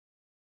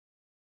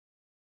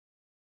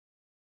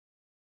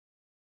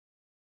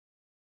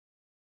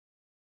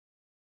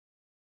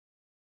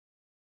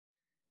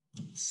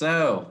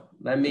So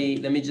let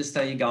me just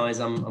tell you guys,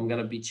 I'm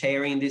going to be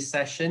chairing this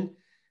session,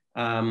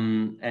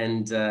 so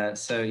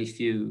if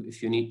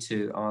you need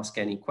to ask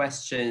any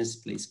questions,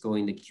 please go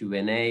in the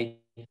Q&A,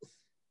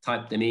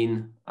 type them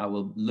in. I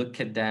will look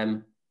at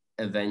them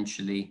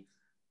eventually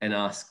and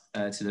ask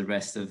to the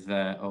rest of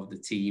the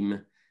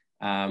team.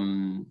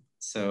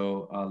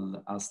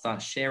 So I'll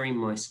start sharing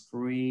my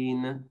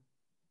screen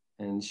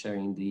and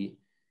sharing the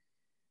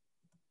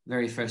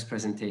very first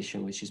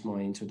presentation, which is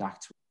my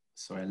introductory.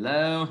 So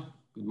hello,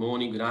 good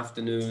morning, good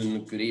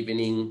afternoon, good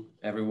evening,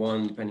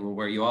 everyone, depending on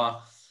where you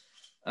are.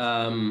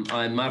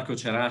 I'm Marco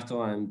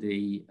Cerato. I'm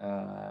the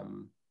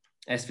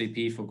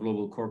SVP for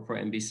Global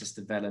Corporate and Business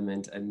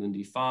Development at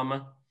Mundi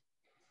Pharma.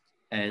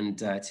 And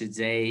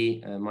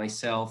today,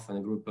 myself and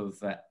a group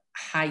of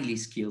highly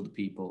skilled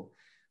people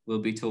will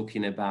be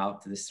talking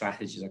about the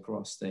strategies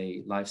across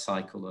the life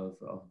cycle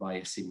of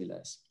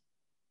biosimilars.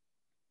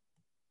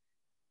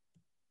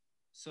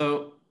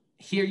 So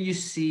here you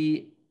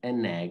see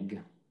an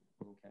egg.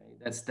 Okay,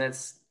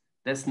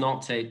 that's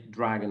not a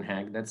dragon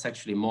egg. That's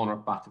actually a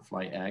monarch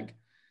butterfly egg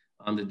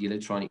under the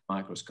electronic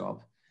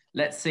microscope.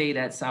 Let's say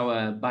that's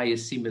our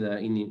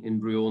biosimilar in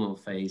embryonal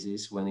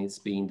phases when it's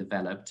being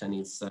developed, and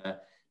it's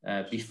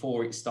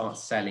before it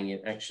starts selling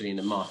it actually in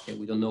the market.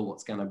 We don't know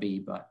what's going to be,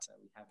 but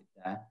we have it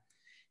there.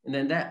 And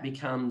then that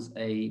becomes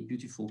a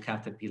beautiful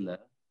caterpillar.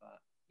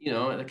 You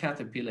know, the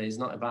caterpillar is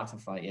not a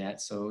butterfly yet,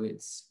 so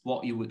it's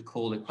what you would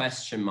call a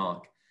question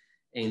mark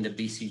in the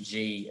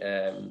BCG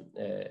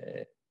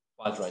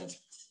quadrant.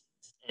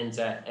 And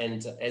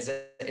as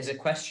a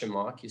question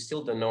mark, you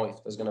still don't know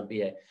if there's going to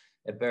be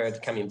a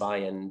bird coming by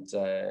and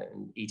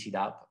eat it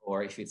up,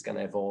 or if it's going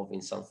to evolve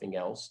in something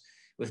else.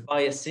 With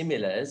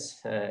biosimilars,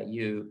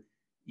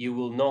 you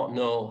will not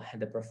know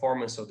the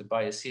performance of the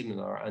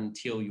biosimilar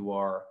until you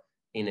are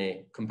in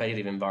a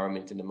competitive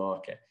environment in the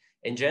market.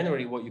 And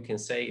generally, what you can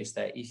say is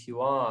that if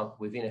you are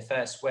within a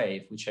first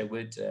wave, which I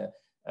would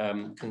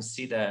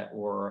consider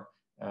or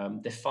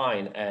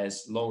define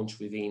as launch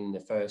within the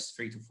first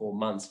 3 to 4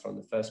 months from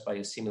the first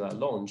biosimilar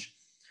launch,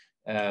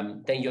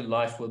 then your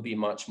life will be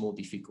much more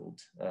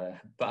difficult.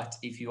 But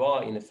if you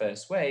are in the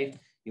first wave,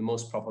 you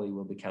most probably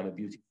will become a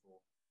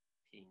beautiful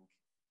pink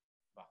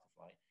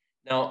butterfly.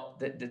 Now,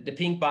 the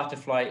pink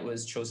butterfly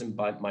was chosen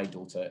by my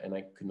daughter, and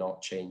I could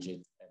not change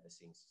it ever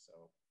since.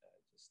 So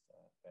just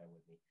bear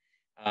with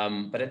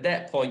me. But at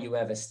that point, you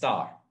have a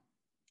star.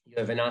 You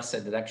have an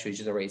asset that actually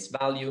generates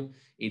value.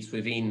 It's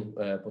within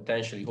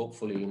potentially,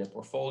 hopefully, in a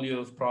portfolio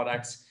of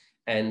products,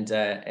 and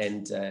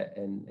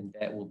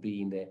that will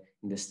be in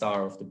the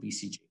star of the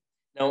BCG.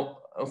 Now,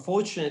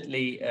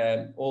 unfortunately,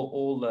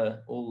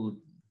 all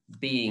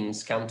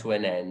beings come to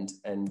an end,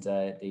 and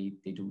they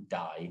do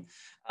die.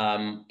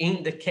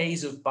 In the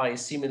case of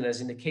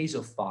biosimilars, in the case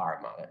of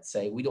pharma, let's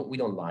say, we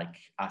don't like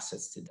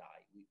assets to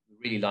die. We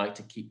really like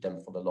to keep them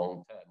for the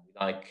long term. We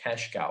like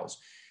cash cows.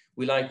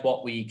 We like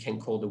what we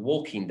can call the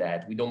walking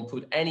dead. We don't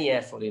put any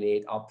effort in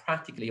it, are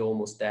practically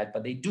almost dead,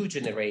 but they do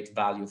generate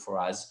value for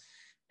us.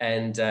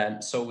 And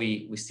so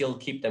we still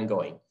keep them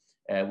going.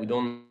 We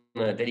don't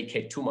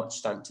dedicate too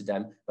much time to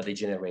them, but they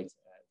generate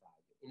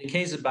value. In the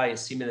case of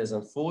biosimilars,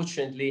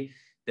 unfortunately,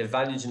 the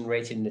value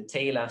generated in the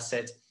tail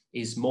asset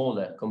is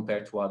smaller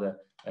compared to other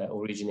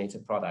originator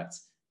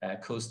products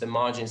because the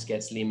margins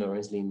get slimmer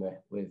and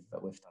slimmer with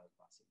time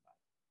passing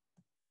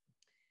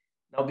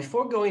by. Now,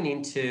 before going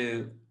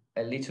into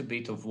a little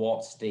bit of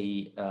what's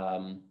the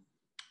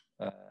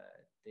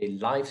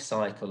life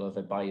cycle of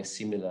a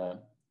biosimilar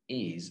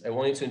is, I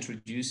wanted to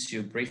introduce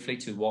you briefly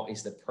to what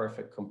is the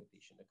perfect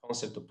competition, the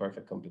concept of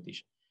perfect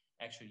competition.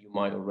 Actually, you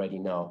might already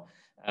know,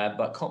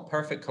 but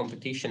perfect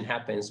competition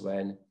happens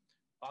when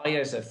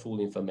buyers have full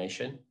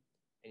information.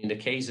 And in the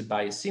case of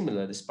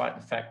biosimilar, despite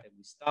the fact that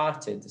we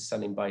started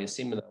selling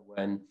biosimilar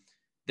when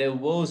there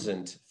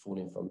wasn't full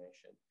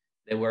information,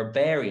 there were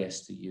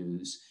barriers to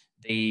use.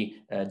 The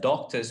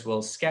doctors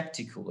were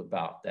skeptical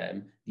about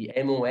them. The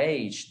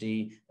MOH,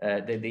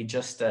 they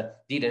just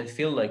didn't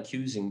feel like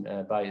using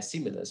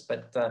biosimilars.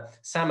 But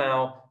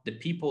somehow the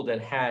people that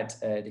had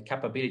the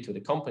capability, or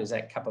the companies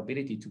that had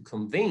capability to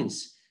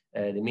convince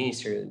the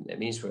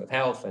Ministry of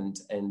Health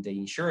and the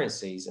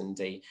insurances and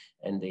the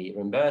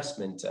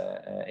reimbursement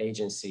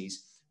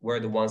agencies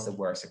were the ones that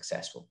were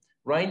successful.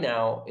 Right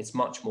now, it's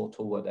much more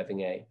toward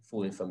having a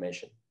full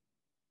information.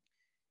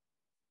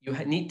 You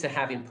need to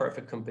have in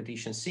perfect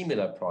competition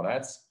similar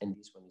products, and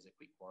this one is a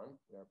quick one.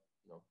 We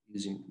are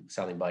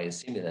selling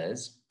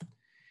biosimilars.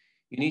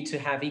 You need to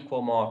have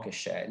equal market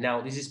share. Now,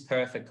 this is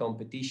perfect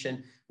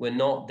competition. We're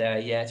not there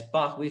yet,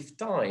 but with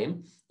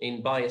time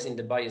in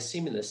the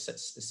biosimilar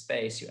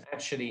space, you're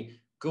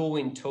actually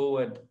going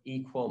toward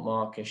equal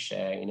market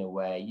share in a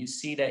way. You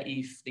see that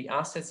if the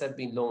assets have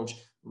been launched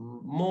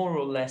more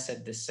or less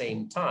at the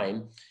same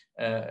time,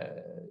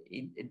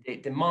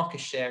 the market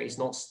share is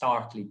not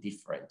starkly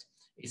different.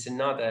 It's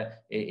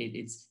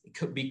it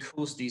could be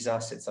because these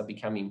assets are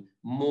becoming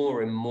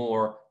more and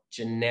more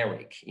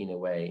generic in a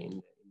way in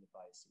the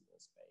biosimilar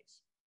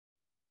space.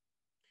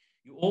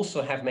 You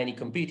also have many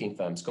competing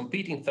firms.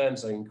 Competing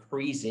firms are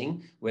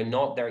increasing. We're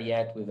not there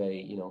yet with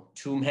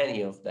too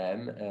many of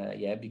them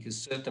yet,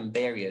 because certain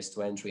barriers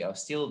to entry are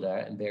still there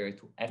and barriers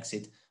to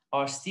exit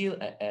are still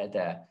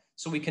there.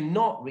 So we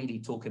cannot really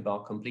talk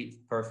about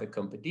complete perfect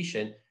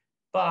competition,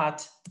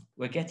 but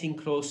we're getting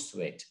close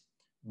to it.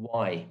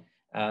 Why?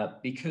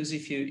 Because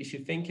if you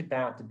think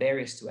about the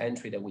barriers to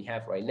entry that we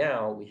have right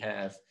now, we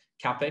have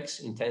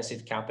capex,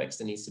 intensive capex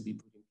that needs to be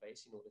put in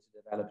place in order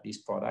to develop these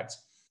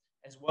products,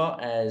 as well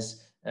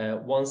as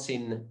once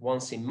in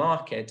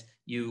market,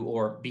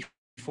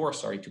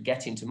 to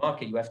get into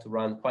market, you have to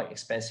run quite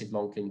expensive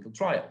long clinical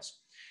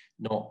trials.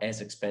 Not as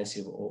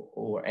expensive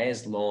or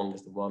as long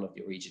as the one of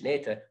the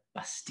originator,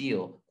 but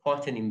still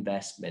quite an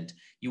investment.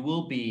 You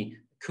will be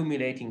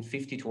accumulating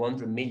 50 to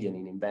 100 million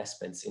in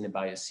investments in a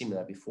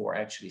biosimilar before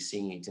actually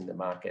seeing it in the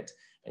market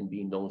and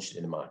being launched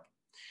in the market.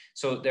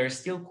 So there is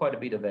still quite a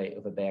bit of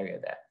a barrier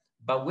there.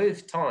 But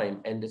with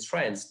time, and the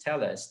trends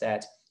tell us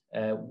that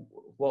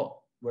what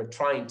we're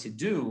trying to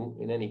do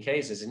in any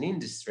case as an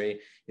industry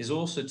is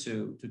also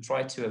to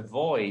try to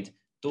avoid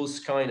those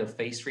kind of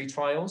phase 3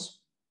 trials.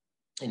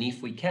 And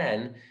if we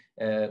can,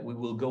 we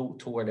will go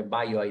toward a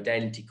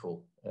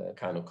bioidentical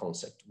kind of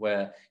concept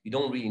where you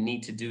don't really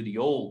need to do the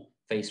old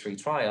phase 3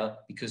 trial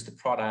because the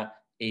product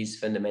is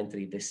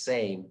fundamentally the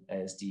same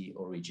as the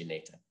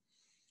originator.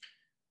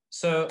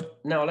 So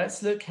now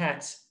let's look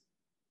at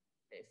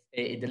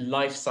the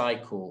life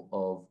cycle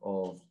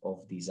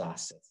of these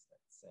assets,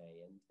 let's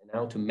say, and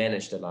how to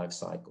manage the life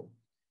cycle.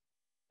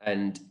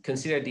 And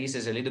consider this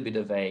as a little bit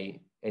of an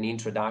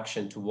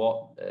introduction to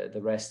what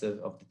the rest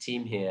of the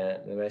team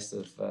here, the rest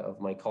of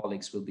my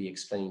colleagues will be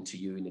explaining to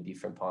you in the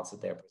different parts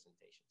of their presentations.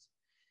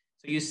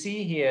 So you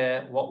see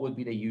here what would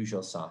be the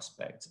usual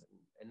suspect.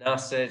 An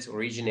asset,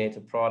 originator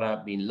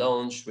product being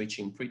launched,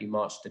 reaching pretty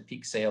much the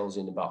peak sales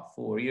in about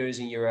 4 years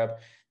in Europe,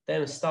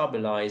 then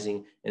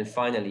stabilizing and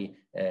finally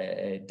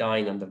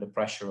dying under the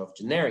pressure of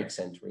generics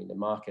entering the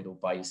market or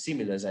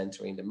biosimilars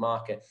entering the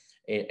market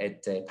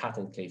at a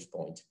patent cliff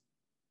point.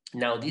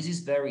 Now, this is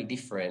very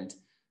different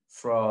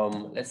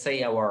from, let's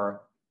say,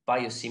 our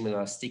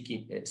biosimilar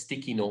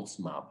sticky notes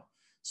mAb.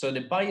 So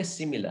the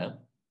biosimilar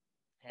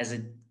has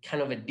a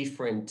kind of a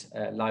different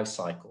life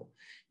cycle.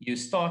 You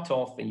start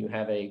off and you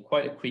have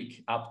quite a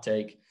quick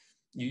uptake.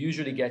 You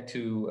usually get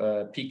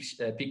to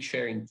peak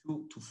share in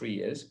 2 to 3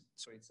 years.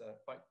 So it's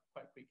quite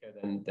quicker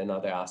than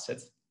other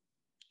assets.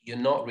 You're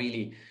not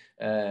really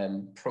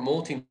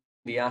promoting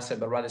the asset,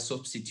 but rather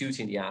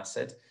substituting the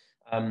asset.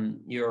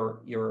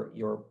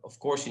 Of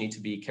course, you need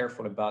to be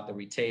careful about the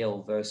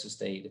retail versus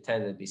the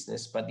tender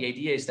business, but the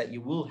idea is that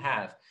you will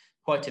have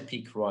quite a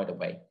peak right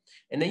away.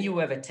 And then you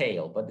have a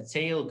tail, but the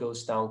tail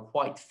goes down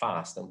quite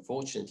fast,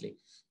 unfortunately,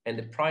 and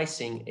the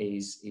pricing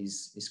is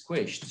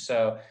squished.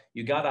 So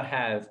you gotta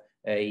have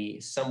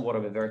somewhat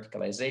of a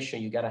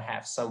verticalization, you gotta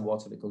have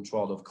somewhat of a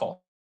control of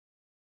cost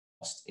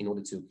in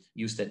order to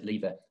use that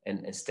lever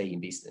and stay in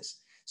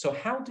business. So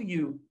how do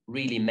you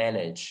really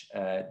manage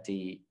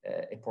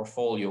a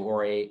portfolio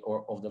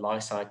or of the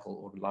life cycle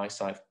or the life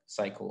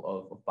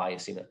cycle of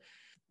biosimilar?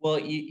 Well,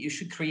 you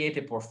should create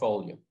a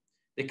portfolio.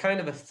 The kind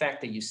of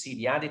effect that you see,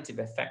 the additive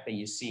effect that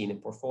you see in a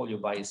portfolio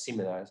of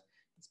biosimilars,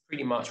 is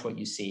pretty much what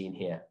you see in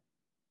here.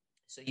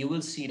 So you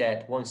will see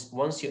that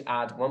once you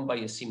add one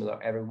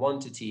biosimilar every 1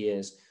 to 2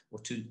 years or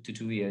 2 to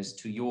 2 years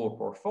to your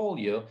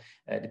portfolio,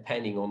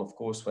 depending on, of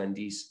course, when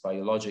these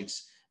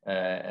biologics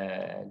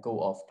go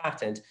off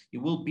patent, you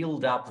will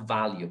build up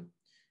value.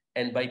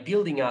 And by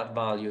building up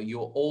value,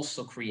 you're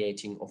also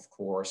creating, of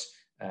course,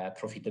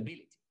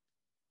 profitability.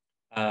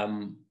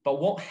 But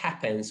what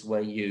happens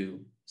when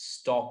you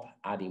stop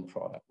adding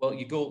product? Well,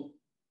 you go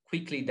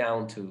quickly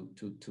down into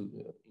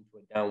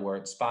a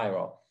downward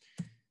spiral.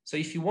 So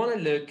if you want to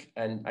look,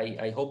 and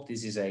I hope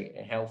this is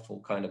a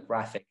helpful kind of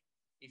graphic,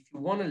 if you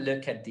want to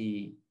look at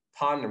the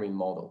partnering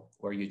model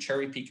where you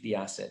cherry pick the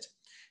asset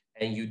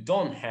and you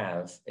don't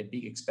have a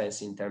big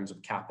expense in terms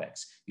of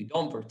capex, you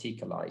don't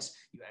verticalize,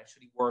 you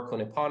actually work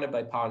on a partner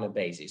by partner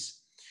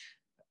basis.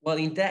 Well,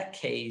 in that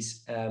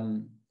case,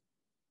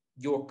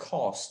 your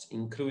cost,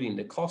 including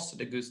the cost of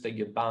the goods that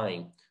you're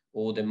buying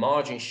or the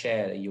margin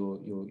share that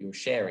you're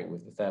sharing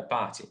with the third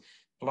party,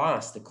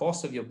 plus the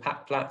cost of your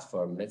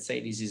platform, let's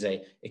say this is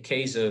a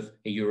case of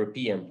a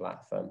European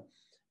platform,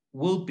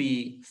 will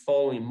be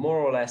following more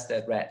or less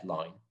that red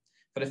line.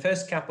 For the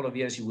first couple of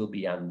years, you will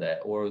be under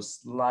or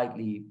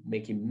slightly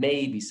making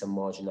maybe some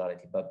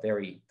marginality, but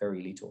very,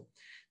 very little.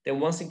 Then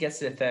once it gets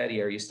to the third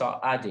year, you start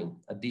adding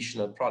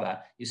additional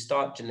product, you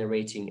start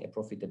generating a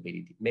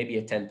profitability, maybe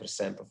a 10%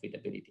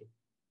 profitability.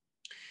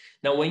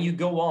 Now, when you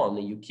go on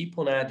and you keep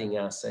on adding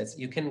assets,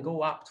 you can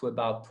go up to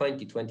about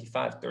 20,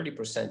 25,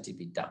 30%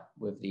 EBITDA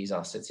with these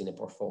assets in a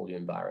portfolio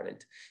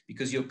environment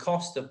because your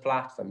cost of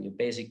platform, your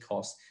basic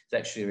cost,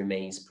 actually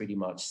remains pretty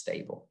much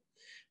stable.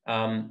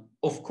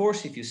 Of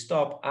course, if you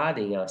stop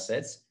adding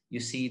assets, you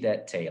see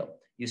that tail.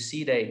 You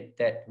see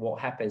that what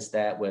happens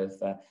there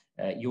with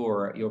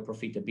your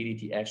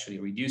profitability actually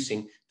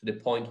reducing to the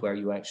point where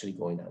you're actually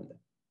going under.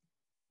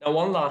 Now,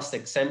 one last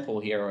example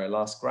here, or a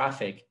last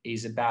graphic,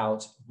 is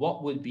about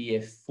what would be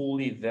a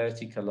fully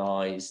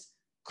verticalized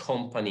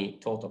company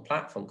total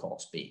platform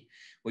cost be,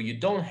 where you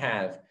don't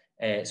have,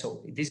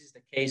 so this is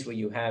the case where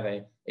you have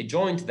a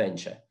joint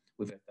venture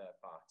with a third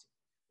party,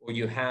 or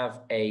you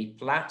have a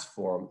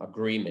platform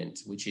agreement,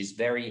 which is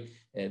very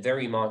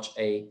much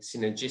a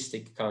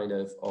synergistic kind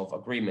of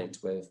agreement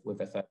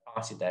with a third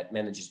party that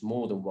manages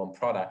more than one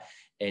product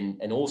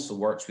and also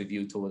works with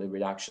you toward the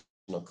reduction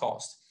of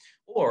cost.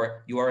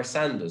 Or you are a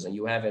Sandoz and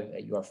you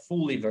are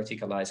fully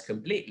verticalized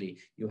completely.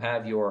 You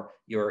have your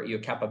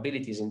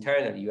capabilities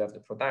internally. You have the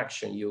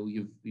production.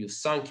 You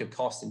sunk your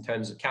cost in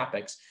terms of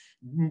capex.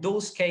 In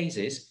those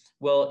cases,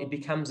 well, it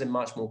becomes a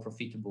much more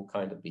profitable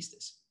kind of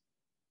business.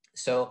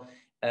 So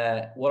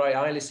what I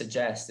highly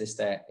suggest is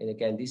that, and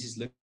again, this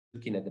is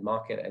looking at the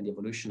market and the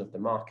evolution of the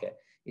market,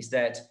 is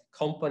that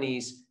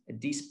companies at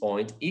this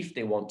point, if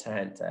they want to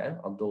enter,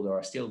 although there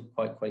are still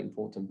quite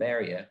important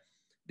barrier,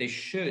 they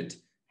should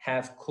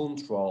have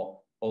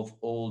control of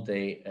all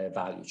the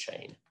value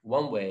chain,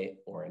 one way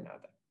or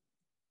another.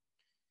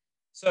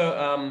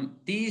 So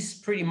this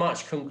pretty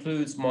much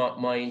concludes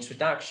my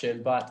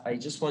introduction, but I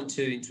just want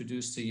to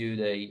introduce to you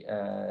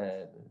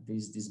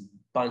this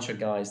bunch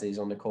of guys that is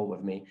on the call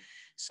with me.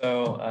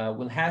 So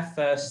we'll have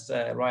first,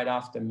 right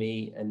after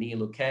me,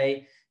 Neil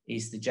O'Kay.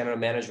 He's the General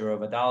Manager of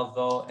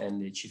Adalvo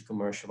and the Chief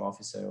Commercial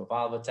Officer of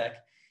Alvotech.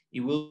 He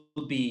will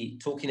be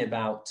talking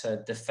about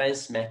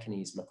defense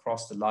mechanism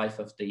across the life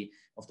of the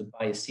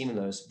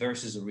biosimilars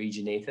versus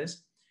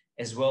originators,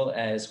 as well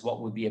as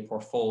what would be a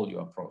portfolio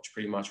approach,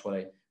 pretty much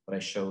what I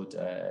showed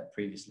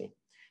previously.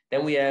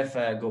 Then we have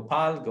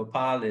Gopal.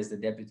 Gopal is the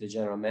Deputy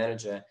General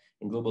Manager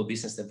in Global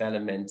Business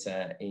Development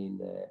in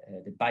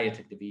the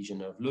biotech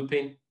division of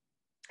Lupin.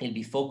 He'll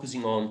be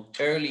focusing on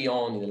early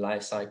on in the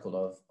life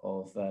cycle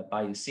of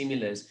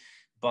biosimilars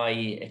by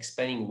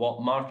explaining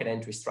what market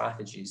entry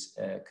strategies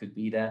could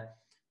be there,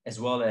 as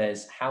well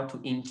as how to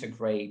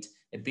integrate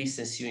a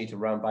business unit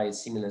around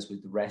biosimilars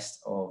with the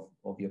rest of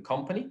your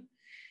company.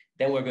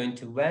 Then we're going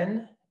to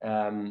Wen.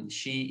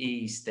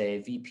 She is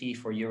the VP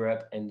for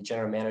Europe and the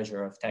General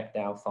Manager of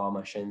TechDao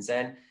Pharma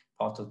Shenzhen,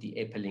 part of the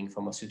APAC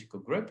Pharmaceutical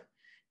Group.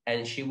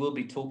 And she will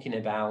be talking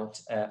about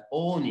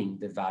owning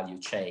the value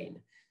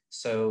chain.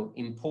 So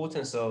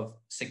importance of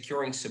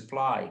securing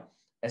supply,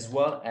 as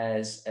well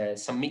as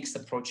some mixed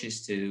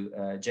approaches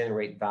to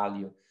generate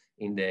value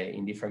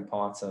in different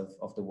parts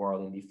of the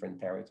world, in different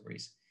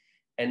territories.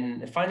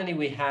 And finally,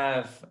 we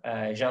have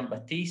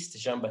Jean-Baptiste.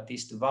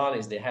 Jean-Baptiste Duval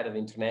is the Head of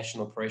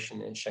International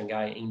Operation in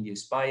Shanghai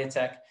Indius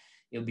Biotech.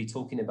 He'll be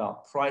talking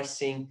about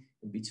pricing.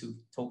 He'll be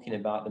talking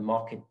about the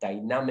market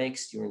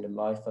dynamics during the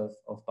life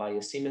of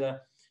biosimilar,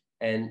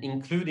 and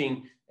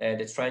including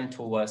the trend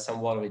towards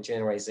somewhat of a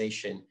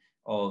generalization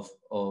of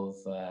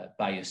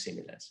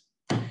biosimilars.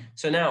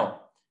 So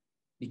now,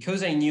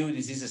 because I knew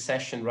this is a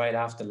session right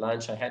after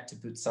lunch, I had to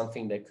put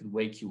something that could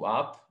wake you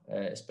up,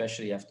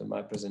 especially after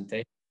my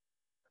presentation.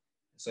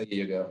 So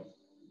here you go.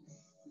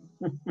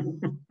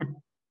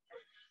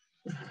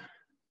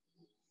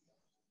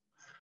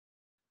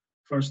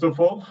 First of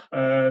all,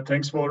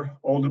 thanks for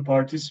all the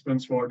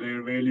participants for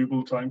their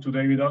valuable time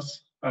today with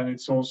us. And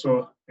it's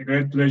also a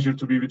great pleasure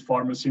to be with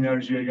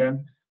Pharma-Synergy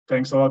again.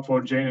 Thanks a lot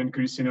for Jane and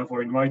Christina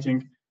for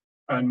inviting.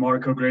 And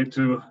Marco, great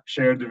to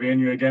share the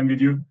venue again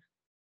with you.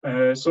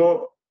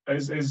 So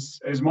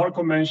as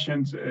Marco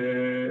mentioned,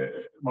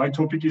 my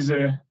topic is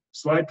an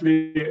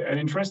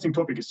interesting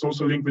topic. It's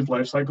also linked with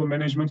lifecycle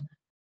management,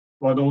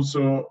 but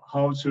also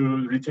how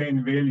to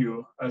retain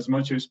value as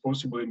much as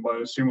possible in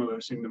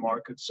biosimilars in the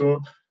market.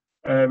 So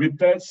with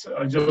that,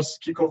 I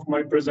just kick off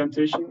my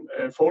presentation.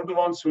 For the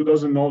ones who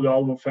doesn't know the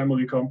Alvo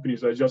family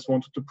companies, I just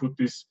wanted to put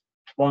this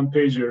one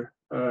pager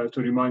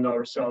to remind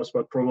ourselves,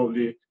 but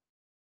probably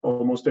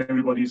almost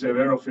everybody is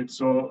aware of it.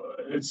 So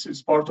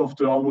it's part of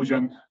the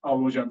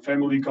Alvogen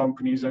family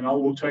companies, and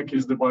Alvotech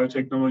is the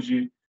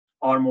biotechnology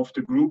arm of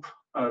the group,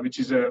 which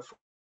is a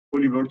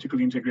fully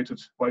vertically integrated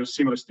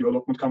biosimilars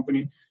development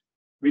company.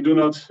 We do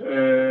not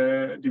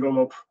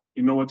develop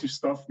innovative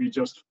stuff. We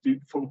just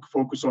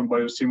focus on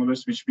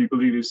biosimilars, which we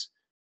believe is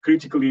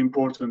critically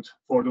important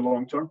for the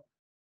long term.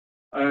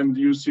 And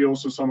you see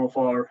also some of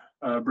our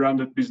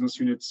branded business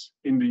units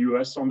in the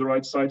US on the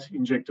right side,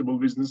 injectable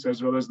business,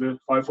 as well as the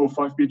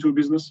 505(b)(2)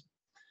 business.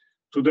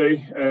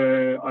 Today,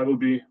 I will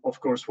be, of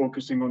course,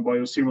 focusing on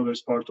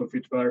biosimilars part of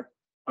it, where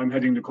I'm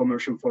heading the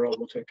commercial for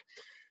Alvotech.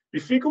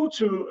 If we go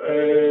to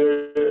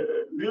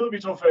a little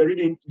bit of a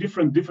really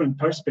different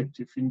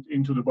perspective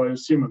into the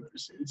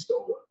biosimilars,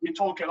 we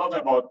talk a lot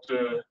about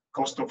the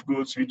cost of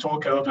goods, we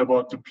talk a lot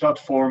about the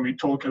platform, we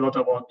talk a lot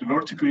about the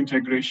vertical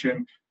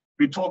integration,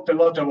 we talked a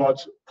lot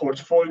about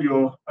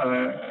portfolio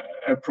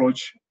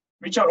approach,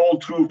 which are all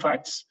true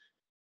facts.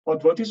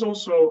 But what is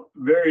also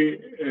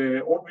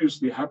very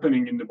obviously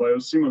happening in the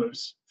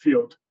biosimilars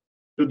field,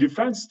 the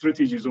defense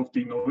strategies of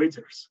the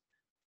innovators.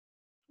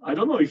 I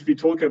don't know if we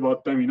talk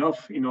about them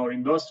enough in our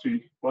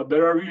industry, but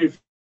there are really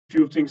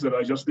few things that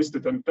I just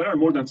listed, and there are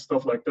more than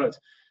stuff like that.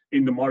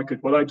 in the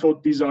market, but I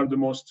thought these are the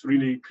most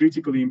really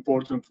critically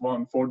important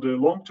one for the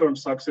long-term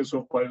success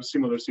of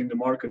biosimilars in the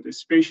market,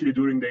 especially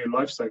during their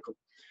life cycle.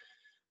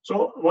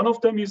 So one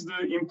of them is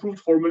the improved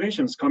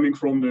formulations coming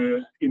from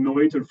the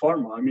innovator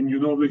pharma. I mean, you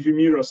know the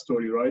Humira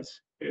story, right?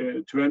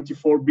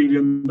 $24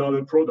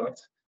 billion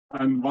product.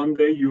 And one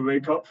day you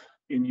wake up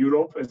in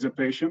Europe as a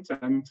patient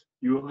and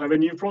you have a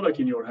new product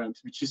in your hand,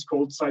 which is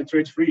called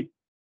citrate-free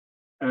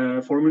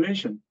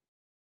formulation.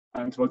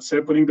 And what's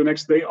happening the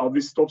next day?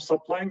 Obviously stop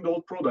supplying the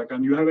old product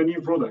and you have a new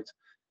product,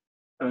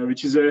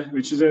 which is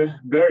a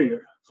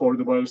barrier for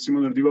the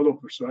biosimilar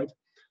developers, right?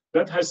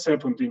 That has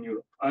happened in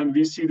Europe, and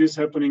we see this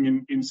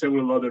happening in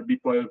several other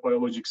big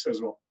biologics as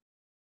well.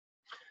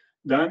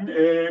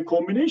 Then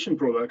combination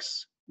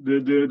products.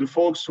 The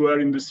folks who are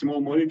in the small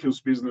molecules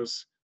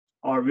business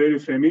are very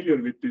familiar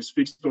with this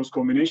fixed dose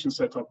combination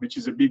setup, which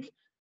is a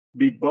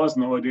big buzz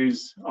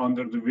nowadays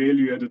under the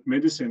value-added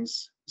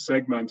medicines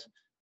segment.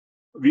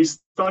 We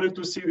started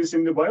to see this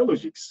in the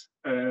biologics.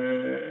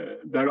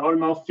 There are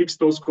now fixed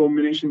dose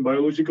combination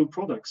biological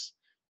products.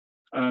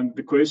 And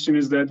the question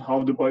is that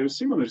how the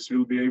biosimilars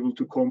will be able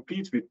to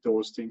compete with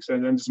those things.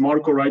 And as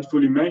Marco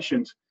rightfully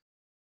mentioned,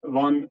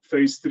 one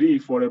phase 3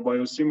 for a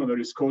biosimilar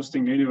is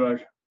costing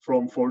anywhere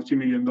from $40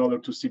 million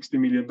to $60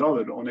 million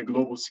on a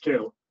global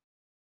scale.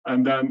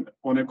 And then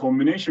on a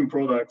combination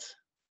product,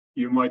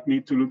 you might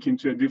need to look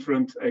into a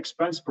different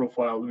expense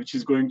profile, which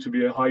is going to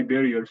be a high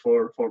barrier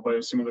for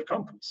biosimilar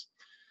companies.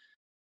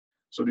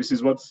 So this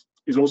is what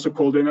is also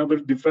called another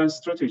defense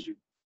strategy.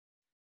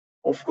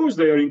 Of course,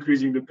 they are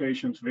increasing the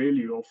patient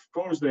value. Of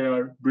course, they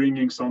are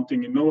bringing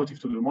something innovative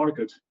to the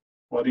market.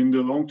 But in the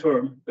long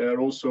term, they are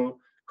also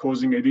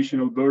causing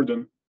additional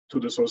burden to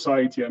the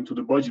society and to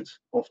the budget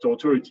of the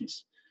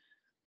authorities.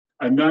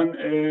 And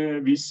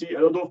then we see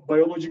a lot of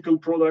biological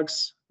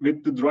products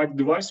with the drug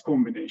device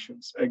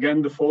combinations.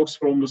 Again, the folks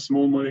from the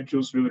small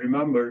molecules will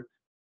remember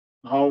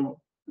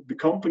how the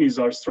companies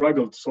are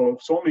struggled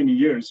so many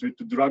years with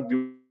the drug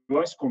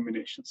device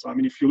combinations. I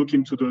mean, if you look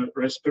into the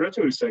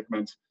respiratory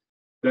segment,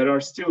 there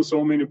are still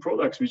so many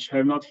products which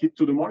have not hit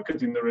to the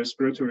market in the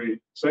respiratory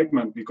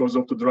segment because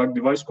of the drug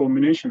device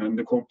combination and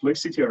the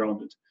complexity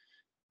around it.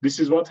 This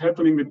is what's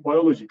happening with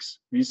biologics.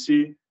 We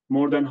see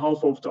more than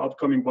half of the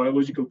upcoming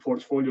biological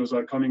portfolios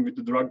are coming with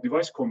the drug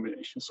device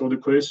combination. So the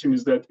question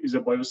is that, is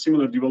a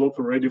biosimilar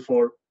developer ready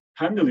for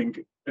handling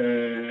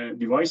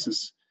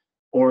devices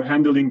or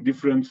handling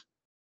different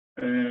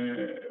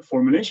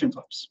formulation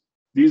types?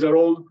 These are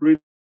all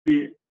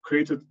really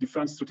created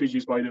defense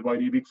strategies by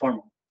the big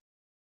pharma.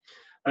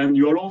 And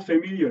you are all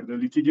familiar, the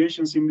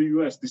litigations in the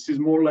US, this is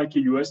more like a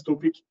US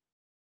topic.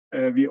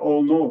 We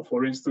all know,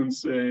 for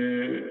instance,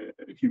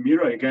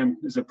 Humira, again,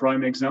 is a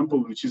prime example,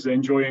 which is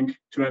enjoying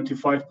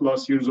 25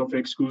 plus years of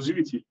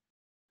exclusivity.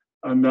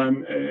 And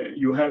then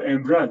you have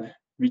Enbrel,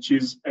 which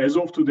is, as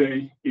of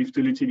today, if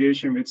the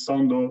litigation with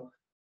Sandoz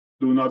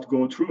do not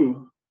go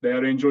through, they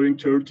are enjoying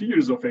 30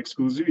 years of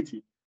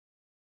exclusivity.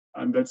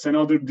 And that's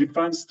another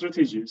defense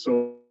strategy.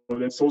 So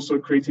that's also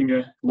creating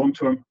a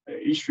long-term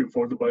issue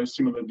for the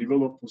biosimilar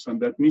developers, and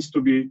that needs to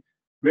be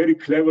very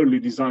cleverly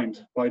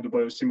designed by the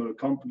biosimilar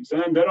companies.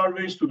 And there are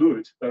ways to do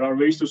it. There are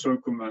ways to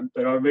circumvent.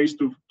 There are ways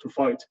to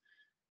fight.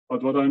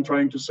 But what I'm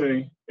trying to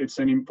say, it's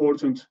an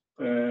important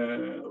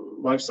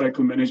life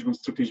cycle management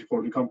strategy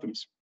for the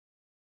companies.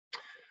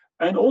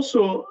 And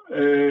also,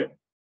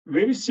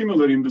 very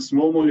similar in the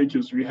small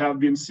molecules, we have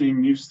been seeing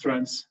new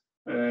strands.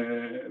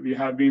 We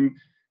have been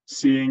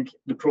seeing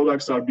the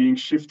products are being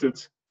shifted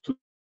to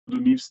the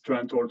new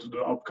strand or to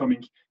the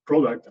upcoming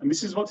product. And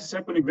this is what is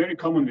happening very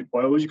common with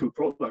biological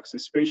products,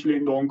 especially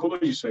in the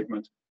oncology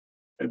segment.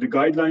 The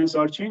guidelines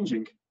are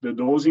changing, the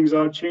dosings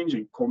are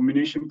changing,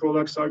 combination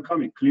products are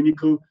coming,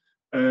 clinical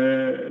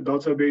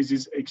database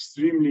is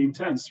extremely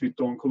intense with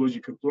the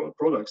oncological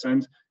products.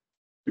 And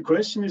the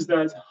question is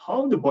that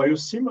how the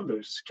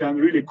biosimilars can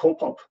really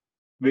cope up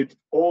with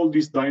all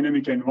this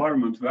dynamic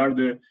environment where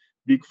the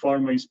big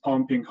pharma is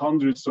pumping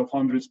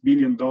hundreds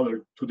billion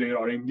dollars to their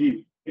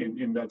R&D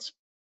in that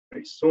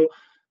space. So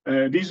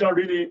these are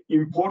really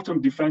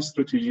important defense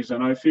strategies,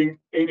 and I think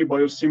any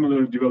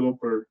biosimilar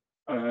developer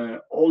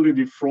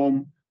already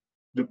from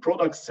the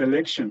product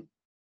selection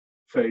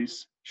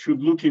phase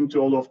should look into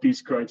all of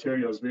these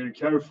criteria very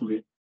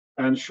carefully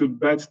and should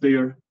bet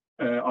their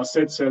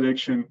asset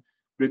selection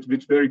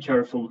with very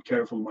careful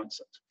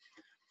mindset.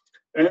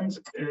 And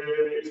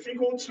if we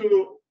go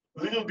to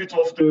a little bit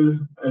of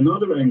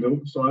another angle,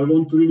 so I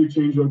want to really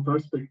change your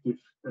perspective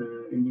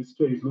in this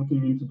case,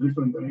 looking into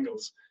different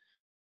angles.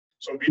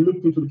 So we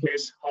looked into the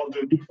case how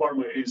the big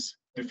pharma is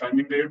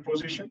defending their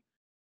position.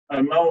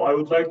 And now I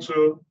would like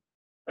to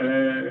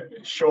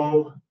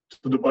show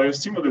to the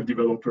biosimilar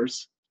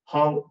developers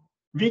how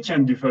we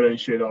can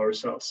differentiate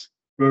ourselves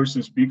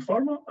versus big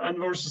pharma and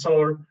versus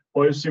our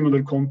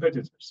biosimilar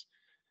competitors.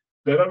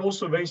 There are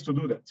also ways to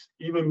do that.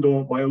 Even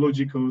though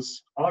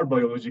biologicals are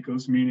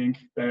biologicals, meaning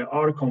they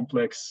are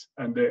complex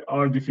and they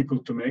are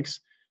difficult to make,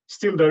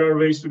 still there are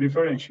ways to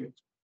differentiate.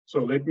 So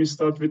let me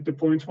start with the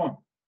point one.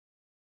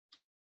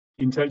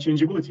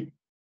 Interchangeability.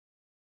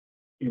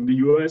 in the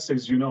US,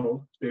 as you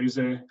know, there is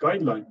a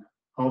guideline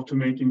how to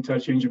make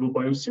interchangeable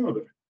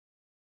biosimilar.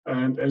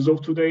 And as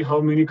of today,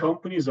 how many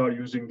companies are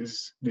using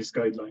this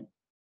guideline?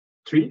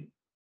 3.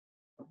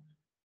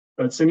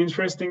 That's an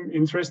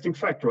interesting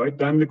fact, right?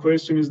 Then the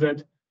question is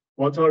that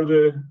what are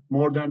the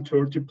more than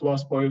 30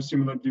 plus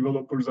biosimilar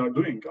developers are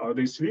doing? Are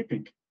they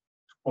sleeping?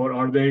 Or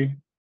are they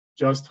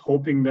just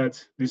hoping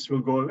that this will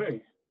go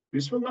away?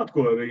 This will not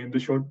go away in the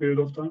short period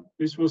of time.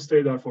 This will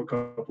stay there for a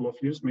couple of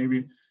years.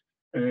 Maybe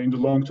in the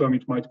long term,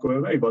 it might go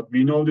away. But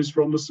we know this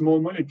from the small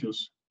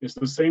molecules. It's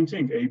the same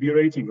thing, AB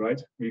rating,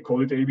 right? We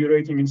call it AB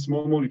rating in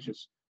small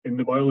molecules. In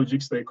the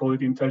biologics, they call it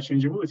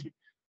interchangeability.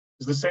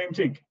 It's the same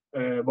thing.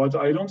 But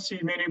I don't see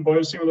many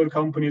biosimilar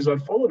companies are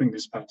following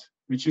this path,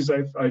 which is,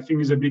 I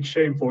think, is a big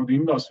shame for the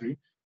industry,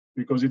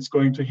 because it's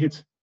going to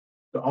hit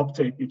the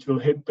uptake, it will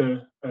hit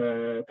the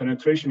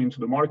penetration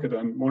into the market,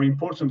 and more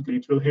importantly,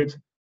 it will hit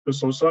the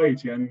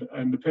society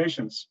and the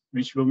patients,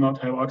 which will not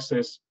have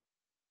access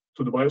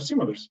to the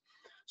biosimilars.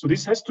 So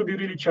this has to be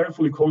really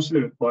carefully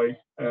considered by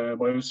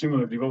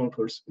biosimilar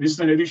developers. This is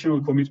an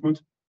additional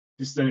commitment.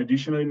 This is an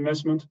additional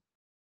investment.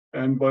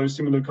 And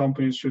biosimilar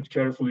companies should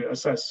carefully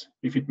assess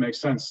if it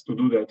makes sense to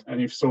do that. And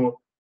if so,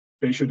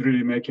 they should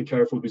really make a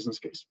careful business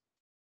case.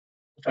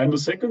 And the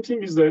second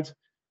thing is that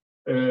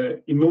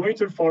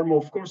innovator pharma,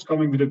 of course,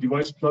 coming with a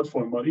device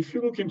platform. But if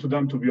you look into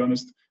them, to be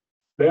honest,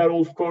 they are,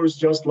 of course,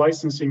 just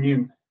licensing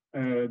in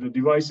the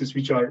devices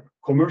which are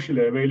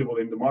commercially available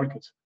in the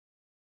market.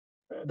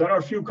 There are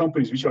a few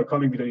companies which are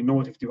coming with an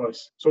innovative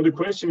device. So the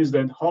question is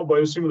then how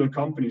biosimilar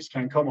companies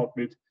can come up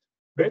with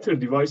better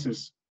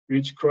devices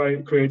which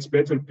creates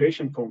better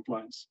patient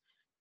compliance.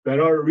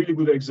 There are really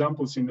good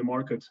examples in the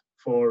market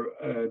for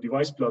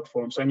device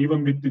platforms, and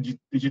even with the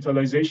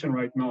digitalization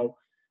right now,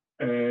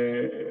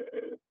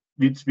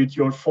 with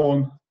your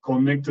phone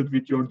connected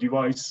with your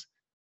device,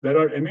 there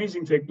are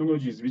amazing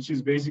technologies which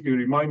is basically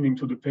reminding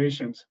to the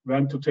patient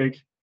when to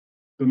take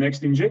the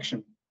next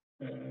injection,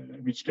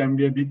 which can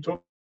be a big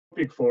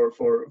topic for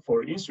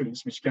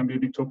insulins, which can be a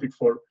big topic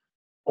for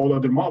all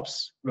other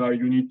MOPs, where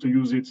you need to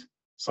use it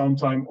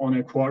sometime on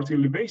a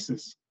quarterly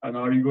basis. And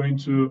are you going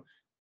to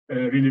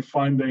really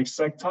find the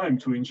exact time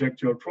to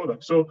inject your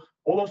product? So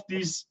all of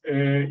these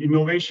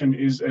innovation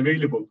is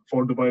available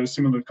for the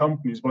biosimilar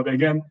companies. But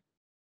again,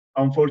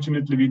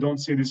 unfortunately, we don't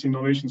see this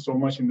innovation so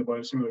much in the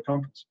biosimilar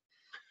companies.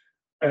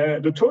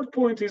 The third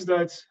point is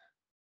that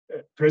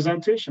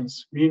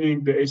presentations,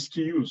 meaning the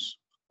SKUs.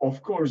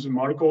 Of course,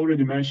 Mark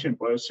already mentioned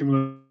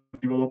biosimilar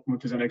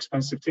development is an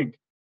expensive thing.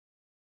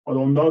 But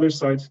on the other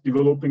side,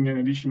 developing an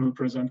additional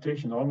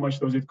presentation, how much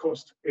does it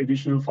cost?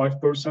 Additional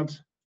 5%,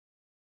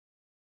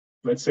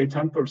 let's say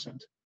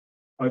 10%.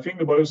 I think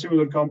the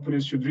biosimilar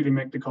companies should really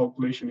make the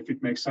calculation if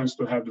it makes sense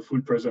to have the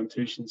full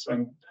presentations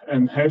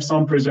and have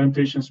some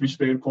presentations which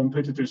their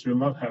competitors will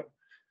not have.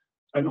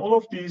 And all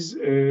of these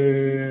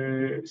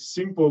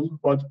simple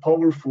but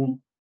powerful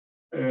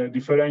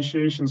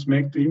differentiations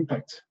make the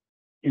impact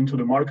into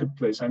the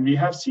marketplace. And we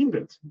have seen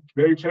that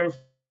very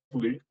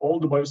carefully. All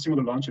the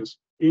biosimilar launches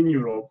in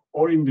Europe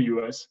or in the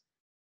US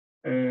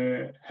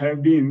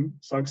have been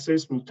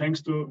successful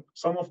thanks to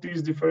some of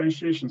these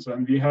differentiations,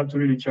 and we have to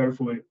really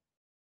carefully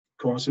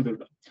consider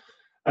them.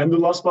 And the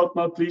last but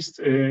not least,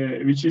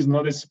 which is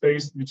not a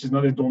space, which is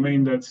not a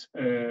domain that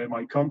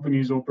my company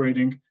is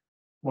operating,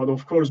 but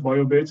of course,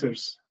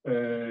 BioBetters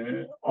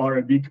are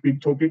a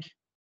big topic,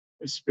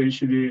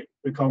 especially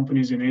the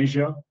companies in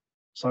Asia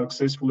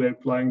successfully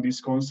applying these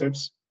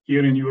concepts.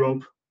 Here in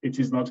Europe, it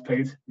is not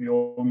paid. We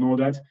all know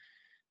that.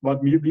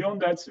 But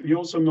beyond that, we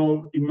also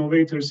know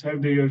innovators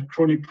have their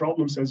chronic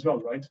problems as well,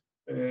 right?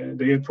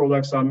 Their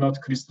products are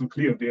not crystal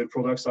clear. Their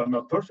products are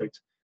not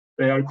perfect.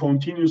 They are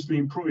continuously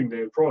improving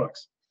their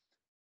products.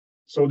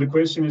 So the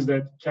question is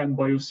that can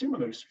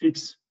biosimilars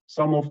fix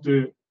some of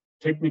the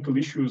technical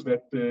issues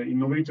that the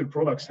innovator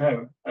products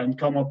have and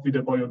come up with a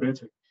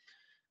BioBetter?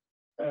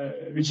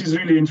 Which is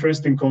really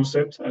interesting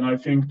concept, and I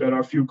think there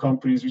are few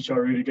companies which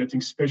are really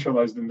getting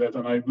specialized in that,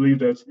 and I believe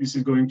that this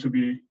is going to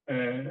be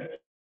a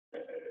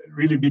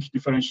really big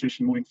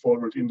differentiation moving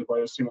forward in the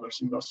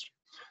biosimilars industry.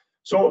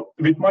 So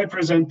with my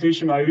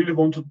presentation, I really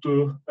wanted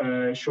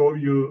to show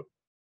you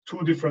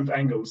two different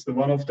angles. The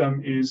one of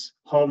them is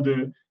how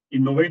the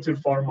innovator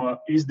pharma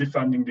is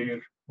defending their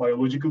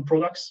biological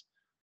products,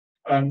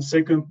 and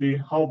secondly,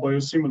 how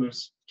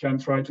biosimilars can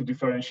try to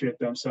differentiate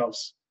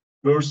themselves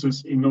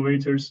versus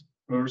innovators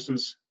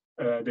versus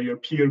their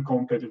peer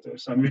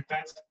competitors. And with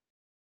that,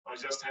 I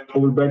just hand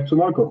over back to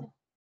Marco.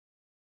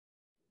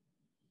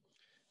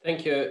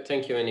 Thank you,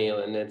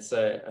 Anil. And it's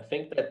I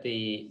think that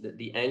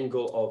the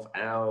angle of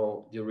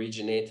how the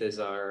originators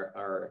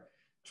are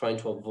trying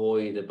to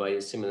avoid the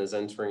biosimilars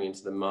entering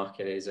into the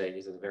market is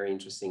a very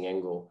interesting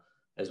angle,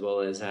 as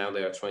well as how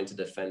they are trying to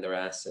defend their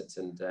assets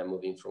and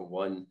moving from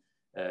one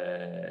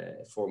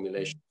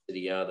formulation to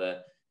the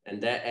other. And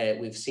that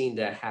we've seen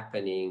that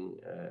happening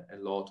a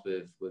lot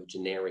with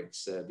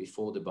generics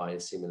before the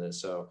biosimilar.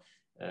 So,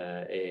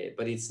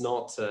 but it's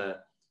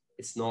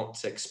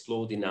not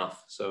explode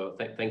enough. So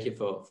thank you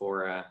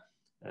for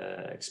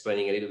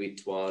explaining a little bit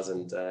to us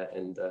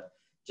and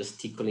just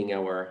tickling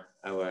our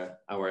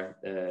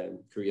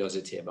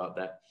curiosity about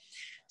that.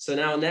 So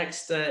now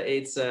next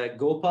it's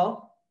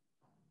Gopal.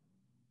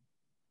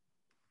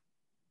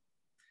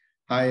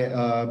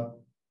 Hi,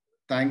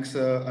 thanks,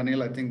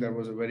 Anil. I think that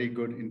was a very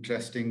good,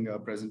 interesting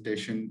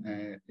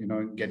presentation,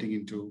 getting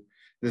into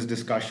this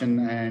discussion.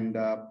 And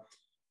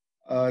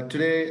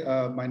today,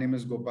 my name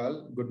is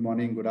Gopal. Good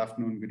morning, good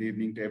afternoon, good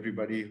evening to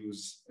everybody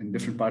who's in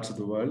different parts of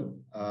the world.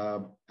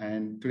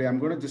 And today I'm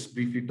going to just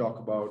briefly talk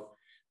about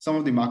some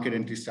of the market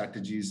entry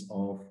strategies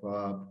of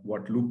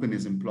what Lupin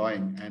is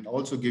employing, and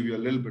also give you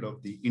a little bit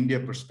of the India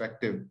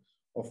perspective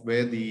of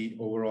where the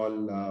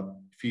overall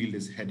field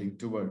is heading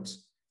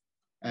towards.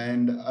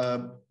 And,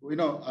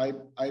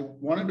 I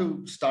wanted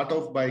to start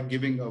off by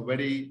giving a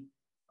very,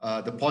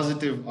 the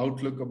positive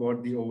outlook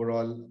about the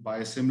overall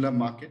biosimilar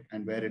market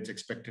and where it's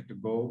expected to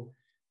go.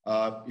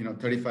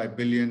 35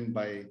 billion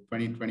by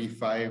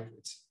 2025.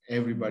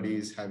 Everybody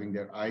is having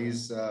their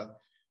eyes,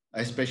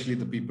 especially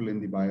the people in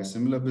the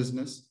biosimilar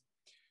business.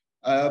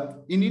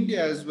 In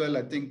India as well,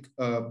 I think,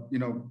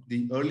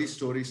 the early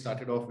story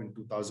started off in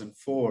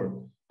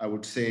 2004, I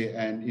would say,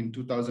 and in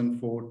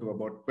 2004 to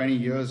about 20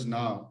 years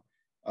now,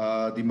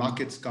 the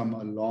market's come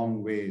a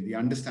long way. The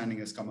understanding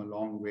has come a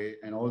long way,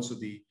 and also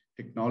the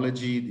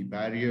technology, the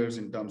barriers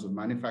in terms of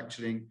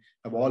manufacturing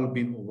have all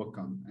been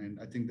overcome. And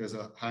I think there's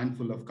a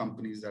handful of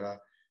companies that are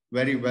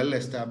very well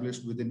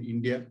established within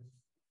India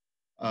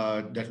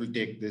that will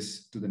take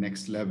this to the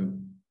next level.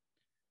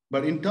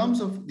 But in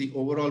terms of the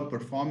overall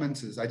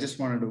performances, I just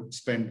wanted to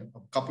spend a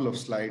couple of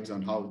slides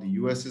on how the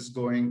US is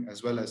going,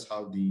 as well as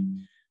how the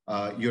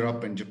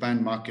Europe and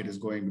Japan market is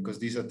going, because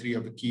these are three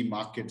of the key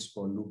markets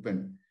for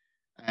Lupin.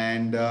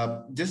 And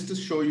just to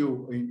show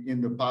you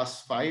in the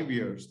past 5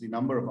 years, the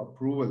number of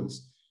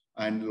approvals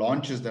and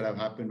launches that have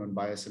happened on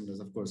biosimilars,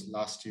 of course,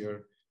 last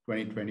year,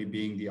 2020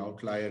 being the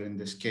outlier in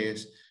this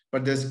case,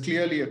 but there's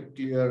clearly a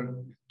clear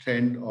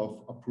trend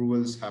of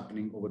approvals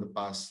happening over the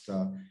past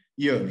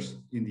years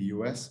in the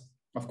US.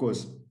 Of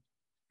course,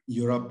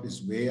 Europe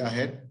is way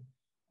ahead.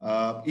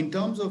 In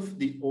terms of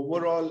the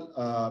overall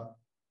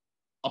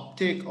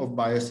uptake of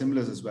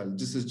biosimilars as well,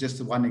 this is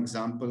just one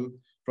example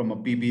from a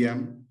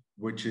PBM,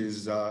 which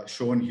is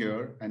shown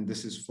here, and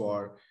this is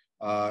for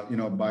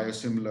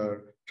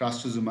biosimilar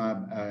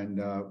trastuzumab and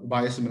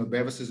biosimilar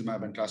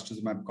bevacizumab and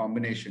trastuzumab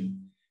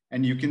combination.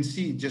 And you can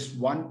see just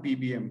one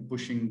PBM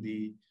pushing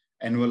the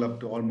envelope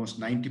to almost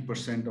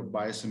 90% of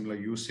biosimilar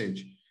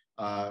usage.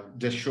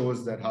 Just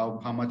shows that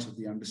how much of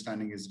the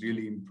understanding is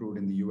really improved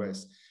in the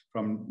US,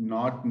 from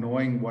not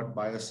knowing what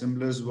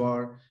biosimilars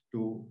were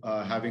to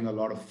having a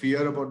lot of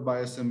fear about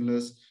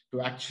biosimilars to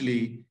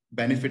actually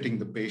benefiting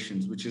the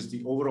patients, which is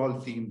the overall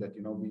theme that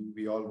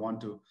we all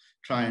want to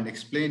try and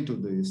explain to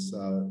these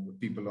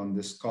people on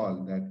this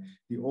call, that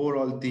the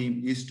overall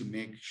theme is to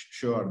make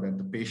sure that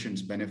the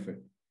patients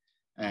benefit.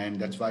 And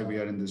that's why we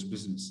are in this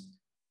business.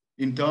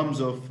 In terms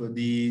of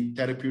the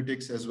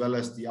therapeutics as well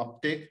as the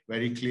uptake,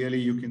 very clearly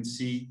you can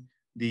see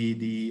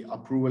the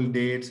approval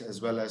dates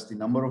as well as the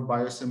number of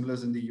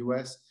biosimilars in the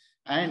US,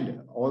 and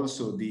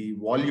also the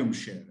volume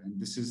share. And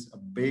this is a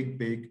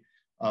big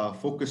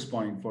focus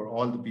point for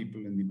all the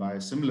people in the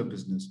biosimilar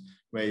business,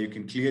 where you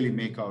can clearly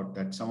make out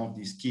that some of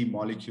these key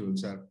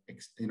molecules are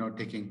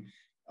taking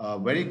a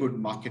very good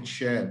market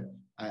share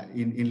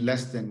in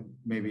less than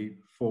maybe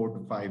 4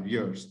 to 5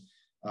 years,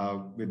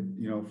 with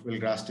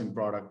filgrastim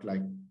product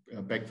like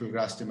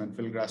pegfilgrastim and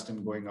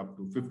filgrastim going up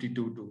to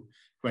 52 to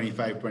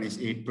 25,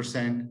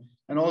 28%,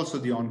 and also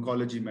the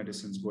oncology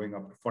medicines going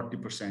up to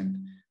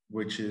 40%,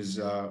 which is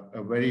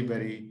a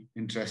very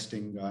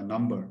interesting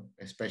number,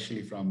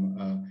 especially from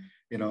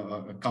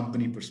a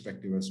company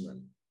perspective as well.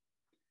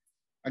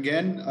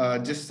 Again,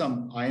 just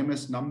some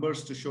IMS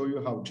numbers to show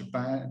you how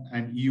Japan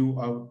and EU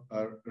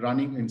are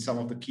running in some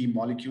of the key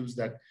molecules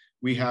that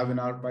we have in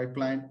our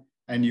pipeline.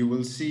 And you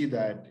will see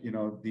that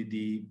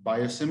the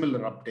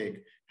biosimilar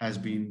uptake has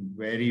been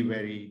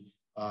very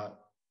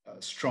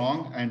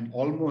strong and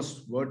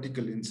almost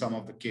vertical in some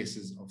of the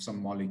cases of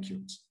some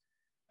molecules.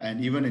 And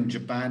even in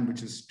Japan,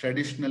 which is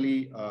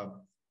traditionally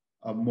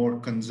a more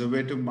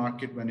conservative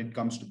market when it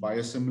comes to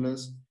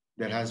biosimilars,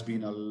 there has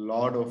been a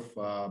lot of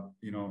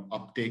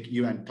uptake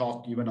and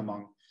talk even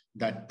among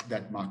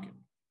that market.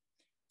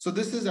 So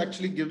this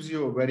actually gives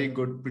you a very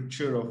good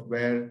picture of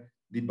where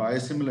the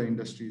biosimilar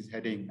industry is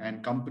heading,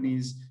 and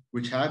companies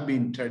which have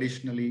been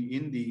traditionally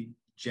in the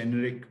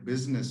generic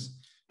business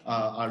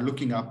are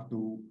looking up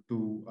to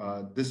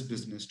this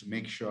business to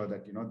make sure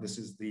that this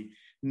is the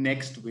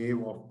next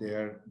wave of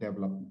their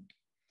development.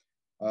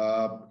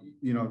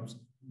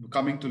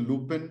 Coming to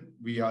Lupin,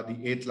 we are the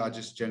 8th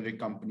largest generic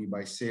company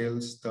by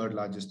sales, 3rd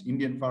largest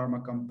Indian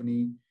pharma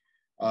company,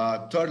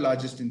 3rd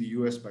largest in the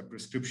US by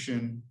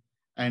prescription,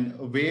 and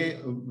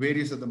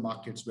various other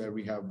markets where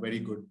we have very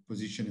good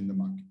position in the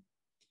market.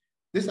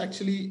 This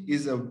actually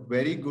is a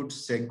very good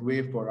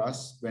segue for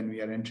us when we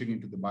are entering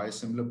into the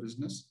biosimilar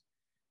business.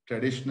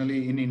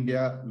 Traditionally in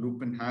India,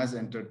 Lupin has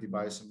entered the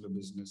biosimilar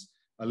business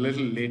a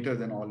little later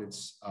than all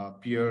its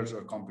peers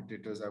or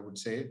competitors, I would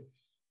say.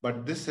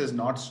 But this has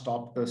not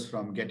stopped us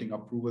from getting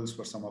approvals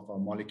for some of our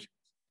molecules.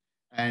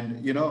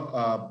 And,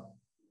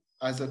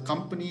 as a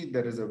company,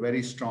 there is a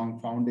very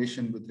strong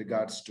foundation with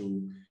regards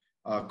to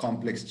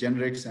complex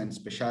generics and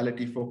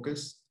specialty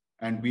focus.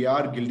 And we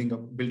are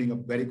building a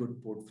very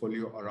good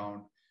portfolio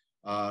around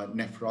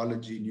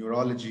nephrology,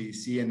 neurology,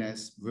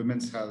 CNS,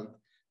 women's health,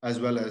 as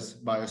well as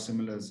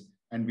biosimilars.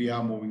 And we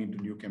are moving into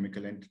new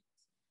chemical entities.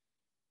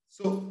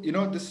 So,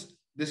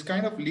 this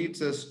kind of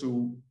leads us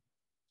to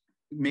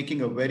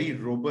making a very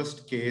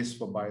robust case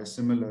for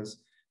biosimilars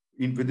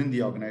within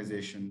the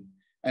organization.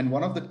 And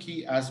one of the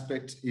key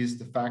aspects is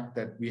the fact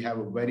that we have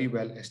a very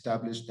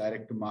well-established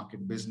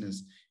direct-to-market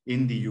business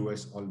in the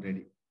US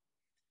already.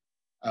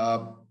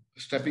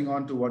 Stepping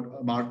on to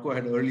what Marco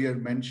had earlier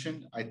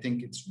mentioned, I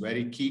think it's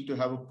very key to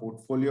have a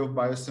portfolio of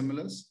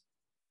biosimilars.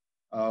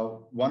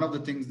 One of the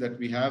things that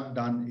we have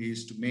done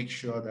is to make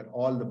sure that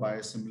all the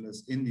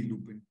biosimilars in the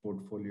Lupin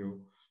portfolio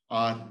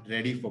are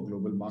ready for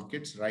global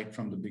markets right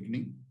from the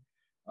beginning.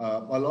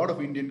 A lot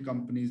of Indian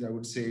companies, I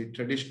would say,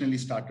 traditionally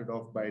started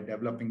off by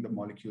developing the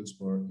molecules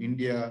for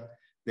India,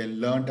 then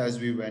learned as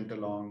we went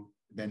along,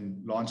 then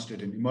launched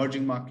it in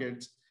emerging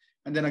markets,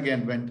 and then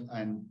again went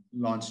and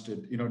launched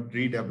it,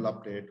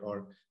 redeveloped it,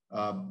 or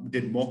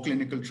did more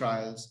clinical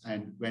trials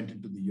and went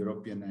into the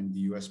European and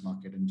the US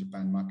market and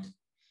Japan market.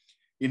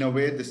 In a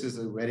way, this is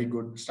a very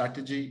good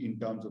strategy in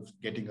terms of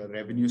getting a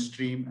revenue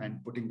stream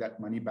and putting that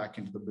money back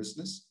into the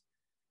business.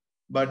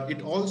 But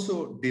it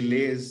also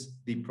delays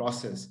the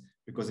process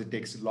because it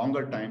takes a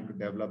longer time to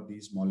develop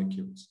these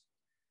molecules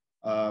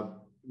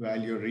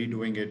while you're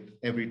redoing it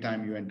every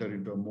time you enter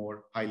into a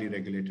more highly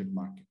regulated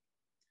market.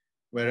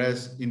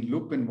 Whereas in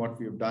Lupin, what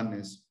we have done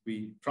is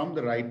from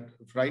the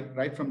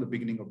right from the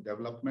beginning of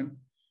development,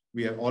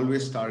 we are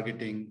always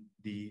targeting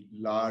the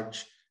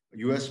large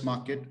US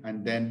market,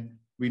 and then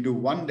we do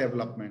one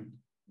development,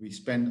 we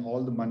spend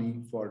all the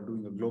money for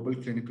doing a global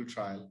clinical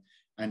trial,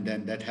 and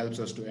then that helps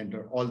us to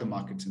enter all the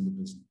markets in the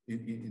business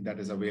that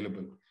is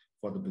available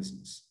for the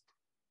business.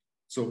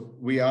 So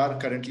we are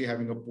currently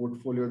having a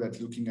portfolio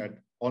that's looking at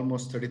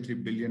almost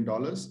 $33 billion.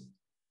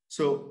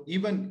 So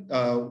even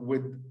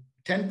with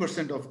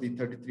 10% of the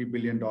 $33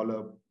 billion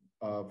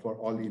for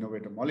all the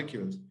innovative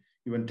molecules,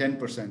 even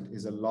 10%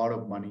 is a lot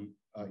of money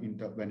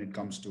when it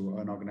comes to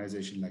an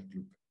organization like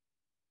Lupin.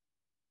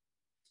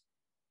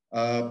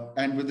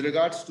 And with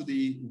regards to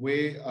the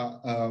way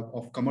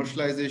of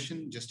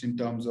commercialization, just in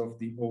terms of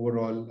the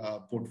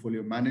overall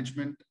portfolio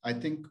management, I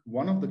think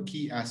one of the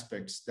key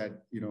aspects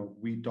that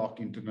we talk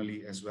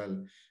internally as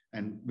well,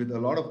 and with a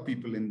lot of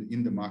people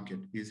in the market,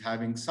 is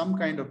having some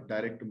kind of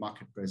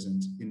direct-to-market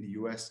presence in the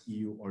US,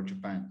 EU, or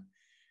Japan.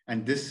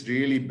 And this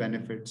really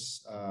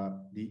benefits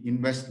the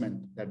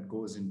investment that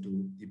goes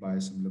into the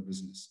biosimilar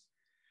business.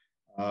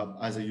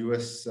 As a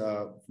US,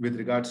 with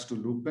regards to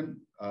Lupin,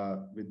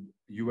 with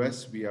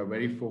US, we are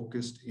very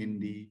focused in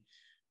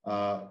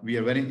we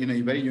are in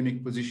a very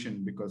unique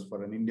position, because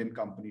for an Indian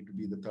company to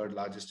be the third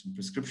largest in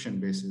prescription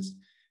basis,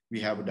 we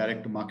have a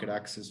direct to market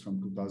access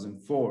from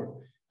 2004.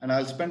 And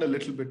I'll spend a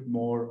little bit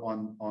more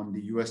on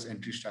the US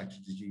entry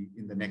strategy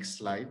in the next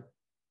slide.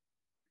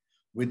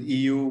 With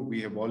EU,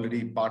 we have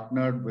already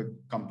partnered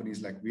with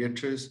companies like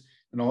Viatris,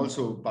 and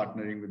also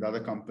partnering with other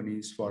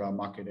companies for our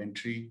market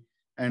entry.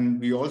 And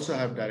we also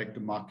have direct to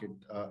market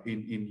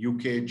in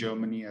UK,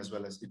 Germany, as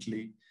well as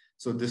Italy.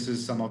 So this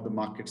is some of the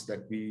markets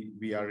that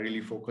we are really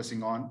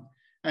focusing on,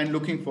 and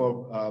looking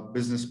for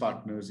business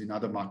partners in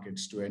other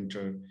markets to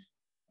enter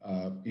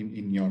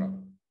in Europe.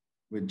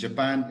 With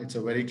Japan, it's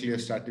a very clear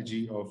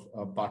strategy of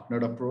a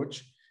partnered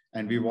approach.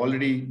 And we've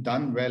already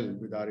done well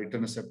with our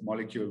etanercept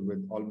molecule,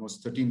 with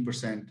almost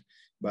 13%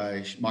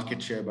 by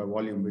market share by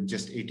volume with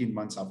just 18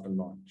 months after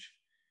launch.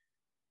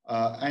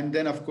 And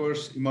then, of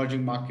course,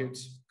 emerging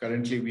markets.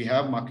 Currently, we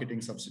have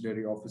marketing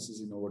subsidiary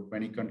offices in over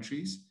 20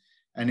 countries.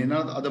 And in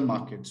other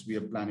markets, we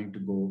are planning to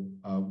go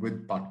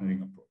with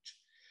partnering approach.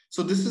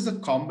 So this is a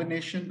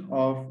combination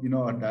of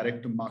a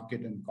direct to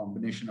market and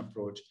combination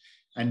approach.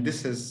 And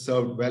this has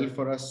served well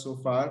for us so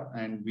far.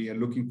 And we are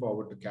looking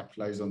forward to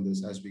capitalize on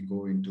this as we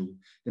go into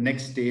the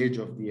next stage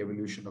of the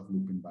evolution of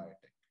Lupin Biotech.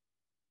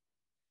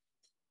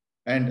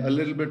 And a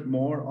little bit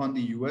more on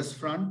the US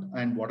front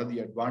and what are the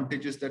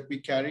advantages that we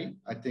carry.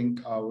 I think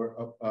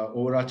our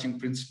overarching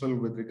principle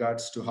with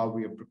regards to how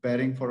we are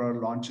preparing for our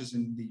launches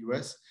in the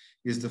US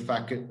is the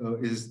fact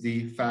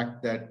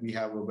that we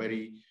have a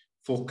very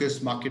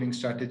focused marketing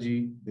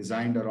strategy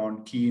designed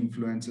around key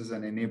influences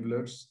and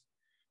enablers.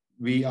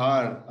 We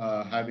are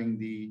having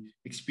the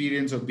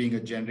experience of being a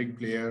generic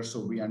player, so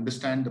we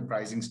understand the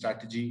pricing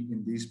strategy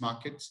in these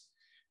markets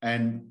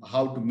and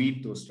how to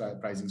meet those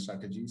pricing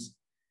strategies.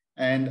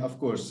 And of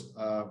course,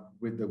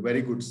 with the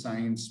very good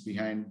science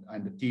behind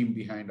and the team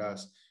behind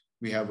us,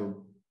 we have a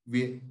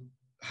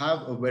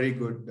very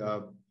good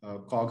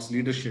COGS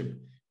leadership,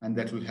 and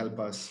that will help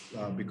us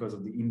because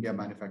of the India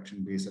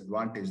manufacturing base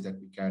advantage that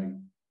we carry.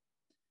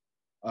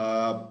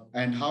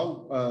 And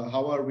how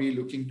are we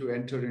looking to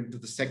enter into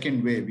the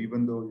second wave,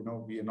 even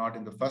though we are not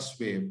in the first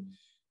wave?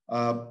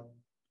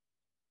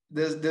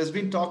 There's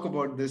been talk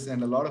about this,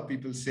 and a lot of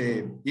people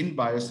say in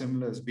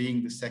biosimilars,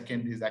 being the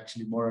second is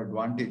actually more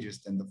advantageous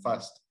than the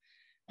first.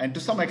 And to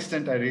some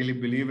extent, I really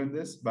believe in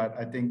this, but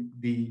I think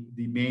the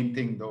main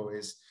thing though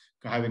is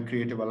having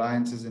creative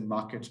alliances in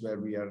markets where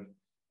we are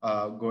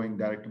going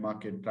direct to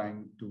market,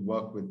 trying to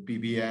work with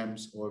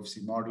PBMs,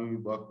 OFC model,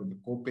 work with the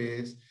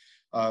co-pays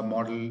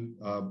model,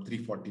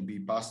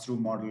 340B pass-through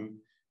model.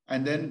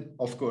 And then,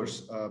 of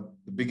course,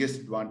 the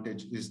biggest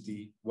advantage is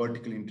the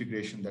vertical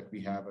integration that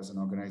we have as an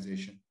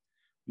organization.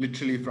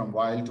 Literally from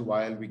vial to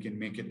vial, we can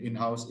make it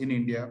in-house in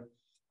India.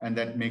 And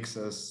that makes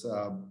us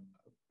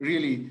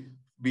really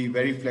be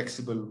very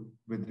flexible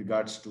with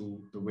regards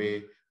to the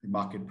way the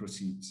market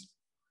proceeds.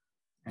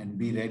 And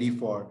be ready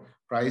for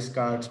price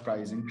cuts,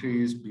 price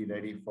increase, be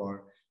ready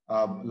for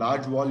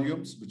large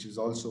volumes, which is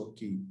also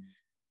key.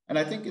 And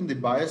I think in the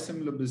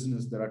biosimilar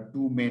business, there are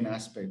two main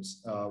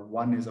aspects.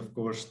 One is, of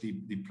course, the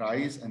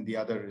price, and the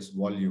other is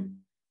volume.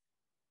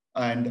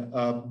 And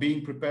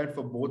being prepared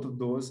for both of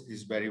those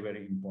is very,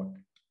 very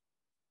important.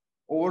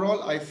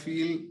 Overall, I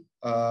feel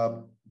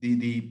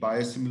the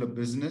biosimilar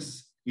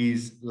business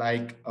is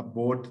like a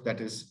boat that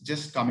is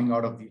just coming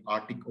out of the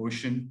Arctic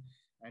Ocean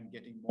and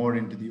getting more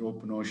into the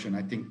open ocean.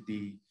 I think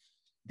the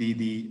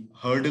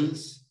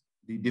hurdles,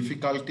 the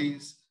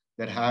difficulties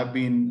that have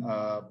been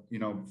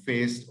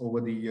faced over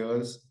the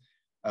years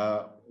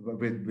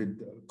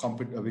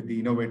with the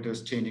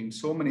innovators changing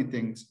so many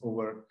things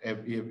over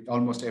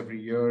almost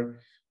every year,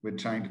 with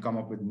trying to come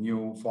up with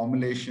new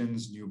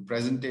formulations, new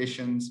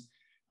presentations.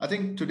 I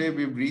think today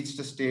we've reached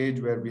a stage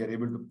where we are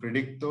able to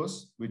predict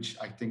those, which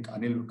I think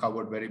Anil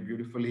covered very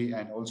beautifully,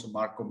 and also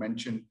Marco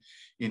mentioned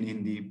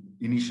in the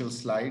initial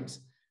slides.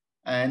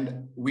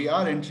 And we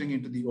are entering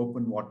into the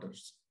open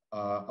waters.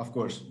 Of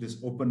course,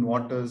 this open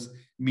waters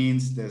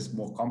means there's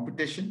more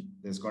competition.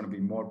 There's going to be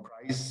more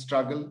price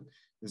struggle.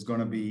 There's going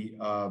to be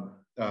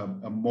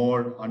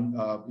more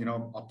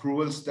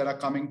approvals that are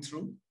coming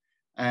through.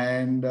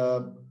 And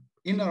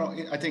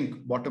I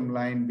think bottom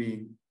line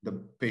being the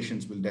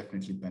patients will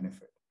definitely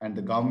benefit, and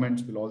the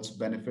governments will also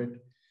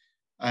benefit,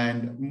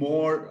 and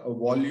more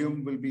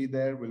volume will be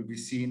there. Will be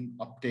seen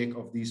uptake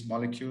of these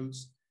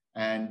molecules,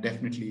 and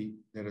definitely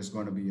there is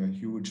going to be a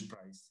huge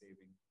price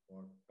saving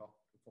for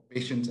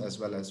patients as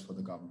well as for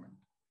the government.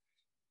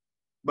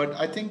 But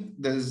I think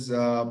there's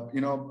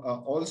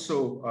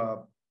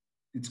also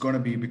it's going to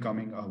be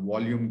becoming a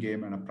volume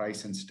game and a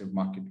price sensitive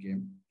market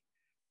game.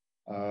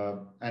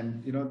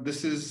 And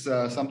this is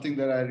something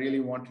that I really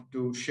wanted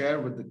to share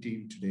with the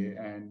team today,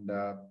 and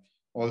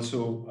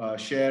also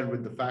share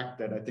with the fact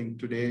that I think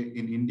today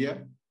in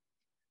India,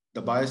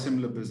 the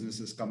biosimilar business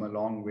has come a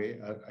long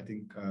way. I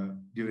think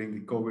during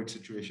the COVID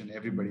situation,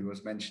 everybody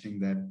was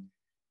mentioning that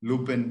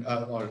Lupin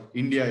or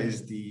India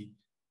is the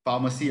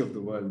pharmacy of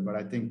the world, but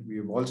I think we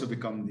have also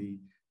become the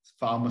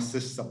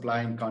pharmacist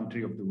supplying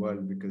country of the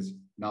world, because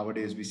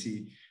nowadays we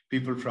see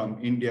people from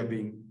India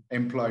being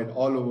employed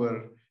all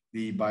over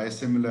the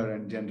biosimilar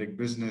and generic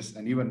business,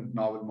 and even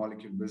novel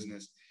molecule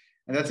business.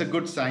 And that's a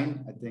good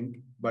sign, I think.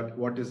 But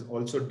what is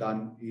also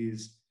done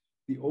is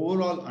the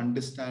overall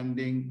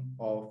understanding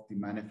of the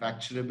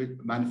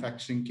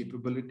manufacturing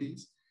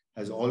capabilities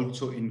has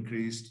also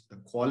increased. The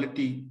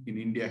quality in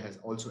India has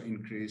also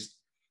increased.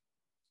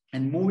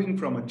 And moving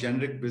from a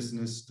generic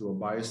business to a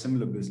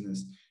biosimilar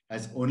business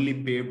has only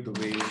paved the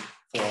way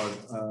for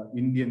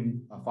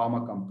Indian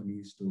pharma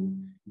companies to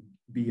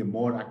be a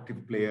more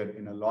active player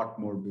in a lot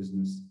more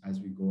business as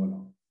we go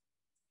along.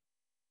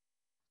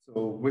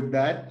 So with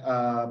that,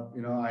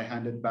 I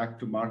hand it back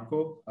to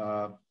Marco.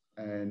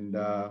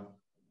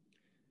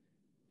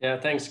 Yeah,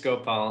 thanks,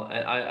 Gopal.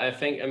 I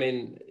think,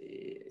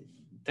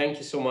 thank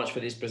you so much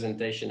for this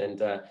presentation.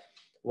 And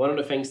one of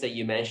the things that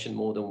you mentioned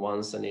more than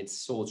once, and it's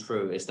so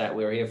true, is that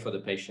we're here for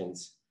the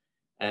patients.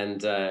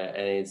 And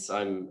I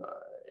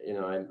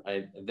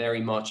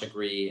very much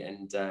agree.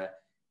 And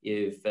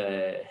you've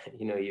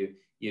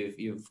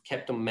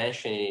kept on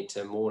mentioning it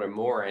more and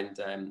more. And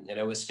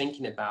I was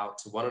thinking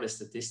about one of the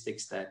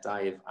statistics that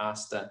I've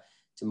asked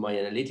to my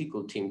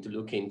analytical team to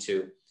look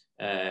into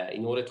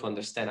in order to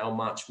understand how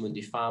much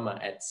Mundipharma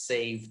had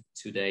saved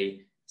to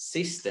the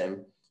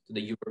system, to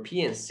the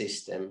European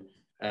system,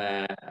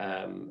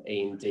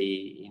 in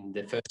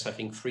the first, I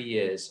think, 3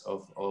 years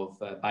of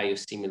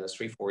biosimilars,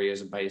 3-4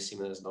 years of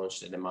biosimilars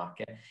launched in the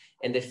market.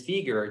 And the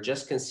figure,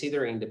 just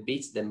considering the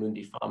bits that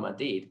Mundipharma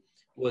did,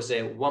 was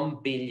a 1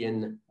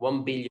 billion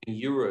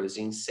euros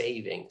in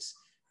savings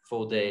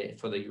for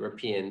these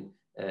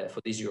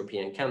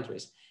European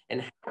countries.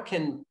 And how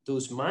can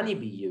those money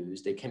be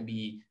used? They can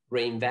be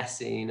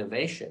reinvested in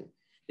innovation.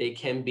 They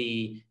can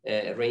be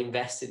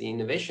reinvested in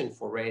innovation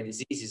for rare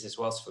diseases as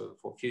well as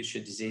for future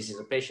diseases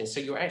of patients. So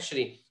you're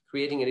actually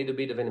creating a little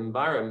bit of an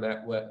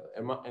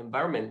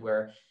environment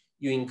where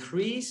you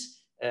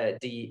increase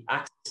the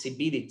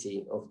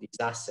accessibility of these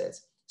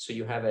assets. So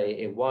you have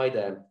a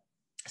wider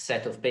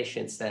set of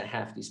patients that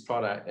have this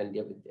product and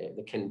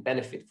they can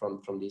benefit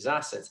from these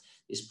assets,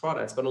 these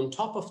products. But on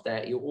top of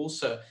that, you're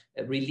also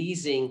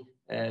releasing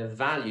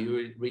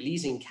value,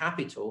 releasing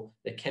capital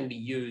that can be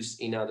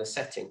used in other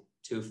setting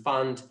to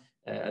fund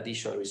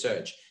additional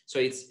research. So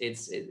I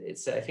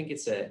think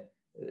it's a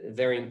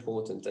very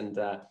important. And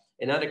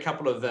another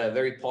couple of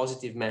very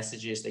positive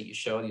messages that you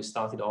showed. You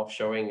started off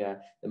showing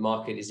the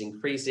market is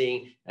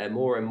increasing,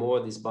 more and more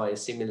these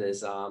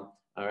biosimilars are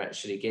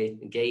actually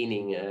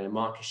gaining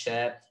market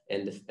share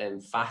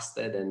and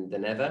faster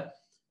than ever.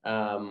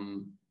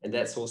 And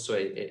that's also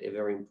a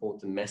very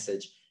important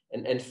message.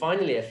 And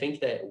finally, I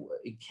think that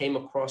it came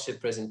across your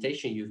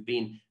presentation. You've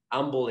been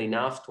humble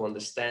enough to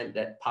understand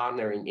that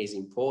partnering is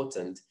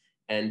important.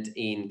 And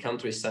in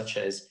countries such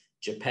as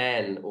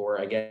Japan, or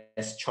I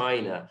guess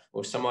China,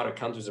 or some other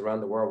countries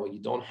around the world where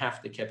you don't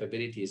have the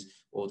capabilities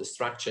or the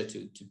structure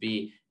to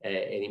be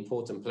an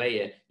important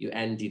player, you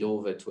hand it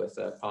over to a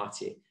third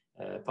party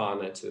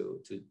partner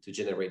to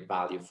generate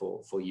value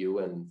for you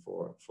and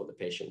for the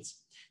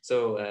patients.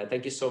 So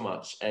thank you so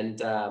much. And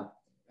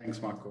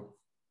thanks, Marco.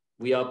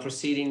 We are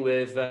proceeding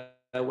with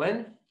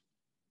Wen.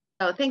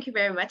 Oh, thank you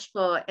very much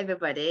for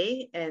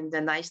everybody, and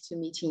nice to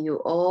meeting you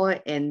all,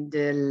 and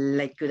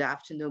like good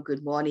afternoon,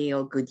 good morning,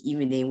 or good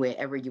evening,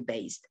 wherever you're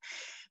based.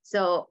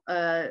 So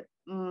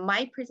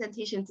my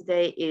presentation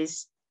today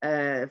is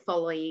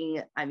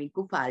following,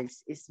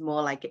 Gopal's is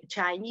more like a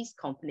Chinese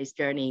company's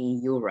journey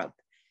in Europe.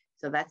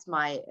 So that's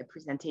my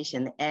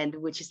presentation, and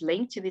which is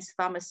linked to this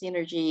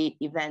Pharma-Synergy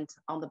event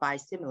on the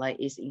biosimilar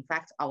is, in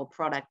fact, our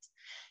product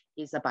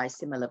is a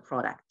biosimilar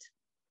product.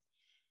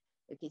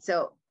 Okay,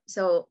 so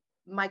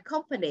my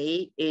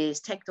company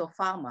is Tecto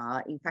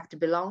Pharma, in fact,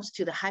 belongs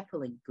to the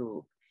Hyperlink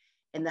Group.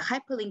 And the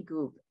Hyperlink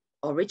Group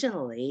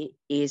originally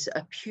is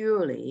a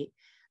purely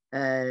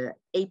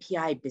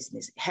API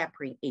business,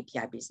 heparin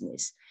API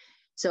business.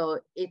 So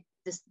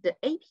the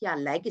API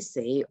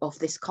legacy of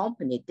this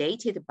company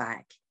dated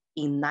back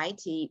in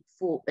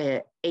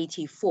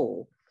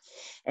 1984.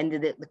 And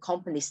the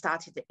company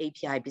started the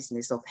API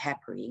business of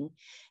heparin.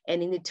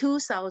 And in the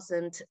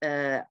 2000,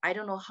 I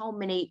don't know how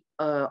many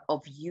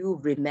of you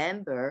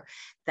remember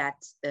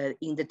that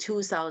in the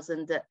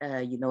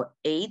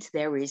 2008,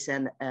 there is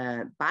an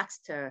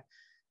Baxter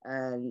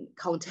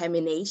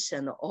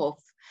contamination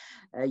of,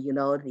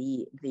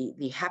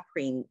 the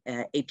heparin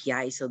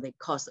API. So they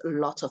caused a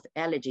lot of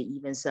allergy,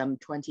 even some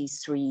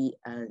 23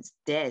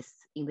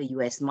 deaths in the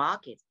US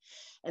market.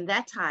 And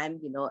that time,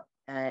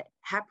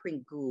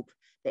 heparin group,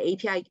 the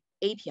API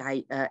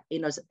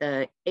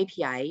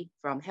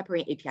from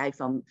heparin API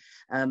from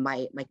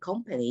my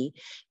company,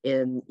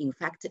 in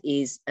fact,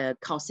 is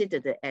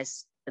considered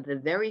as the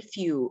very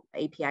few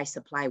API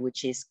supply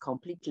which is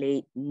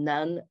completely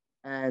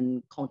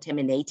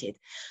non-contaminated.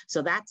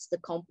 So that's the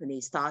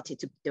company started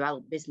to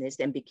develop business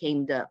and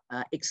became the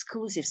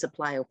exclusive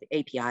supplier of the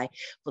API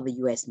for the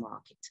US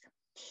market.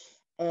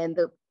 And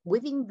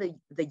within the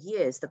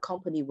years, the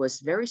company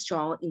was very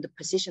strong in the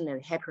position of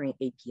heparin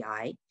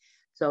API.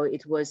 So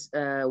it was,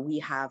 we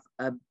have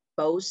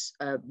both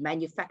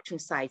manufacturing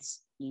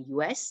sites in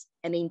US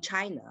and in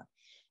China.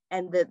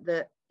 And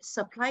the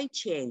supply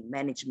chain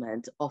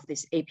management of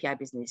this API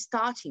business,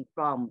 starting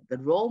from the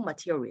raw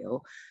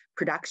material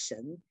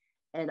production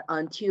and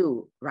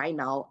until right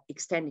now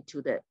extended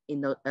to the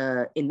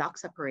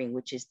enoxaparin,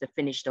 which is the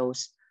finished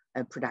dose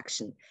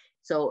production.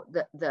 So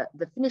the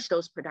finished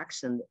dose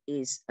production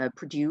is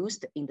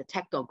produced in the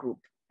Tecto group,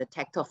 the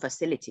Tecto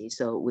facility,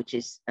 so which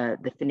is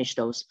the finished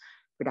dose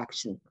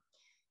production.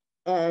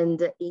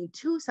 And in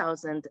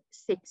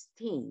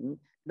 2016,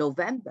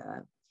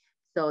 November,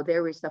 so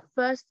there is the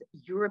first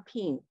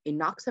European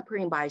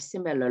enoxaparin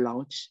biosimilar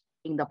launch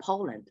in the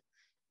Poland,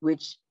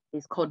 which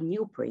is called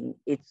Newprin.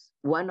 It's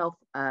one of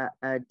a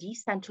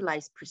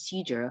decentralized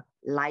procedure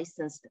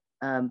licensed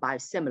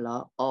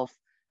biosimilar of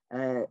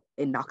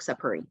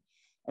enoxaparin.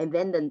 And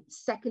then the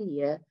second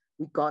year,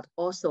 we got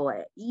also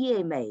an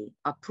EMA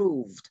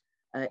approved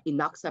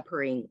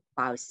enoxaparin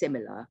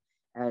biosimilar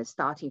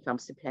starting from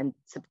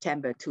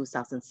September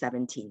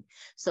 2017.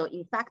 So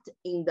in fact,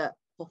 in the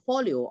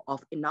portfolio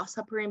of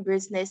enoxaparin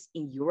business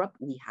in Europe,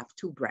 we have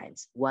two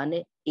brands.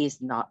 One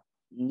is not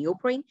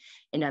Newprin,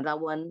 and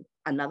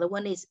another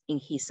one is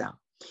Inhisa.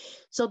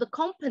 So the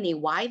company,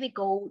 why they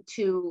go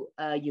to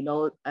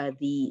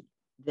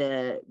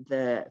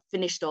the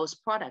finished dose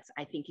products,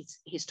 I think it's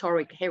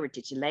historic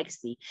heritage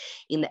legacy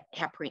in the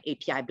heparin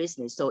API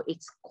business. So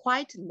it's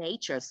quite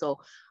nature. So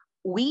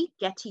we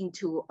get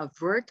into a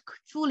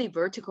fully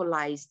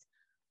verticalized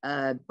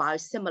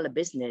biosimilar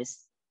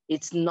business.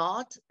 It's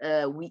not,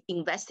 we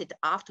invested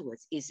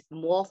afterwards, it's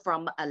more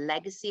from a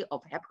legacy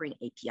of heparin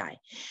API.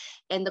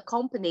 And the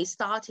company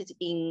started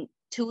in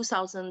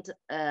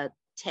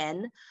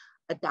 2010,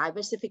 a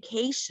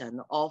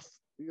diversification of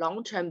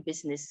long-term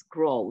business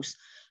growth.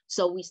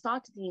 So we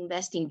started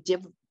investing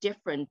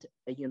different,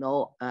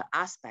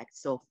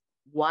 aspects. So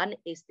one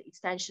is the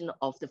extension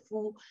of the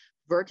full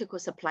vertical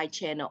supply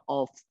chain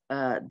of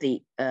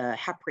the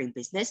heparin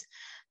business.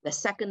 The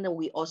second,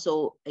 we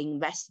also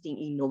invested in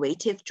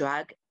innovative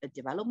drug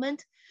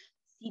development,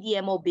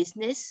 CDMO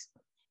business,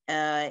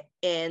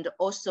 and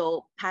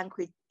also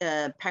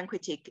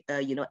pancreatic,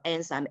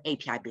 enzyme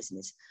API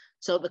business.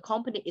 So the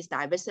company is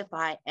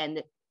diversified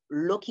and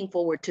looking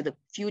forward to the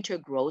future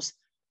growth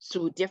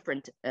through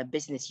different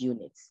business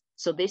units.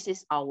 So this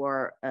is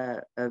our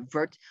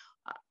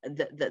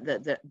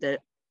the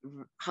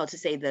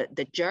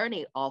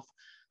journey of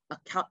a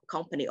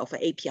company of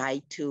an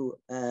API to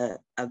a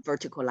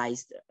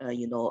verticalized,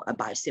 a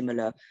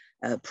biosimilar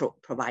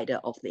provider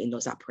of the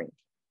enoxaparin.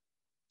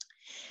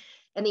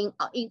 And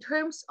in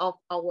terms of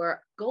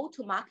our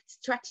go-to-market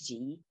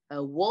strategy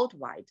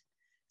worldwide,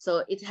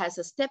 so it has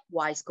a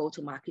stepwise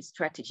go-to-market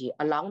strategy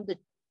along the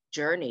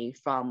journey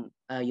from,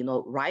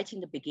 right in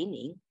the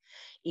beginning.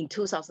 In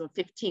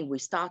 2015, we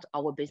start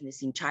our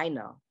business in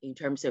China in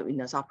terms of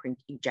enoxaparin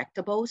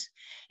injectables.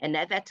 And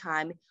at that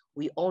time,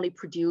 we only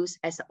produce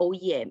as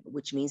OEM,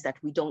 which means that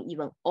we don't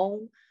even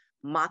own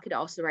market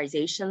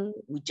authorization.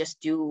 We just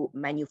do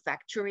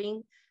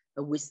manufacturing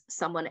with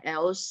someone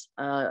else,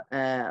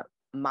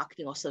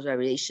 marketing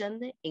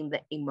authorization. In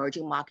the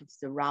emerging markets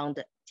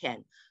around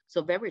 10.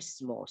 So very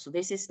small. So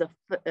this is the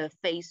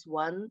phase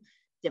 1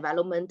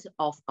 development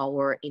of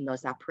our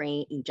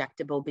enoxaparin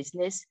injectable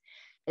business.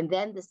 And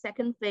then the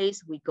second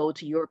phase, we go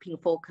to European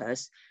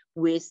focus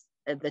with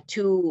the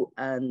 2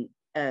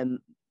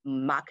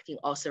 marketing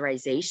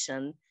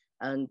authorization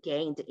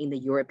gained in the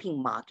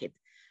European market.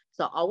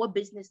 So our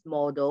business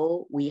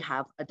model, we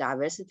have a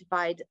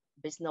diversified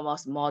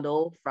business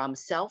model from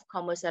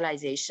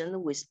self-commercialization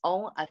with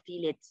own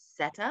affiliate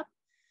setup.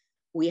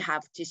 We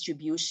have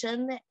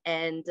distribution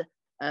and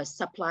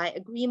supply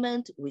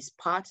agreement with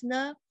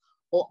partner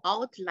or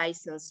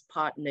out-license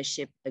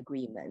partnership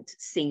agreement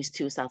since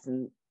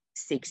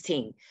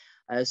 2016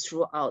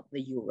 throughout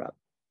the Europe.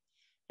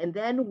 And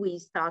then we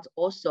start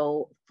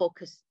also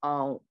focus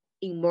on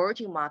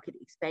emerging market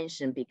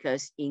expansion,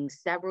 because in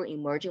several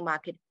emerging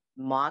market,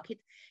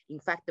 in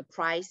fact, the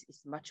price is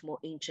much more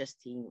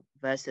interesting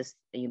versus,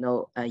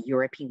 a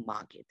European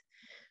market.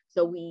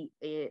 So we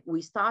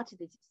started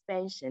this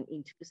expansion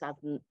in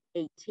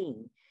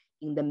 2018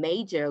 in the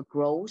major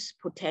growth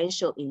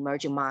potential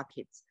emerging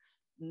markets,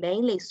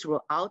 mainly through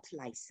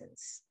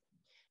out-license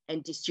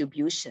and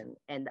distribution,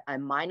 and a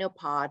minor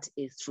part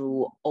is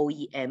through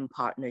OEM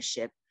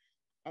partnership.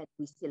 And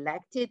we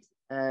selected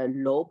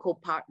local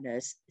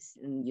partners,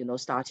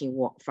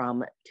 starting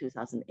from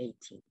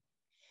 2018.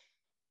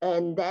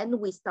 And then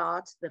we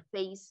start the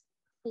phase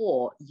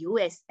 4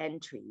 US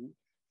entry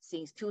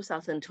since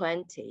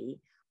 2020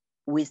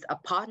 with a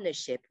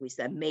partnership with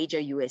a major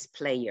US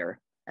player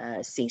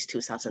since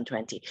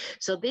 2020.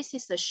 So this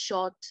is a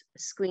short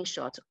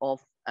screenshot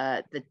of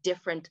the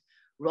different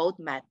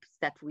roadmaps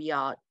that we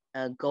are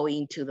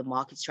going to the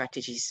market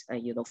strategies,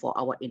 for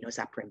our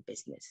enoxaparin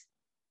business.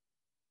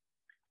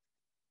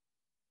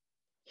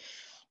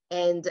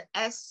 And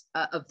as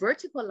a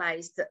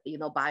verticalized,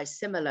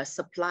 biosimilar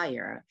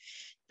supplier,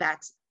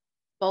 that's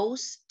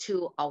both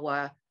to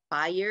our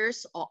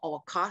buyers or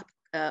our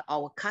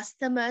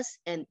customers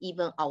and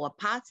even our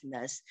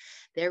partners,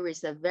 there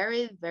is a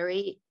very,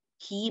 very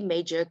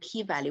major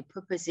key value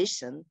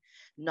proposition,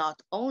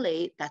 not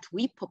only that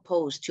we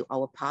propose to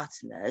our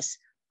partners,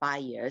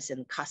 buyers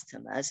and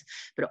customers,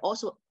 but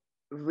also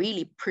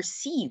really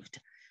perceived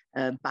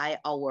by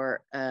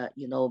our,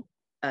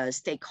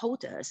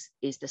 stakeholders,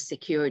 is the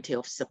security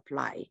of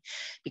supply,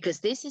 because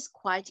this is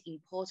quite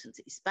important,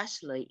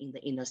 especially in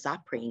the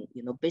enoxaparin,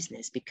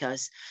 business,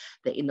 because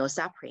the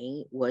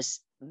enoxaparin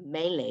was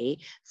mainly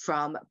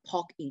from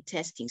pork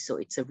intestine, so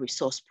it's a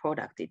resource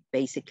product. It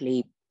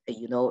basically,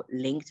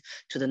 linked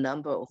to the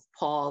number of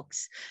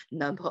porks,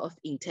 number of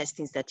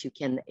intestines that you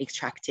can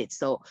extract it.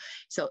 So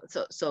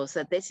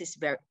this is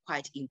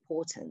quite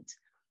important.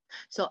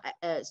 So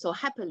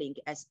Happylink,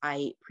 as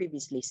I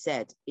previously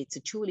said, it's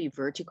a truly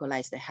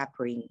verticalized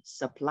heparin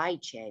supply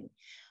chain,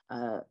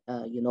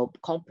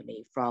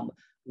 company from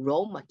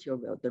raw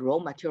material. The raw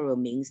material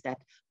means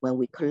that when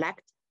we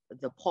collect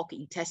the pork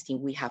intestine,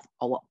 we have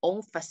our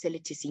own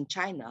facilities in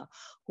China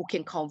who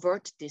can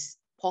convert this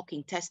pork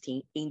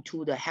intestine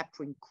into the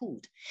heparin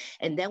crude.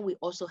 And then we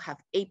also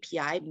have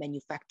API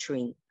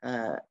manufacturing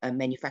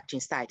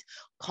site,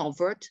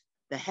 convert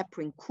the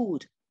heparin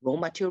crude raw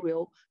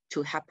material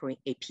to heparin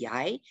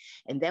API.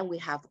 And then we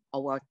have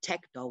our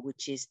TechDo,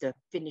 which is the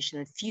finish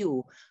and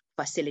fuel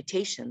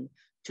facilitation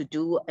to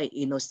do a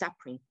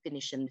enoxaparin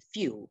finish and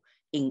fuel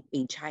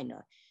in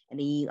China. And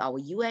in our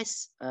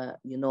US,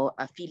 in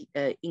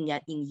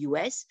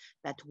US,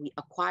 that we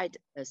acquired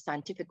a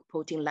scientific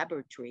protein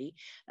laboratory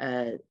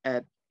in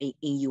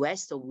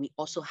US. So we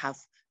also have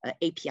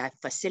API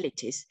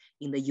facilities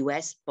in the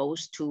US,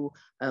 both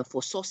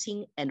for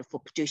sourcing and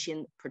for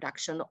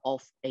production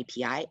of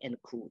API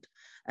and crude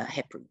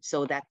heparin.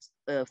 So that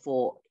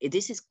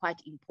this is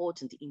quite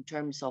important in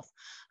terms of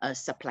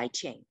supply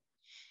chain.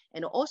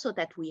 And also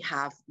that we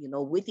have,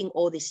 within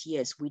all these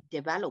years, we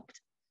developed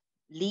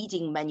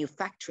leading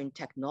manufacturing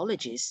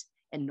technologies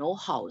and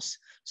know-hows,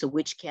 so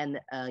which can,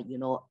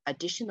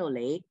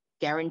 additionally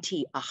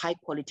guarantee a high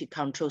quality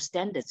control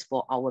standards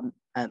for our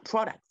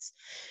products.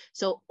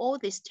 So all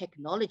these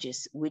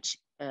technologies, which,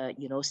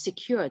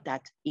 secure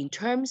that in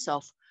terms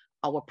of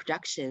our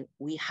production,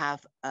 we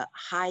have a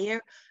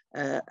higher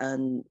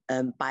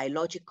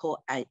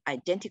biological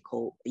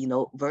identical,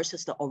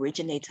 versus the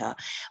originator,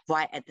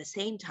 while at the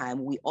same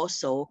time, we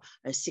also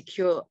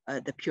secure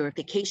the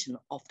purification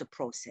of the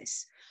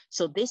process.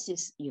 So this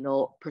is,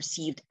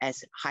 perceived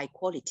as high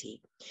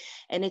quality.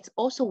 And it's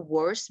also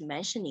worth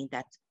mentioning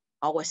that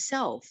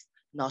ourselves,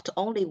 not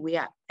only we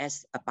are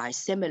as a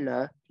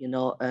biosimilar,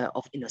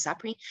 of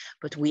enoxaparin,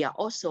 but we are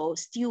also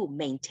still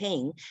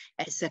maintained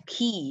as a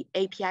key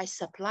API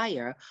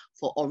supplier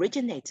for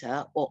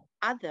originator or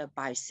other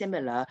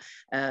biosimilar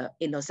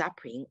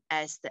enoxaparin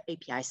as the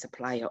API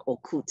supplier or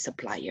crude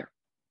supplier.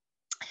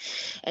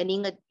 And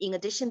in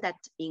addition that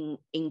in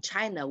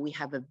China, we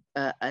have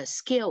a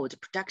scaled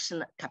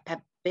production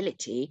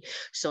capability.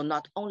 So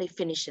not only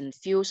finish and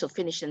fill, so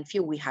finish and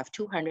fill, we have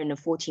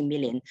 240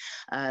 million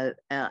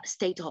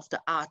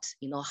state-of-the-art,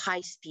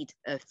 high-speed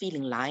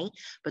filling line,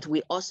 but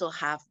we also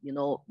have,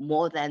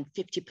 more than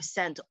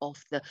 50%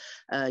 of the,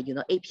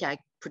 API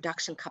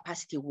production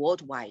capacity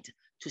worldwide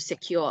to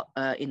secure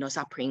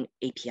enoxaparin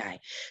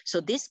API.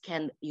 So this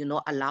can,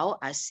 allow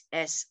us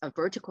as a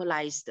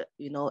verticalized,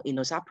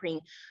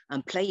 enoxaparin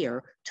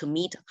player to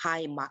meet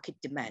high market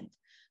demand.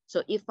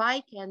 So if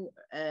I can,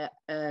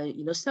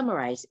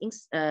 summarize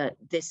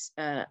this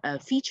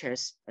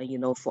features,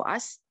 for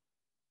us,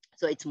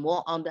 so it's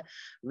more on the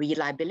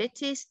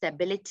reliability,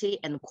 stability,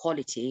 and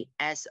quality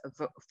as a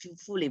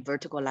fully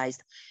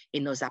verticalized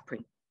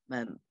enoxaparin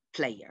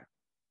player.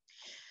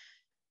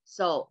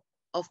 So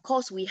of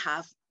course we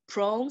have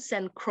pros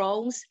and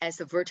cons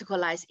as a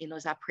verticalized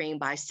enoxaparin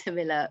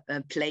biosimilar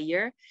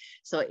player.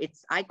 So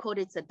I call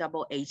it a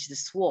double-edged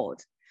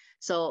sword.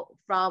 So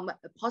from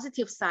a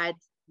positive side,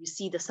 you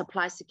see the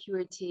supply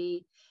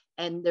security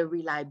and the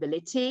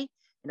reliability.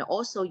 And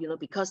also,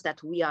 because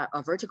that we are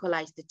a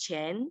verticalized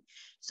chain,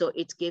 so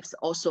it gives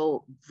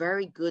also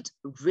very good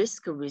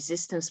risk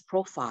resistance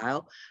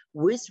profile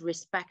with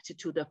respect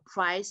to the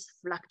price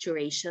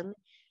fluctuation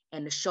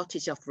and the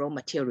shortage of raw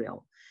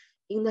material.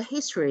 In the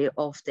history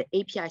of the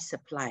API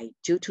supply,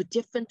 due to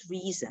different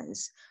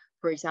reasons,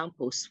 for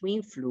example,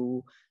 swine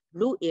flu,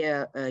 blue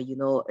air,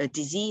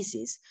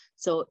 diseases.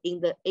 So in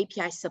the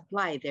API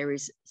supply, there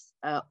is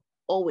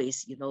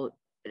always,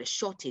 a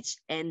shortage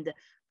and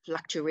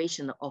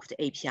fluctuation of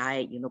the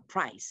API,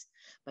 price.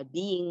 But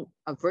being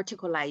a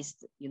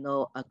verticalized,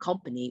 a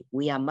company,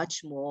 we are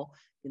much more,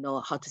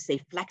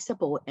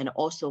 flexible and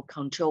also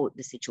control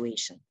the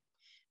situation.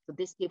 So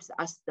this gives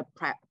us the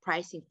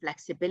pricing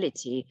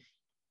flexibility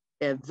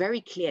very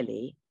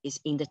clearly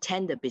is in the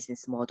tender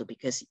business model,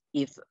 because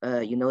if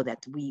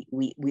that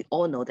we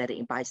all know that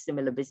in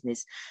biosimilar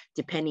business,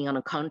 depending on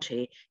the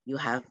country, you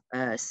have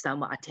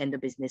some are tender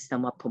business,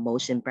 some are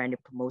promotion,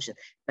 branded promotion,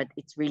 but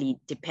it's really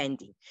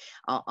depending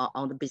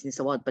on the business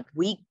award. But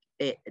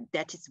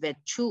that is very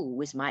true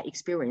with my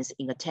experience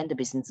in a tender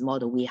business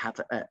model, we have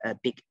a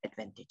big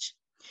advantage.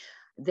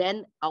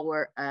 Then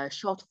our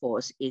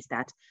shortfalls is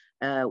that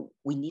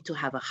we need to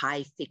have a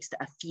high fixed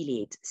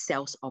affiliate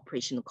sales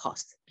operational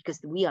cost, because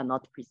we are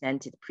not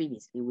presented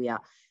previously. We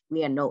are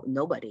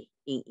nobody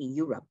in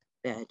Europe.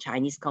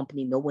 Chinese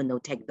company, no one know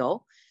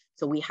Techdo.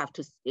 So we have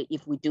to,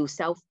 if we do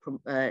self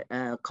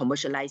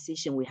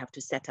commercialization, we have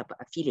to set up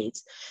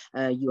affiliates.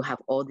 You have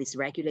all this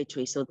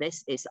regulatory. So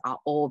this are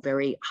all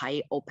very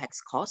high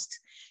OPEX costs.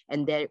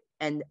 And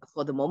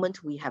for the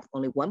moment, we have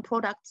only one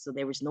product. So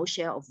there is no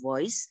share of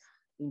voice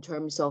in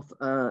terms of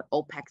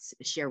OPEX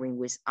sharing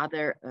with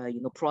other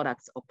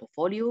products or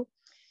portfolio.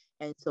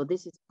 And so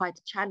this is quite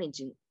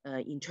challenging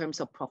in terms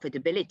of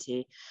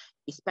profitability,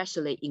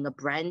 especially in a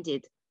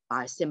branded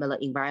biosimilar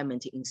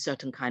environment in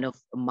certain kind of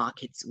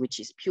markets, which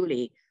is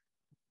purely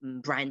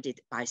branded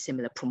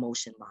biosimilar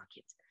promotion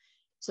market.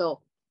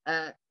 So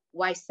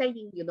while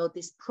saying,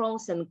 these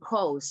pros and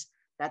cons,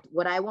 that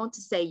what I want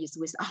to say is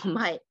with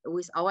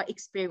our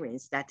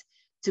experience, that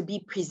to be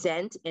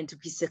present and to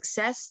be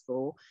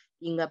successful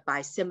in a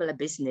biosimilar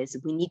business,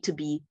 we need to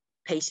be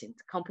patient.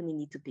 Company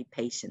need to be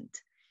patient,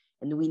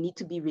 and we need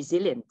to be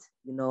resilient,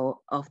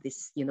 of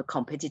this,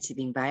 competitive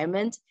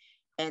environment.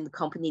 And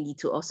company need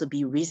to also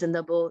be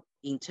reasonable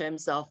in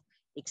terms of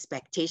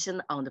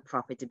expectation on the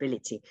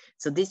profitability.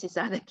 So this is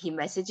other key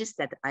messages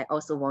that I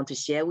also want to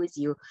share with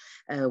you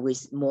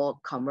with more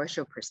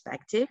commercial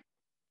perspective.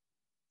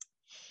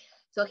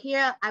 So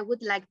here I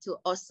would like to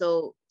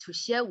also to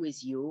share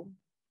with you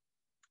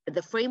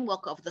the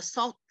framework of the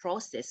thought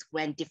process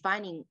when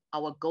defining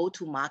our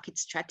go-to-market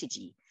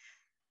strategy.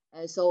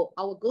 So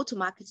our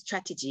go-to-market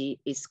strategy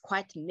is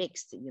quite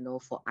mixed,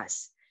 for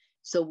us.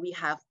 So we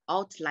have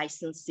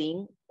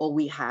out-licensing, or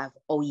we have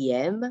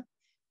OEM,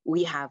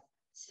 we have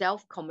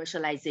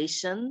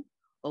self-commercialization,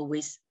 or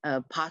with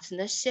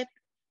partnership.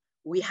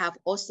 We have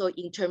also,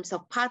 in terms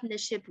of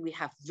partnership, we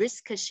have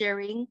risk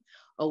sharing,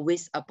 or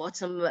with a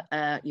bottom,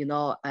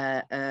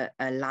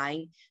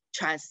 line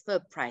transfer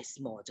price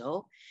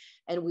model.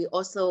 And we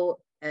also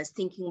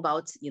thinking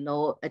about,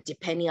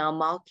 depending on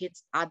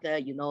markets, other,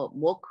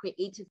 more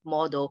creative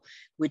model,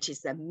 which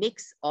is a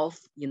mix of,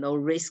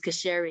 risk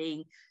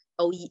sharing,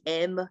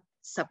 OEM,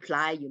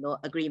 supply,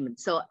 agreement.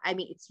 So, I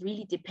mean, it's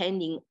really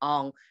depending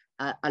on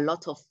a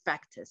lot of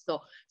factors.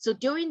 So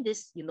during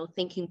this,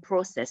 thinking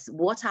process,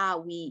 what are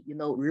we,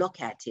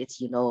 look at it,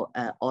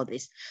 all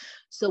this.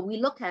 So we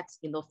look at,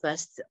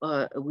 first,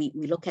 we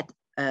look at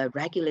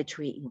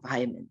regulatory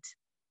environment.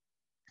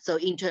 So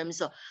in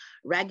terms of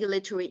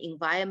regulatory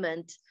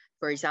environment,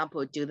 for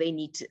example, do they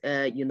need,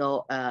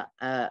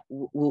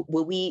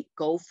 will we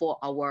go for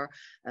our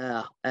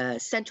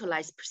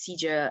centralized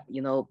procedure,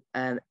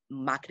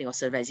 marketing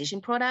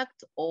authorization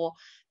product, or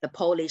the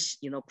Polish,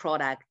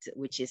 product,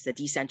 which is the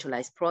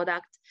decentralized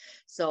product?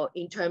 So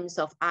in terms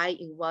of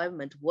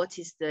environment, what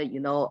is the,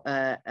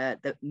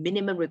 the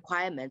minimum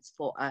requirements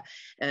for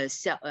a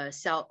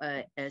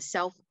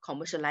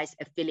self-commercialized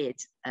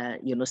affiliate,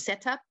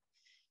 setup?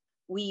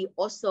 We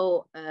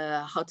also,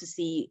 try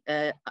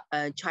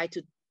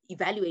to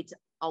evaluate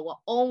our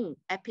own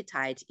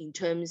appetite in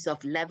terms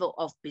of level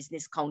of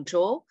business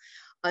control,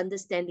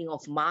 understanding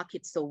of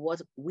markets. So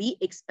what we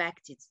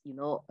expected,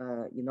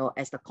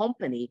 as the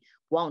company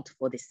want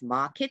for this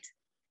market.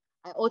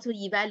 I also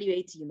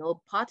evaluate,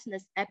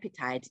 partners'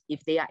 appetite,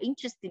 if they are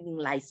interested in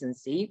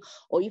licensing,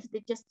 or if they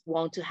just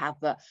want to have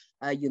a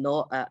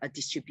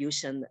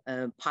distribution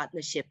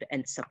partnership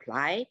and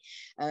supply.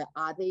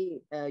 Are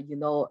they,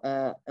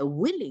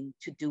 willing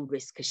to do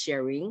risk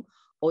sharing,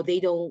 or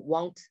they don't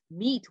want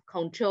me to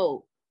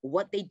control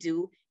what they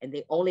do, and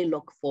they only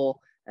look for,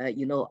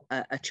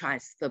 a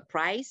transfer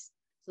price.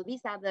 So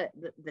these are the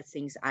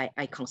things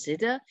I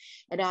consider.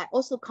 And I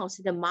also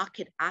consider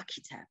market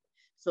architect.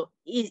 So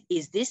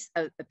is this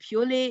a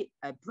purely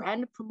a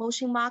brand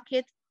promotion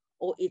market,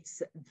 or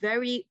it's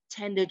very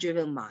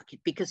tender-driven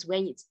market? Because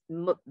when it's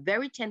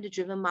very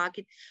tender-driven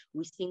market,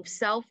 we think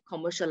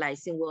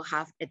self-commercializing will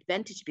have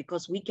advantage,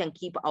 because we can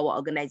keep our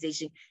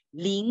organization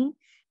lean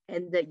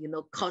and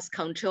cost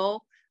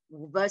control,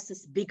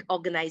 versus big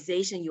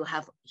organization, you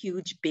have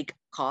huge big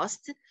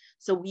cost.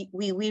 So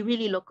we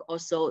really look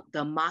also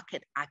the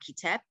market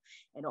architect,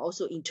 and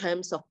also in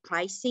terms of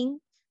pricing.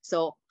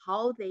 So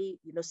how they,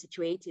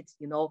 situated,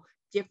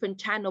 different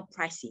channel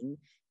pricing.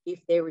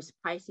 If there is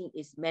pricing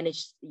is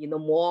managed,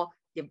 more,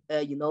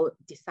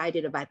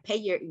 decided by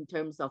payer in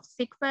terms of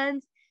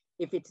sequence.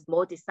 If it's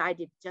more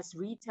decided just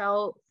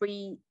retail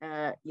free,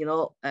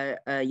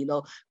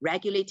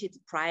 regulated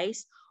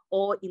price.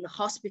 Or in the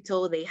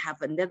hospital, they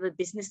have another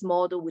business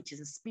model, which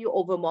is a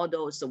spillover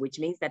model. So which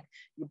means that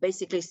you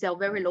basically sell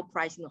very low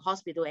price in the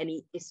hospital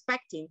and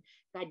expecting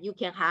that you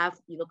can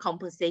have,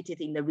 compensated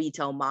in the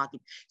retail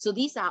market. So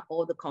these are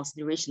all the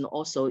consideration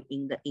also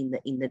in the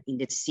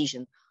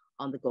decision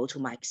on the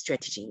go-to-market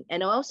strategy.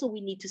 And also we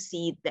need to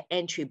see the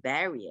entry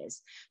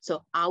barriers.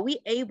 So are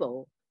we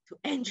able to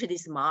enter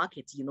this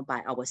market,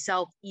 by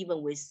ourselves,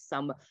 even with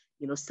some,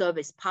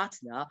 service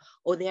partner,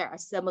 or there are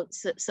some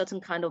certain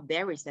kind of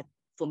barriers that,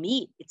 for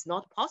me, it's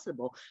not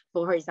possible.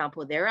 For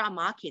example, there are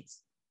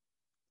markets,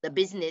 the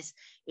business,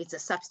 it's a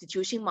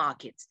substitution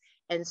market.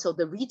 And so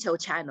the retail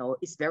channel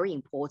is very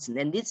important.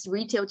 And this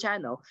retail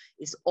channel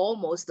is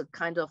almost a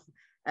kind of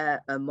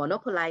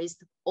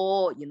monopolized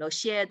or,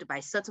 shared by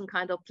certain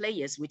kind of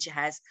players, which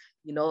has,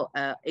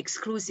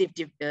 exclusive,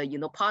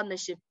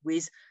 partnership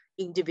with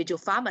individual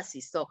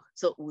pharmacies. So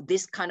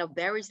this kind of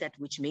barriers that,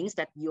 which means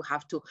that you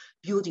have to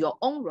build your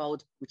own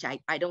road, which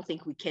I don't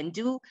think we can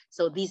do.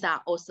 So these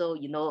are also,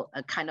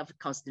 a kind of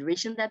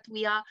consideration that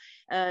we are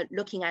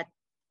looking at.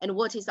 And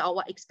what is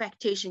our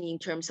expectation in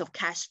terms of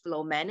cash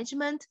flow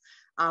management?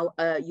 Are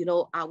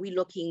we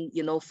looking,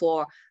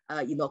 for,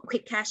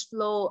 quick cash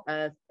flow,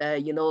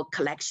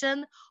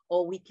 collection,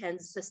 or we can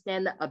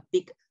sustain a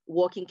big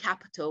working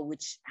capital,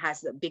 which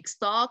has a big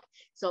stock?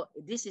 So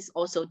this is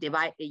also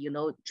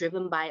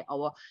driven by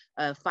our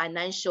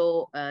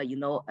financial,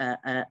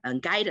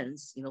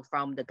 guidance,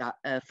 from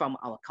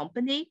our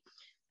company.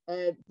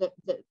 In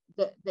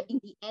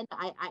the end,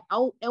 I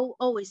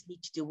always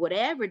need to do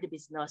whatever the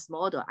business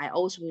model. I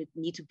also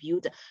need to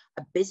build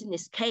a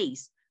business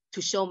case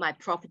to show my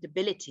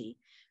profitability.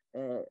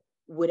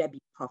 Would I be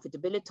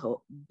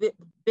profitable?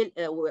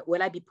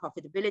 Will I be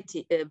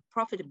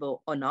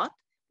profitable or not?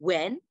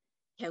 When?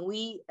 Can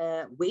we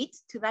wait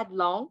to that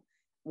long?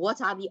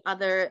 What are the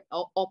other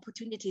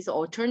opportunities or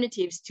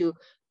alternatives to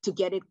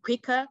get it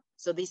quicker?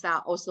 So these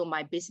are also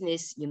my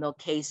business,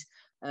 case,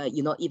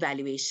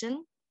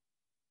 evaluation.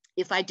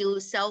 If I do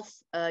self,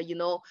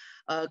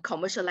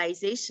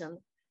 commercialization,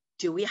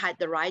 do we have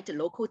the right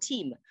local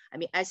team? I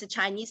mean, as a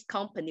Chinese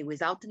company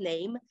without the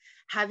name,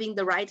 having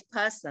the right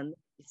person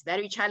is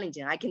very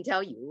challenging, I can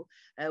tell you,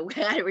 when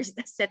I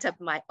set up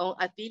my own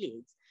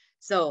affiliates.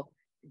 So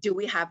do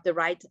we have the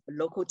right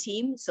local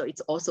team? So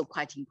it's also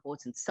quite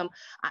important.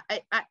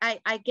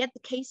 I get the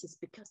cases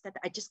because that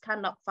I just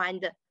cannot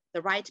find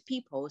the right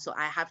people. So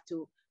I have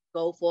to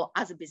go for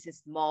other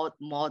business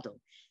model.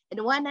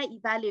 And when I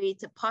evaluate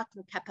the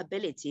partner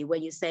capability,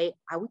 when you say,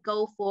 are we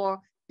go for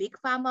big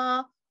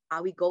pharma?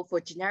 Are we go for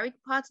generic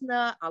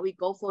partner? Are we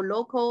go for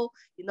local,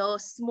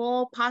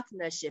 small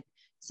partnership?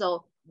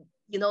 So,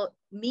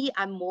 me,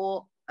 I'm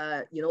more,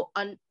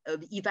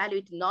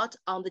 evaluate not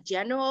on the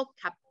general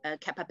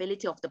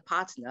capability of the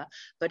partner,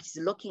 but it's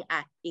looking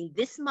at in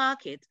this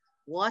market,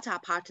 what are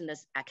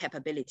partners'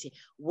 capability,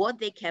 what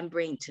they can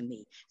bring to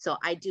me. So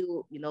I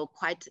do,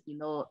 quite,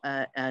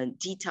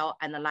 detailed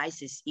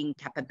analysis in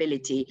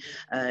capability,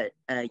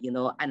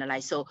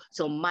 analyze.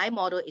 So my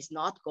model is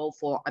not go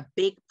for a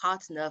big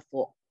partner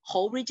for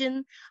whole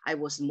region. I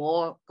was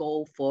more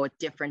go for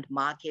different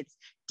markets,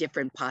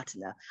 different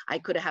partner. I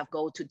could have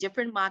go to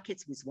different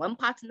markets with one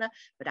partner,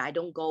 but I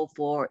don't go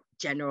for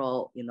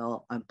general,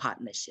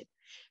 partnership.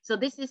 So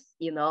this is,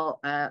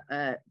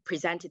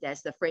 presented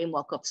as the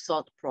framework of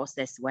thought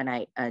process when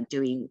I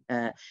doing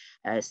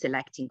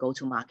selecting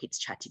go-to-market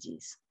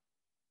strategies.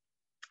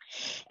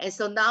 And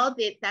so now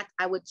that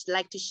I would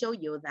like to show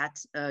you that,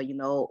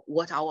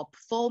 what our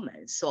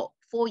performance. So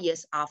 4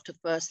 years after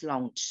first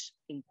launch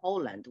in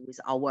Poland with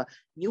our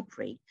new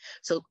pre.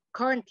 So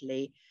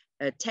currently,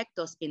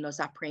 Tectos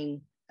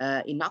enoxaparin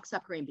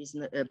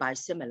business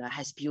biosimilar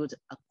has built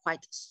a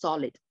quite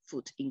solid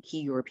foot in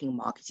key European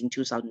markets in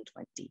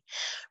 2020,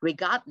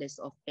 regardless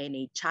of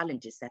any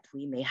challenges that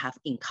we may have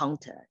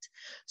encountered.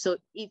 So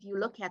if you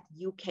look at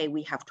UK,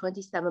 we have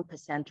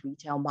 27%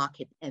 retail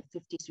market and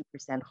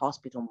 53%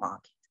 hospital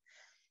market.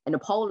 And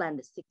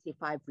Poland,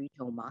 65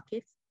 retail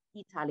markets,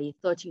 Italy,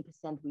 13%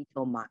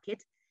 retail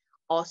market,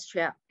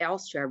 Austria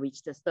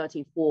reached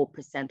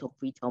 34% of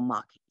retail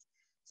market.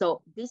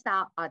 So these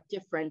are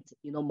different,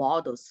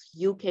 models.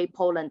 UK,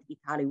 Poland,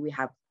 Italy, we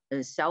have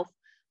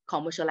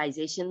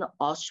self-commercialization.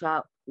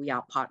 Austria, we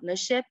are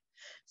partnership.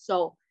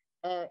 So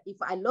if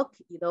I look,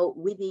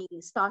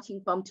 within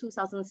starting from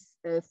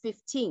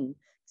 2015,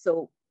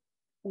 so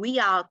we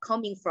are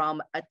coming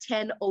from a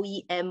 10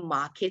 OEM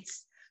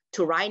markets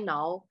to right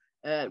now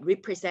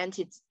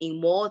represented in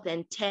more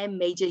than 10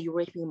 major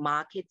European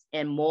markets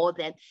and more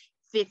than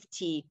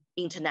 50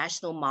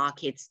 international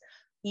markets,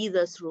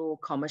 either through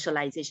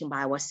commercialization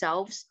by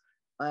ourselves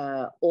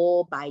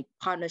or by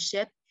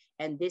partnership.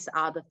 And these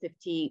are the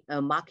 50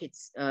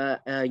 markets,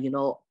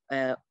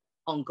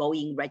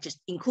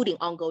 including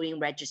ongoing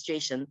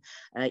registration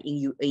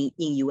in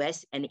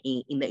US and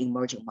in the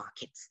emerging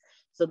markets.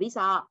 So these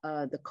are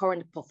the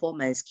current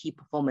key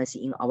performance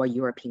in our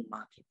European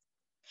market.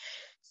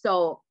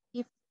 So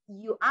if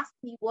you ask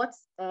me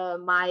what's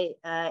my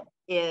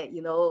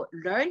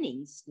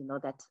learnings,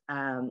 that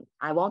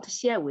I want to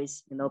share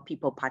with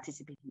people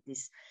participating in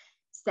this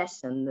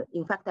session.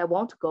 In fact, I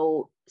want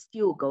to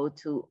still go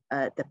to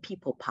the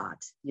people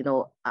part,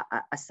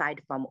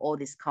 aside from all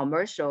these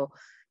commercial,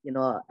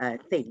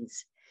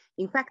 things.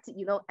 In fact,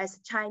 as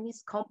a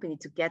Chinese company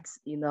to get,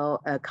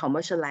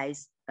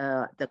 commercialize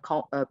the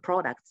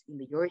products in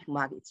the European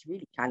market, it's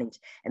really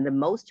challenging. And the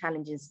most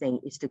challenging thing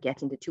is to get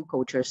the two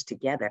cultures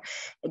together.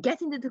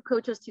 Getting the two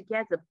cultures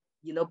together,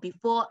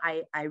 before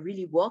I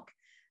really work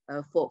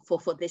for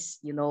this,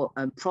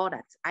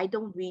 product, I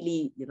don't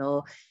really,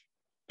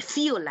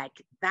 feel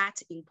like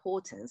that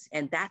importance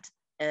and that,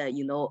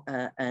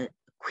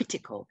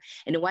 critical.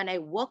 And when I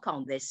work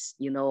on this,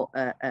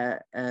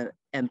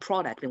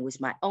 product and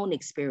with my own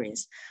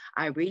experience,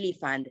 I really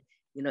find,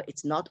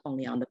 it's not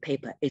only on the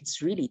paper,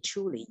 it's really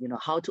truly,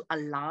 how to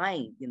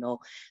align,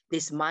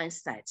 these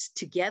mindsets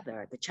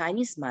together, the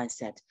Chinese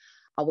mindset,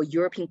 our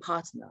European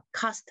partner,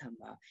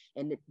 customer,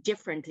 and the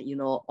different,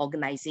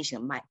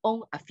 organization, my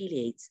own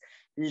affiliates,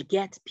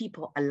 get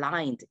people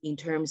aligned in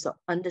terms of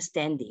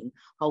understanding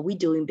how we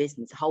doing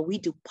business, how we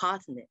do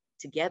partner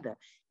together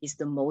is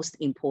the most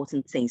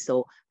important thing.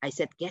 So I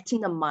said,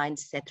 getting the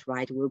mindset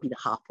right will be the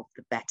half of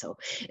the battle.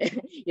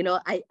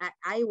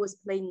 I was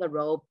playing the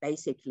role,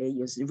 basically,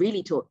 was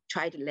really to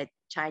try to let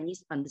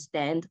Chinese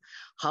understand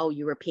how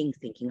European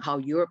thinking, how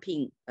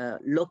European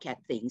look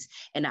at things.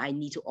 And I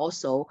need to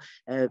also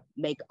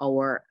make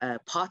our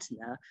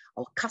partner,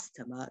 our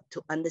customer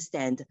to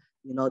understand,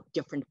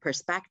 different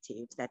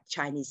perspectives that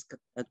Chinese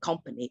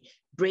company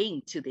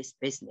bring to this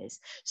business.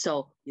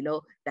 So,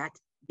 that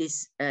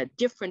this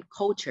different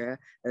culture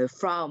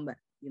from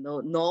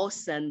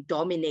Northern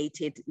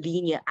dominated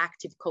linear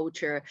active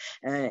culture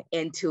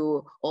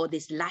into all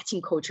this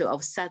Latin culture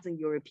of Southern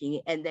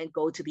European, and then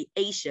go to the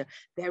Asia,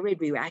 very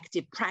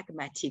reactive,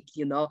 pragmatic,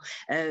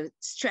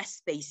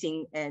 stress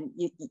facing, and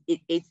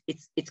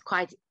it's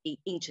quite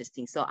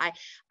interesting. So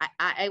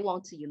I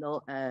want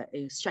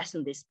to stress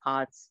on this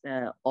part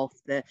of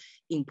the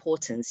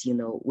importance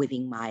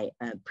within my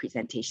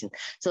presentation.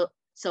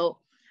 So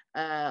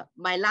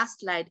my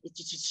last slide is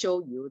to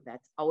show you that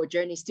our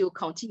journey still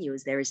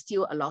continues. There is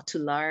still a lot to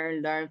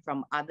learn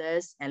from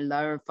others and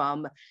learn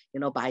from,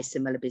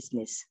 biosimilar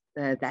business.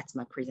 That's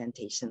my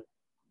presentation.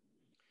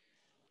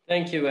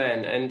 Thank you,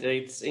 Anne. And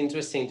it's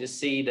interesting to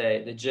see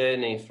the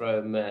journey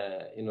from,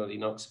 the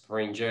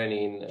enoxaparin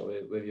journey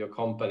with your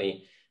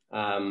company.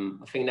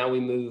 I think now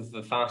we move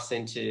fast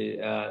into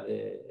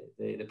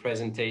the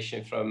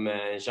presentation from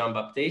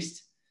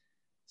Jean-Baptiste.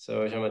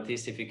 So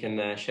Jean-Baptiste, if you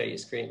can share your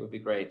screen, it would be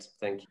great.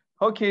 Thank you.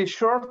 Okay,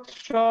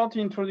 short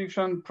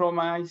introduction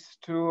promise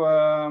to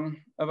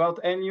about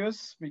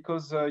ENEOS,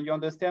 because you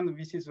understand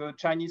this is a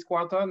Chinese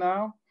quarter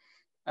now.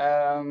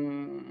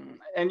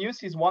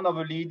 ENEOS is one of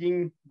the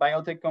leading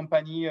biotech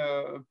company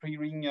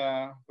appearing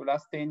the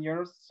last 10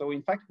 years. So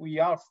in fact, we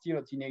are still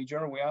a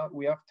teenager. We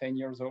are 10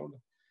 years old.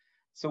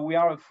 So we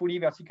are a fully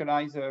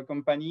verticalized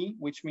company,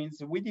 which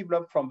means we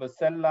develop from the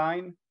cell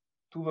line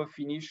to the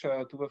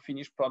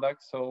finished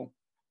product. So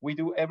we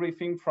do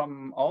everything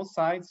from our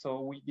side.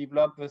 So we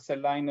develop the cell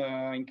line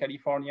in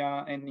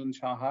California and in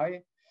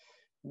Shanghai.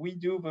 We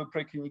do the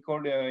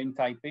preclinical in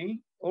Taipei,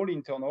 all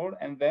internal,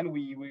 and then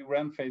we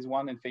run phase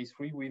 1 and phase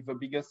 3 with the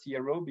biggest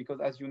CRO, because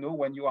as you know,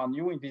 when you are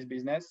new in this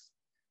business,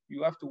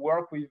 you have to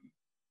work with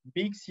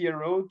big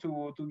CRO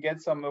to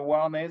get some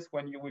awareness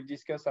when you will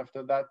discuss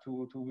after that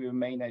to the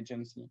main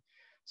agency.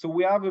 So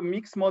we have a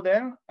mixed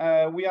model.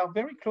 We are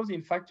very close,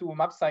 in fact, to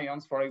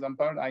mAbxience, for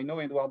example. I know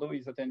Eduardo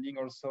is attending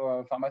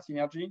also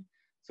Pharma-Synergy.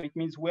 So it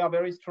means we are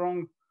very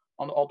strong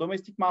on our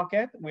domestic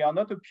market. We are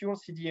not a pure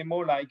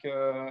CDMO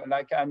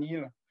like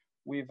Anil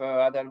with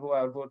Adalvo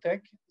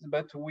Alvotech,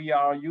 but we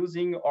are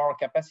using our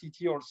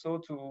capacity also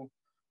to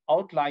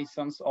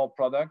out-license our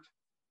product.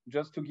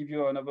 Just to give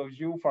you an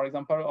overview, for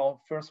example, our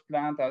first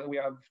plant, we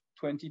have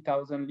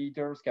 20,000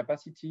 liters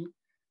capacity,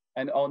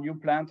 and our new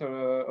plant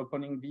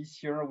opening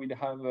this year will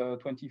have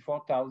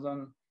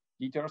 24,000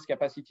 liters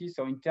capacity.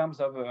 So in terms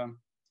of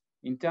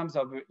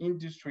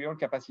industrial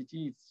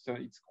capacity,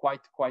 it's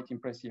quite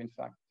impressive, in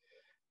fact.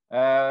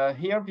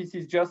 Here, this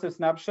is just a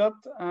snapshot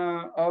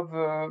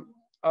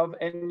of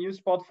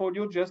ENEOS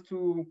portfolio, just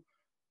to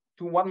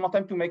one more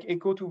time to make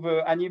echo to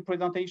the Anil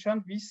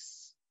presentation.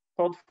 This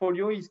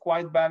portfolio is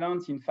quite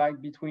balanced, in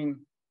fact,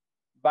 between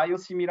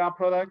biosimilar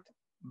product,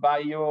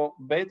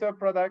 BioBetter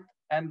product,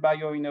 and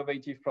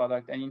BioInnovative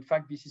product. And in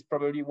fact, this is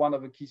probably one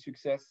of the key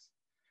success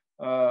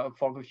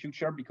for the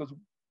future, because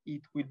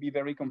it will be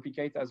very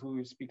complicated, as we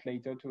will speak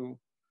later, to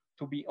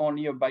be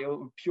only a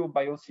pure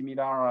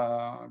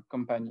biosimilar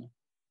company.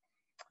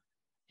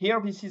 Here,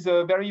 this is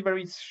a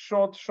very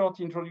short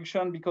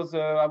introduction, because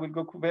I will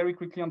go very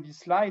quickly on this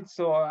slide.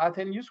 So at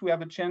ENEOS, we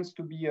have a chance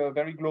to be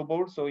very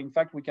global. So in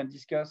fact, we can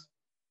discuss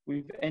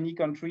with any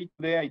country.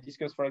 Today, I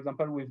discussed, for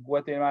example, with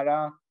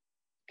Guatemala,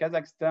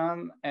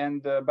 Kazakhstan,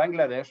 and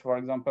Bangladesh, for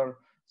example.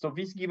 So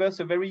this gives us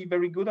a very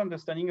good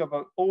understanding of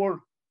all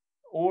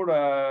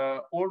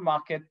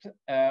market,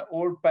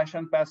 all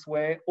patient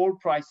pathway, all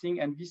pricing,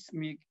 and this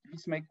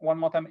make one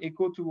more time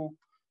echo to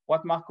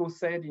what Marco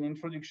said in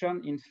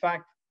introduction. In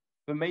fact,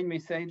 the main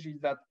message is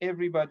that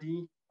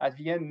everybody at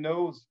the end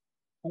knows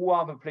who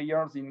are the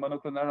players in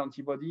monoclonal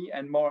antibody,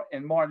 and more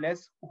or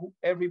less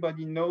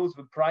everybody knows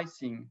the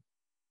pricing.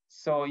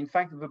 So in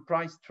fact, the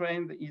price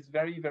trend is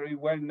very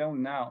well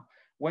known now.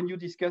 When you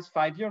discuss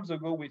 5 years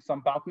ago with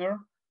some partner,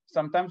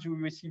 sometimes you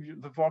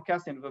receive the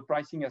forecast and the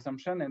pricing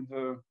assumption, and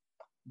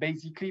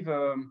basically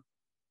the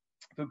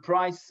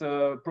price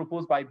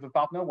proposed by the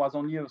partner was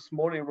only a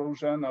small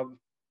erosion of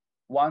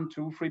 1,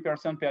 2,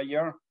 3% per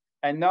year.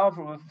 And now,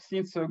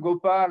 since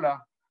Gopal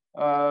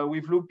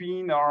with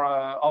Lupin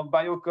or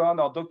Biocon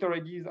or Dr.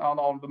 Reddy's are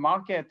on the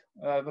market,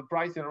 the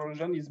price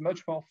erosion is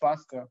much more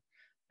faster.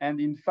 And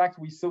in fact,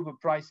 we saw the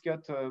price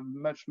cut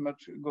much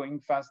going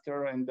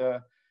faster, and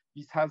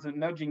this has a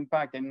nudge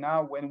impact. And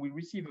now, when we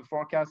receive a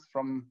forecast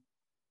from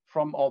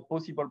our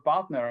possible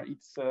partner,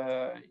 it's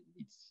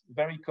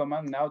very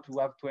common now to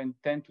have 10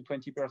 to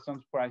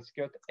 20% price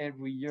cut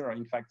every year,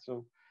 in fact.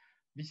 So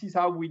this is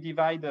how we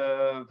divide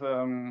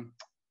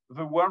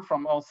the world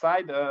from our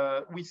side.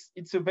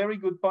 It's a very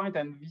good point,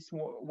 and this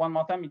one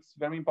more time, it's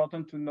very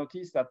important to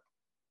notice that,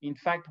 in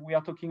fact, we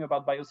are talking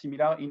about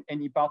biosimilar in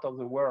any part of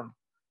the world.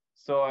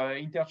 So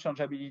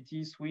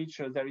interchangeability, switch,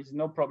 there is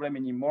no problem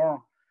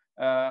anymore.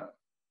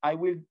 I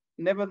will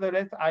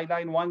nevertheless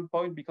highlight one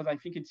point, because I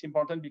think it's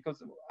important,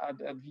 because at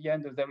the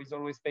end, there is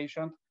always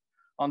patient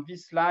on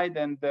this slide.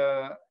 And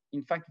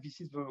in fact,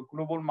 this is the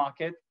global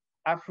market.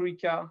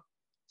 Africa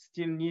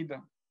still need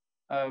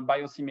a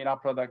biosimilar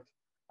product.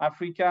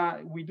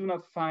 Africa, we do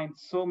not find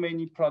so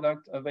many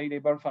products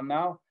available for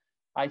now.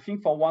 I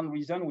think for one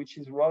reason, which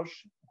is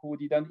Roche, who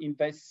didn't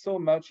invest so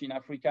much in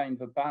Africa in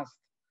the past.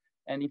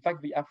 And in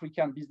fact, the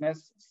African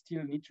business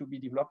still needs to be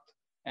developed.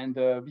 And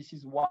this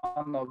is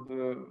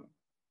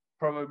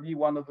probably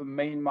one of the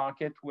main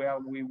markets where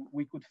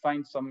we could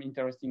find some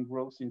interesting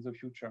growth in the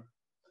future.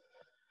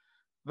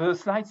 The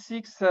slide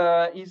 6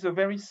 is a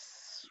very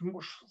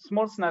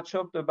small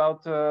snapshot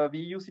about the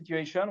EU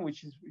situation,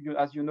 which is,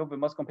 as you know, the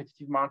most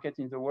competitive market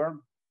in the world.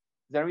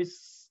 There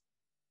is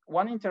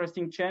one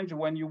interesting change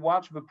when you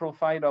watch the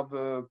profile of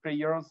the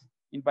players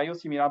in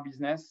biosimilar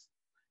business.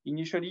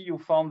 Initially, you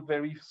found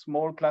very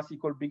small,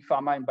 classical big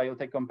pharma and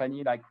biotech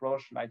company like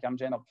Roche, like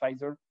Amgen or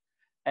Pfizer.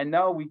 And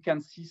now we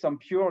can see some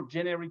pure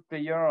generic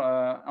player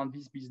on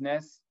this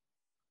business,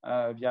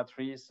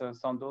 Viatris,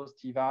 Sandoz,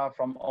 Teva,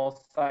 from our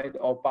side,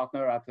 our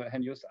partner at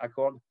ENEOS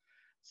Accord.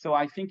 So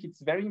I think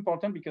it's very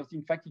important, because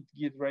in fact, it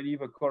gives really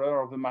the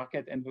color of the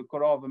market, and the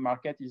color of the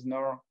market is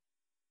no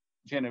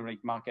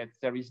generic market.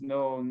 There is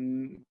nothing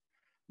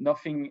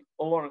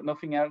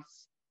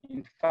else.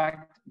 In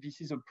fact,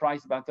 this is a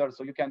price battle.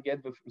 So you can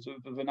get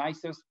the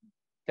nicest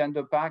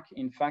tender pack.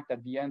 In fact,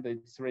 at the end,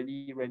 it's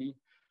really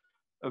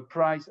a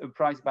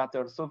price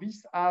battle. So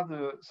these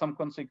are some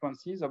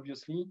consequences,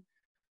 obviously.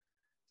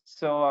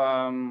 So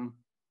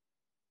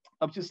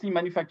obviously,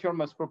 manufacturer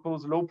must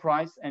propose low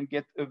price and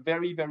get a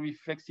very, very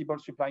flexible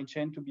supply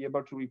chain to be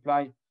able to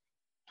reply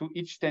to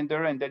each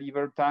tender and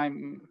deliver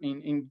time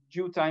in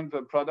due time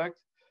the product.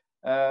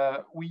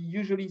 We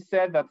usually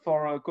said that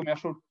for a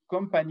commercial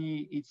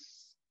company,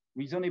 it's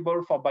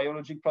reasonable for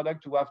biologic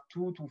product to have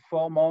 2 to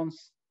 4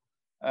 months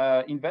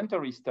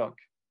inventory stock,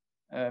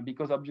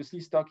 because obviously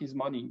stock is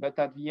money. But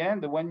at the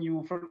end, when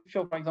you, for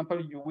example,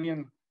 you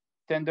win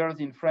tenders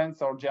in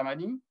France or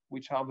Germany,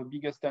 which are the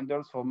biggest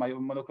tenders for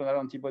monoclonal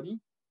antibody,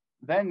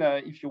 then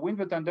if you win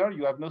the tender,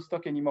 you have no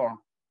stock anymore.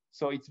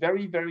 So it's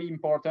very, very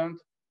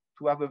important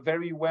to have a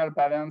very well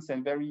balanced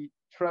and very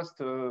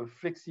trust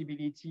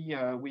flexibility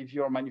with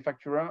your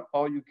manufacturer,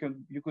 or you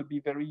could be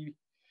very,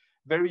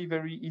 very,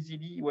 very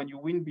easily, when you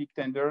win big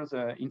tenders,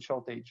 in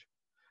shortage.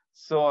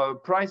 So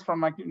price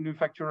from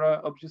manufacturer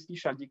obviously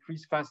shall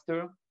decrease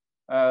faster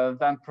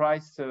than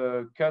price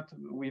cut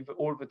with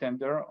all the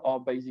tender,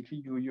 or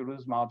basically you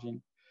lose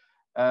margin.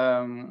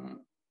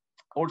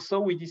 Also,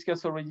 we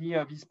discussed already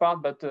this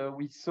part, but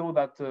we saw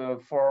that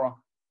for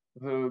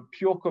the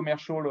pure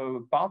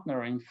commercial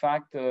partner, in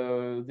fact,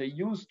 they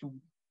used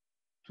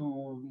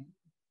to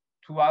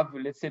have,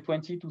 let's say,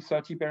 20 to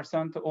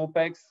 30%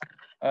 OPEX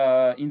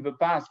in the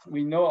past.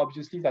 We know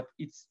obviously that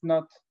it's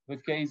not the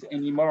case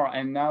anymore,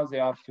 and now they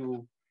have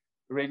to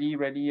really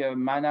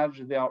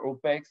manage their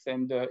OPEX,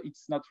 and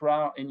it's not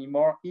rare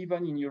anymore,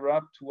 even in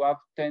Europe, to have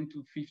 10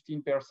 to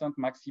 15%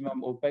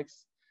 maximum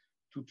OPEX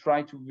to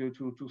try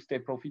to stay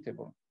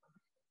profitable.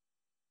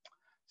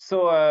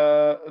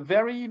 So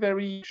very,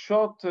 very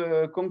short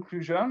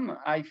conclusion.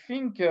 I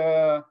think,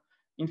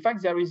 in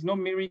fact, there is no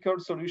miracle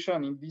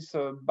solution in this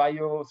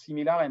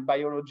biosimilar and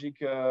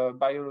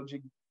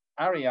biologic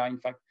area. In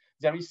fact,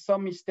 there is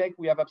some mistake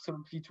we have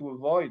absolutely to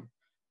avoid.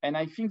 And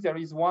I think there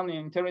is one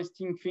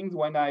interesting thing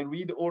when I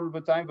read all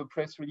the time the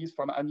press release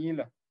from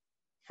Anil,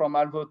 from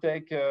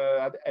Alvotech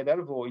at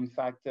Alvo. In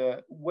fact,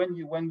 when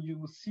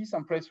you see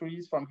some press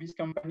release from this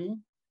company,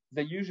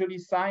 they usually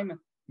sign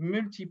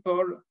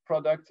multiple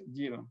product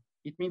deal.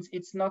 It means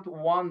it's not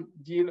one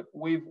deal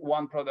with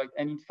one product.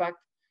 And in fact,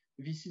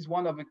 this is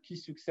one of the key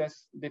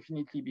success,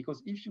 definitely,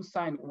 because if you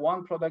sign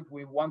one product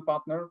with one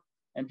partner,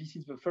 and this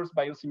is the first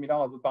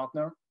biosimilar of a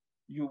partner,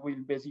 you will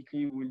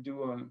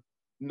do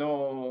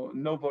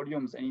no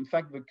volumes. And in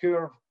fact, the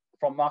curve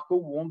from Marco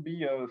won't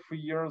be 3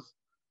 years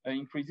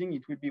increasing.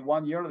 It will be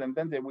 1 year, and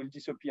then they will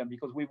disappear,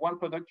 because with one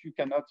product you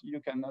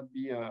cannot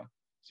be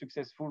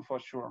successful for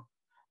sure.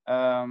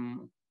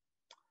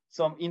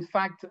 So in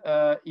fact,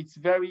 it's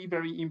very,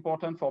 very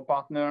important for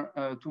partner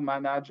to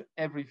manage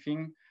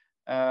everything.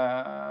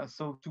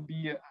 So to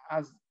be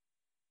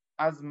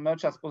as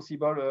much as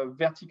possible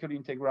vertically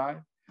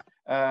integral,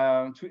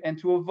 and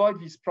to avoid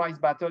this price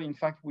battle. In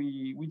fact,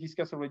 we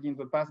discussed already in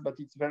the past, but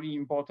it's very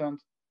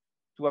important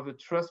to have a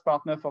trust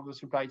partner for the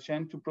supply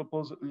chain, to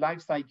propose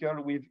life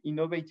cycle with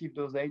innovative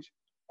dosage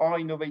or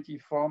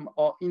innovative form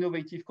or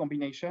innovative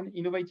combination.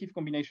 Innovative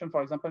combination,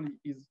 for example,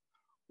 is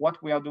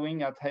what we are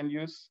doing at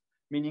Helios,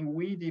 meaning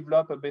we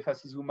develop a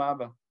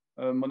bevacizumab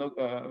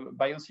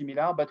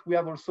biosimilar, but we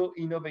have also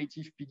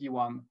innovative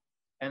PD-1.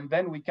 And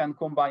then we can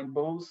combine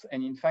both,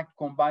 and in fact,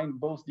 combine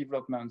both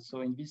developments.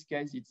 So in this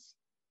case, it's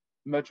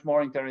much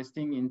more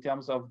interesting in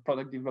terms of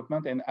product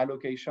development and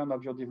allocation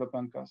of your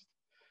development cost.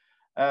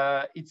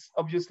 It's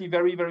obviously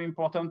very, very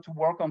important to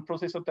work on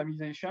process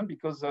optimization,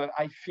 because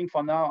I think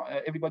for now,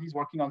 everybody's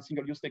working on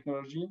single-use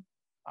technology.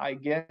 I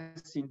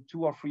guess in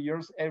 2 or 3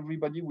 years,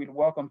 everybody will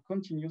work on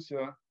continuous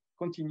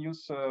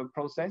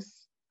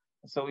process.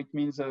 So it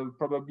means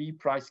probably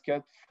price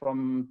cut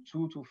from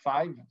 2 to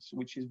 5,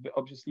 which is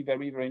obviously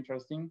very, very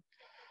interesting.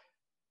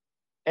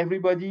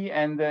 Everybody,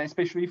 and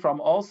especially from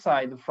our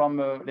side, from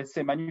let's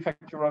say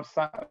manufacturer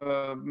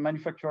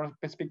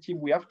perspective,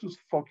 we have to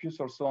focus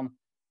also on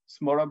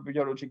smaller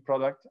biologic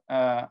product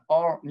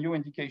or new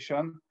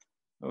indication.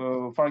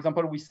 For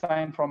example, we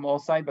signed from our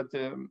side, but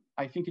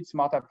I think it's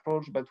smart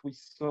approach, but we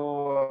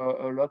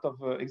saw a lot of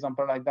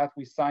example like that.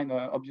 We signed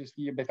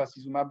obviously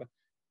bevacizumab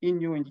in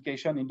new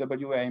indication in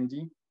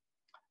WAMD.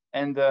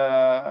 And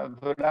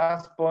the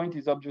last point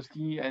is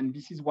obviously, and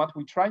this is what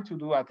we try to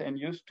do at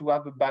Helios, to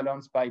have a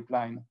balanced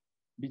pipeline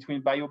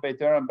between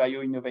BioBetter and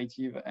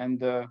BioInnovative.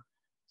 And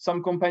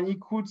some company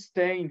could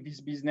stay in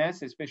this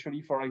business,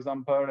 especially, for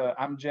example,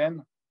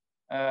 Amgen,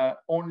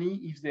 only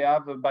if they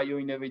have a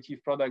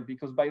BioInnovative product,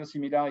 because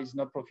biosimilar is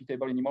not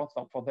profitable anymore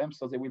for them.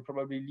 So they will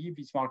probably leave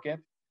this market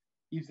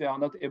if they are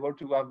not able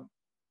to have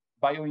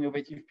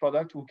BioInnovative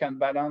product who can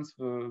balance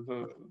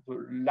the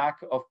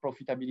lack of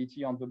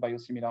profitability on the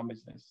biosimilar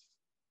business.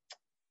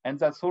 And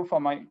that's all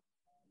for my.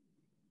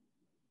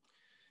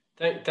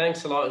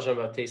 Thanks a lot,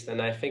 Jean-Baptiste.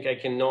 And I think I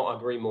cannot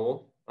agree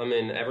more. I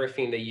mean,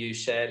 everything that you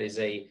shared is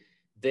a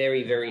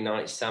very, very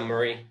nice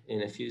summary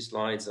in a few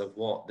slides of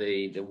what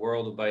the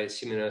world of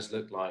biosimilars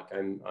look like.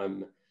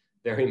 I'm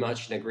very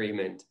much in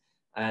agreement.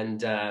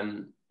 And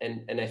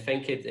I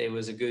think it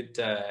was a good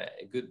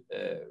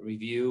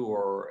review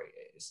or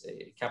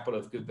a couple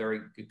of very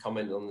good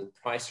comments on the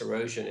price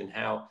erosion and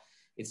how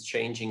it's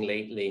changing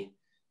lately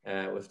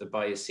with the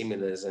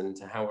biosimilars, and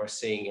how we're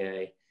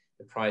seeing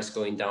the price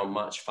going down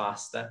much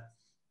faster.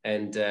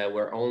 And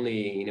we're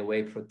only in a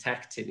way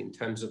protected in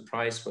terms of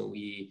price when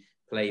we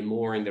play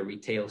more in the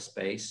retail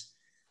space.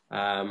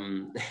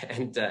 And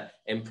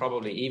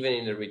probably even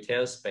in the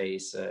retail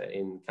space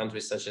in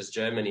countries such as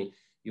Germany,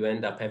 you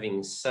end up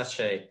having such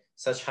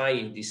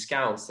high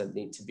discounts that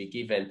need to be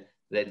given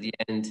that at the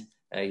end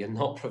you're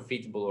not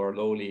profitable, or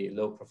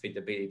low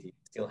profitability. You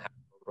still have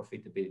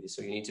profitability,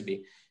 so you need to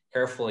be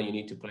careful, and you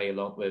need to play a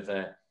lot with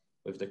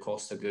the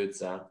cost of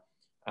goods.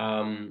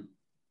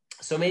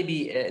 So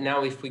maybe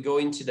now, if we go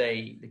into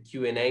the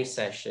Q&A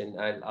session,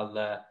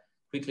 I'll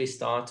quickly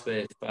start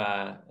with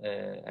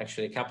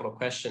actually a couple of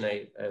questions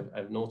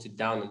I've noted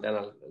down, and then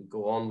I'll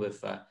go on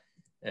with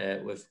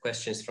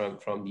questions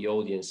from the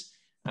audience.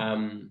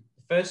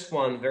 First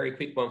one, very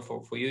quick one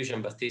for you,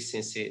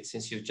 Jean-Baptiste,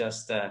 since you've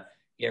just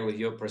here with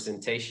your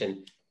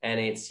presentation, and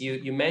it's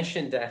you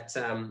mentioned that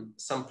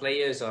some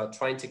players are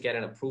trying to get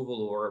an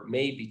approval, or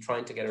maybe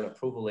trying to get an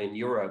approval in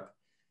Europe,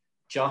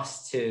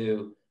 just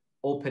to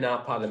open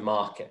up other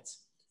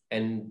markets,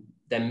 and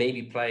then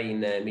maybe play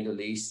in the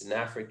Middle East and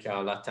Africa,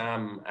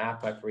 LATAM,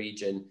 APAC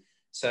region.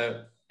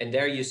 So, and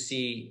there you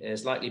see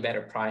slightly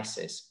better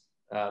prices.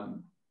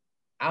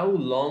 How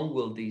long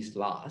will these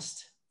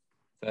last?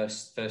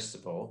 First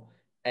of all,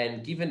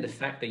 and given the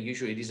fact that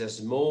usually these are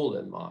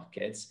smaller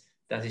markets,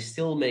 does it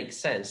still make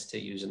sense to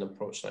use an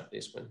approach like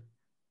this one?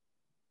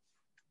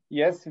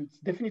 Yes, it's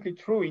definitely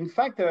true. In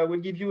fact, we'll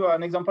give you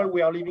an example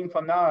we are living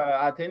from now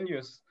at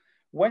Enius.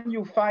 When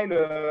you file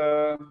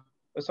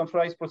a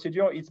centralized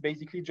procedure, it's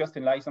basically just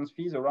a license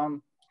fees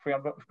around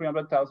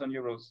 300,000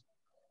 euros.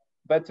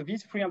 But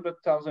these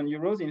 300,000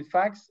 euros, in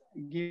fact,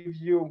 give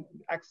you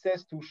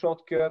access to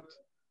shortcut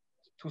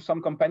to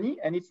some company.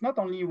 And it's not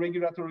only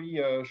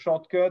regulatory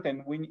shortcut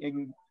and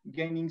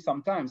gaining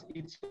sometimes,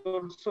 it's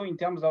also in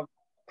terms of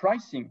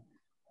pricing.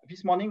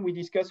 This morning we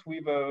discussed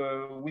with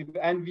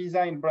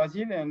Anvisa in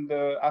Brazil and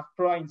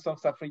AFPRA in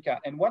South Africa.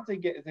 And what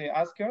they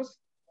ask us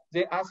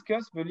the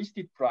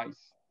listed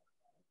price.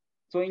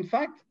 So in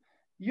fact,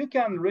 you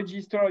can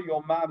register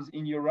your MABs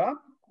in Europe,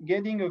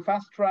 getting a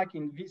fast track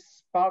in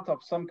this part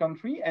of some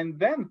country, and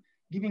then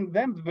giving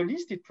them the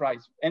listed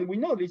price. And we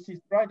know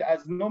listed price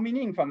has no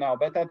meaning for now,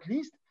 but at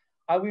least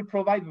I will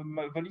provide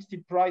the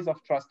listed price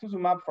of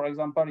trastuzumab, for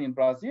example, in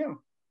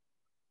Brazil.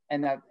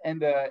 And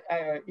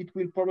it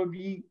will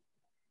probably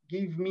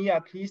give me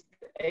at least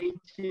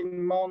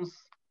 18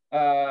 months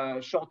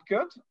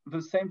shortcut,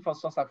 the same for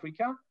South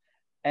Africa,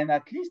 and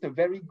at least a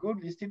very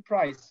good listed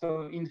price.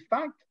 So in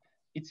fact,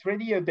 it's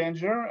really a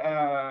danger,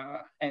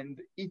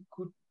 and it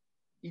could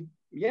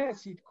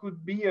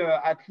be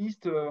at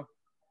least in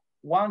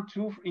 1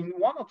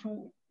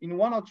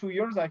 or 2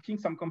 years. I think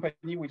some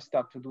company will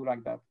start to do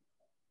like that,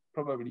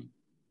 probably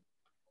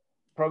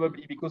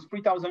because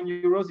 3,000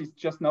 euros is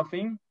just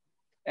nothing,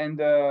 and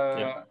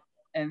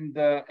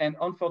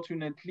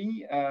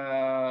unfortunately,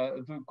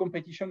 the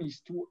competition is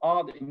too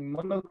hard in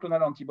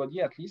monoclonal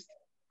antibody, at least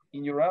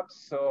in Europe.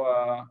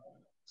 So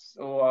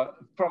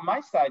from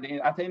my side,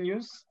 at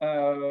Enius,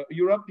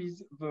 Europe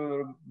is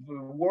the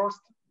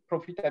worst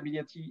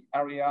profitability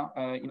area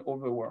in all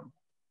the world.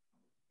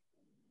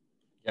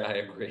 Yeah, I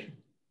agree.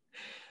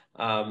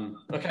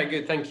 Okay,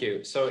 good, thank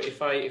you. So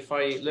if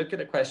I look at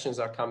the questions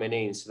that are coming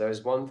in, so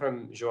there's one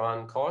from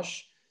Joan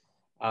Koch.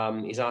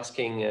 He's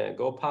asking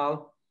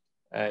Gopal,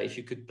 if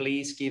you could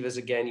please give us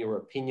again your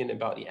opinion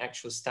about the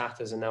actual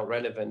status and how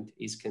relevant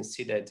is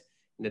considered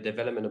in the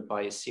development of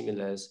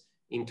biosimilars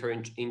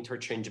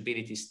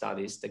interchangeability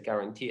studies that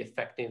guarantee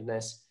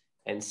effectiveness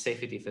and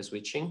safety for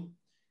switching,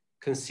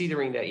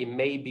 considering that it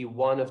may be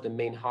one of the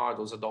main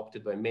hurdles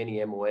adopted by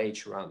many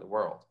MOH around the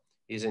world.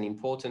 Is an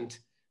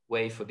important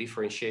way for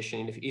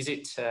differentiation? Is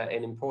it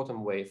an important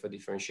way for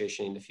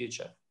differentiation in the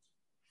future?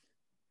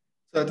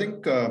 So I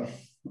think,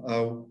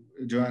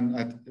 Joanne,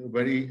 a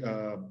very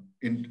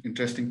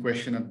interesting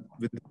question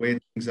with the way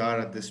things are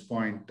at this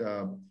point.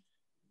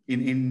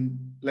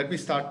 Let me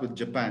start with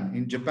Japan.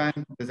 In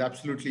Japan, there's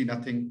absolutely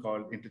nothing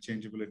called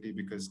interchangeability,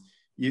 because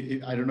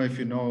I don't know if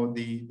you know,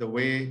 the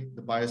way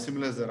the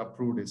biosimilars are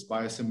approved is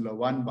biosimilar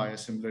 1,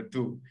 biosimilar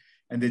 2,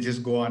 and they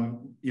just go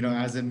on,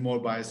 as in more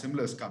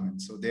biosimilars come in.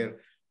 So they're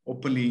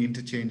openly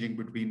interchanging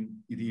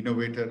between the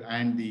innovator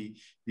and the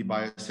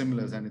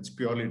biosimilars, and it's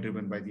purely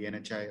driven by the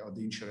NHI or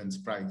the insurance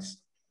price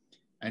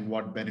and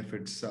what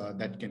benefits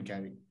that can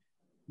carry.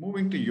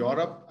 Moving to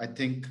Europe, I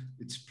think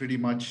it's pretty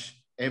much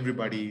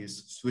everybody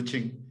is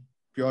switching,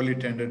 purely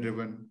tender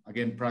driven,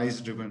 again,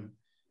 price driven.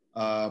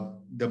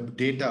 The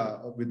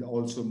data with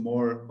also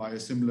more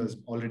biosimilars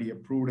already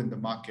approved in the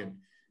market.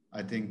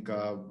 I think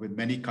with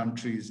many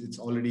countries, it's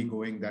already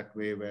going that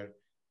way, where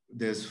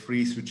there's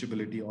free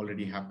switchability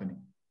already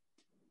happening.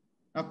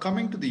 Now,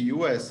 coming to the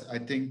US, I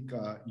think,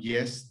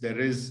 yes,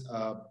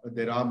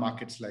 there are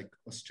markets like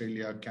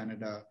Australia,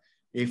 Canada,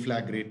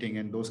 A-flag rating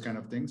and those kind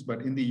of things.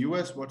 But in the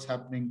US, what's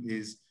happening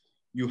is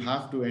you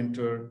have to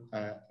enter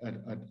at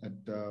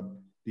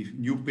the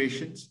new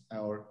patients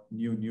or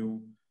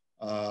new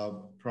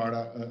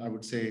product. I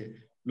would say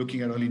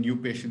looking at only new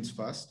patients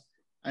first,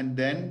 and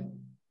then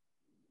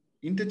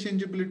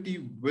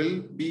interchangeability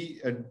will be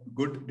a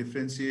good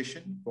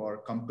differentiation for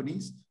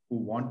companies who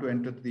want to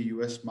enter the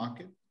US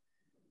market,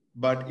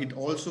 but it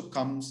also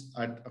comes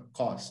at a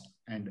cost.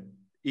 And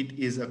it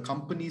is a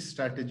company's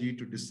strategy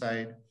to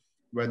decide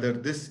whether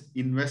this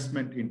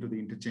investment into the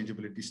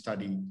interchangeability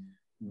study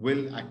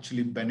will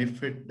actually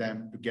benefit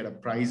them to get a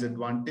price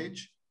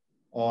advantage,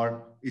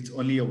 or it's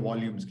only a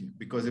volumes game.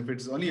 Because if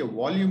it's only a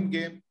volume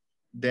game,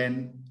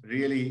 then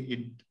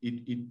really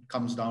it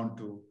comes down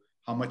to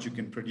how much you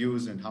can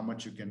produce and how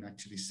much you can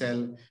actually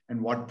sell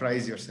and what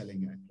price you're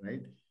selling at,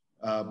 right?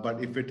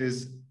 But if it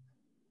is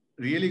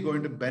really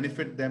going to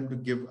benefit them to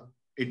give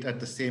it at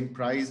the same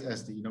price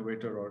as the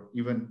innovator, or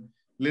even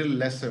a little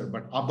lesser,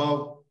 but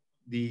above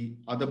the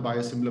other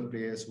biosimilar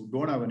players who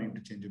don't have an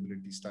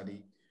interchangeability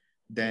study,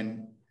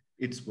 then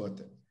it's worth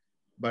it.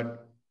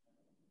 But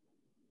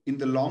in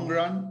the long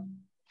run,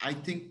 I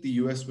think the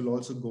US will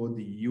also go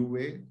the EU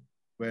way,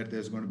 where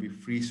there's going to be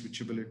free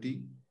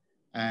switchability.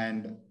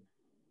 And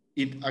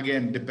it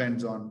again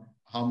depends on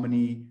how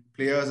many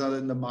players are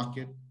in the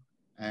market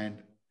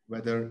and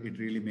whether it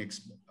really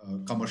makes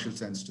commercial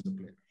sense to the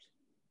players.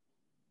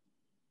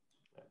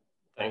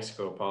 Thanks,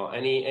 Gopal.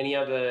 Any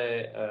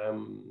other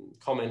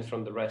comment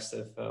from the rest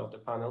of the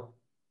panel?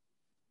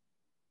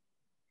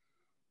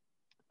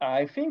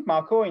 I think,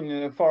 Marco,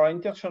 for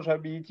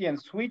interchangeability and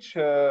switch,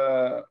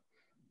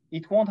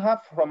 it won't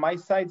have from my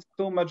side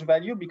so much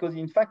value, because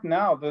in fact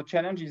now the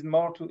challenge is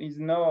more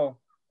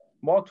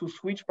to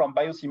switch from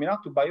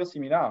biosimilar to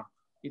biosimilar.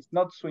 It's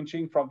not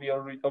switching from the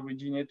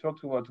originator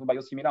to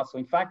biosimilar. So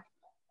in fact,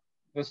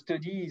 the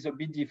study is a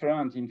bit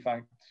different. In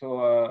fact,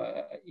 so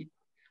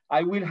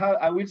I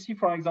will see,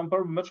 for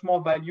example, much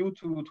more value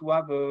to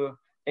have a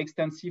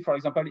extensive, for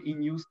example,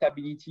 in-use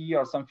stability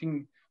or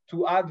something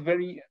to add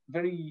very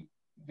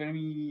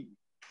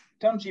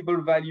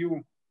tangible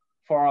value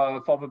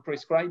for the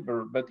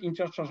prescriber. But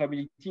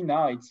interchangeability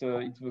now it's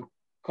a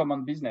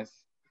common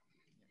business.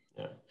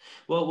 Yeah.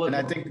 Well, and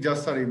I think,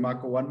 just sorry,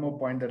 Marco, one more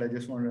point that I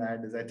just wanted to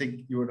add is I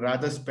think you would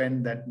rather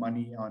spend that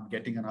money on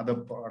getting another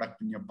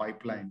product in your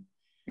pipeline,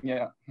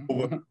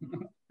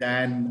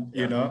 than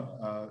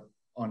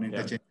on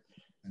interchange.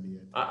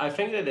 Yeah. I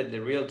think that the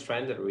real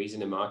trend that is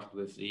in the market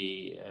with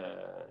the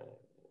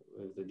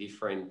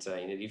different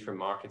in the different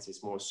markets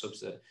is more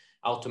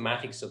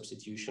automatic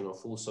substitution or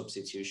full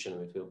substitution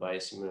between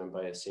biosimilar and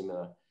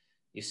biosimilar.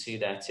 You see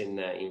that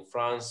in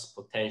France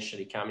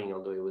potentially coming,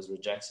 although it was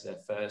rejected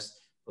at first.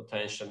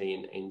 Potentially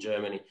in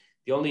Germany.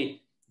 The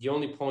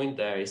only point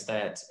there is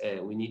that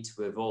we need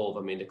to evolve.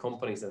 I mean, the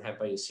companies that have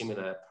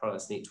biosimilar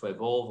products need to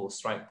evolve or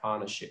strike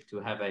partnership to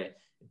have a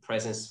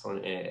presence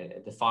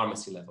at the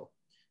pharmacy level,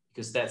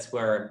 because that's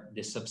where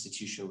the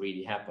substitution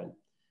really happen.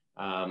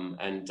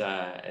 And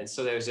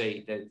so there's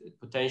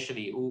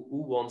potentially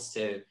who wants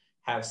to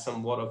have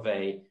somewhat of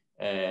a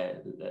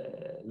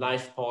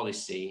life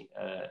policy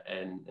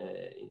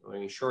or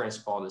insurance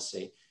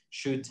policy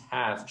should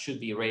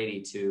be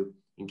ready to,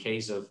 in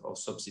case of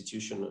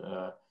substitution,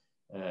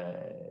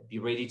 be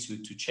ready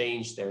to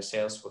change their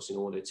sales force in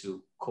order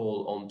to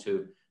call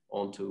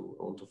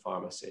onto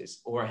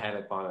pharmacies, or have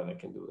a partner that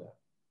can do that.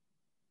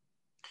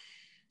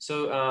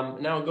 So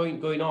now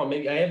going on,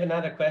 maybe I have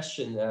another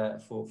question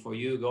for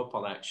you,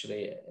 Gopal,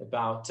 actually,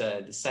 about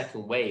the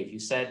second wave. You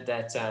said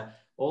that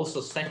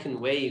also second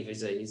wave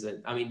is a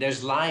I mean,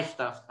 there's life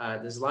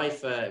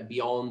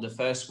beyond the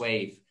first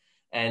wave.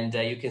 And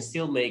you can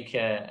still make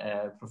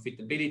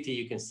profitability,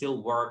 you can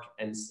still work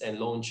and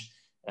launch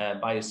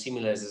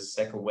biosimilars as a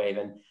second wave.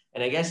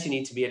 And I guess you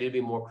need to be a little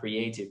bit more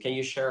creative. Can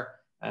you share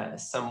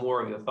some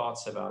more of your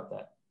thoughts about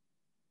that?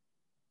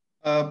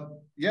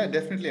 Yeah,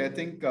 definitely. I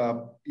think,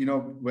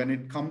 when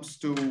it comes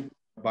to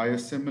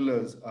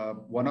biosimilars,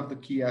 one of the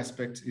key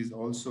aspects is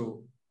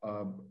also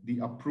the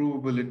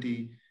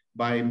approvability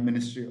by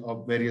Ministry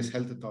of various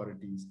health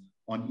authorities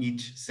on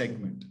each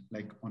segment,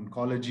 like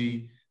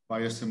oncology,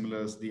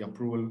 biosimilars, the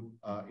approval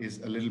is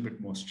a little bit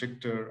more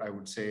stricter. I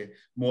would say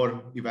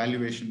more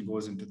evaluation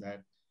goes into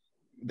that.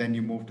 Then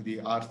you move to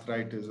the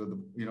arthritis, or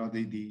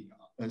the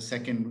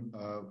second,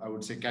 I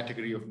would say,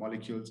 category of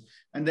molecules.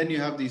 And then you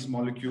have these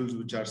molecules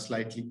which are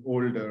slightly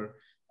older,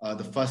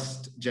 the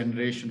first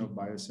generation of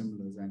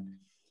biosimilars.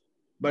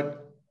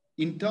 But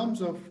in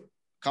terms of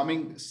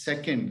coming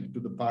second to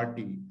the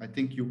party, I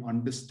think you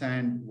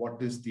understand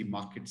what is the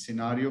market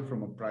scenario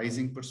from a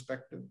pricing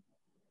perspective.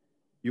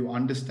 You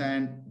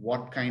understand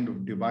what kind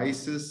of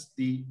devices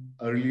the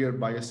earlier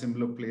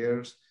biosimilar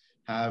players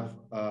have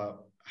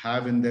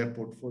in their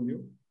portfolio.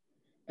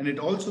 And it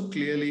also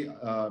clearly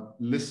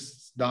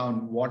lists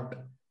down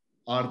what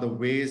are the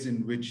ways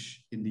in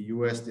which in the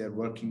US they are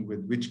working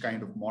with, which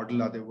kind of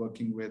model are they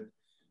working with.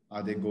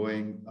 Are they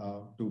going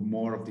to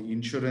more of the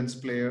insurance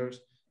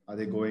players? Are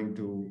they going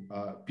to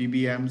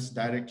PBMs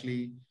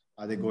directly?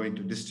 Are they going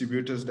to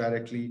distributors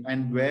directly?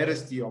 And where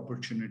is the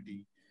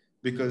opportunity?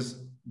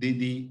 Because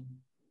the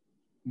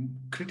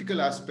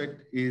critical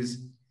aspect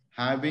is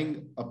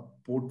having a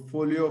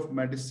portfolio of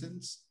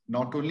medicines,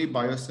 not only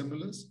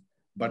biosimilars,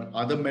 but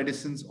other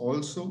medicines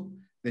also,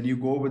 then you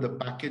go with a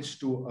package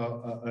to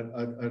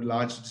a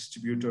large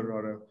distributor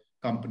or a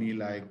company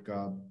like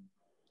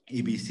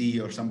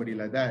ABC or somebody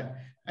like that.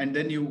 And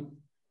then you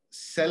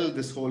sell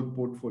this whole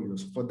portfolio.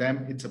 So for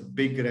them, it's a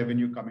big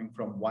revenue coming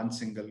from one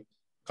single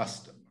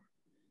customer.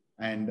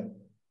 And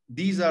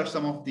these are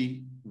some of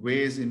the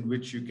ways in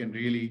which you can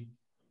really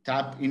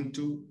tap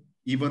into,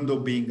 even though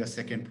being a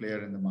second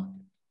player in the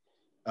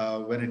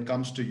market. When it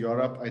comes to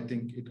Europe, I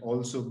think it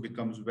also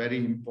becomes very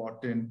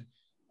important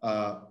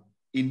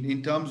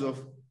in terms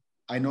of,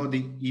 I know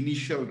the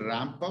initial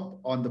ramp up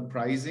on the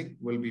pricing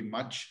will be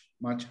much,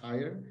 much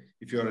higher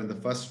if you're in the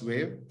first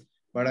wave.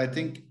 But I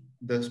think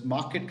the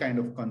market kind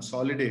of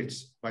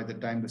consolidates by the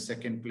time the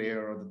second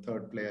player or the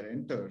third player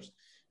enters.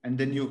 And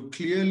then you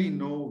clearly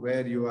know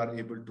where you are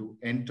able to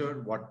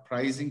enter, what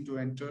pricing to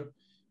enter.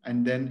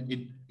 And then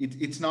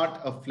it's not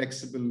a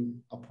flexible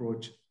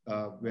approach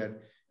where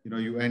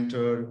you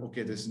enter,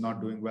 okay, this is not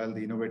doing well,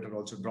 the innovator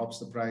also drops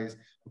the price,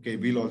 okay,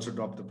 we'll also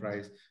drop the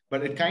price.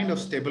 But it kind of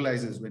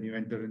stabilizes when you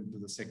enter into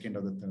the second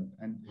or the third.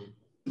 And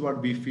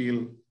what we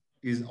feel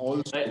is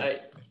also...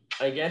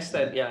 I guess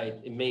that, yeah,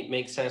 it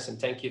makes sense. And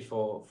thank you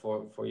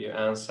for your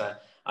answer.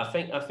 I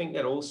think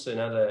that also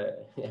another,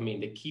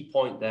 the key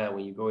point there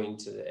when you go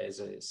into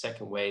as a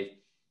second wave,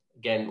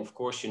 again, of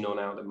course,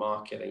 now the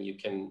market and you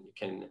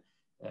can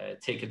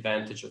take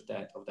advantage of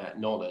that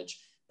knowledge.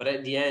 But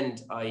at the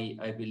end,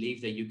 I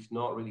believe that you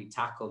cannot really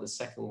tackle the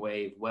second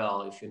wave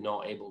well if you're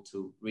not able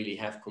to really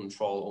have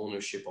control,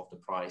 ownership of the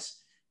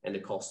price and the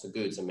cost of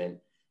goods.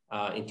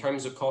 In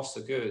terms of cost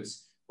of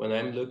goods, when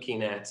I'm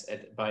looking at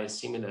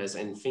biosimilars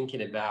and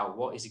thinking about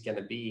what is it going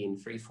to be in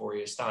 3-4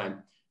 years'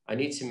 time, I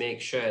need to make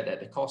sure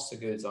that the cost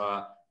of goods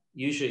are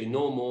usually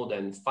no more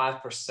than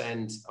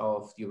 5%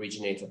 of the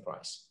originator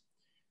price.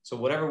 So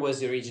whatever was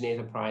the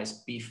originator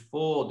price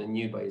before the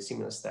new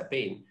biosimilar step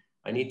in,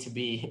 I need to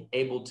be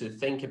able to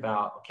think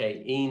about,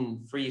 okay,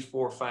 in 3,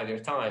 4, 5 year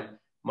time,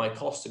 my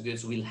cost of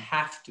goods will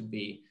have to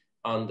be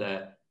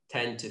under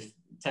 10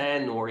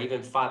 or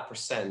even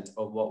 5%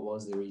 of what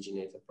was the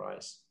originator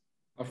price.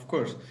 Of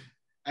course.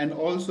 And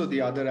also the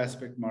other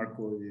aspect,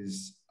 Marco,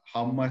 is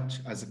how much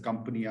as a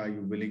company are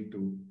you willing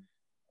to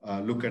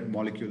look at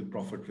molecule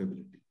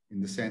profitability?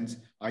 In the sense,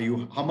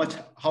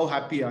 how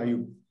happy are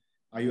you?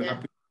 Are you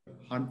happy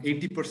with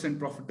 80%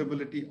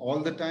 profitability all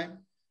the time?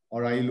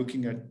 Or are you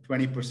looking at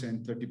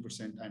 20%,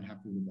 30% and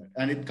happy with that?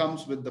 And it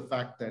comes with the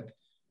fact that,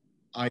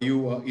 are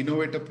you an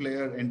innovator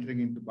player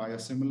entering into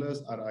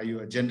biosimilars, or are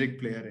you a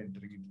generic player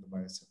entering into the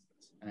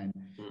biosimilars? And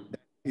that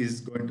is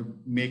going to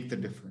make the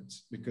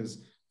difference,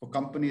 because for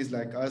companies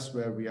like us,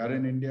 where we are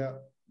in India,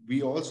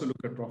 we also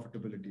look at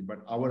profitability,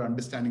 but our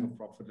understanding of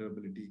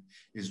profitability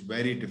is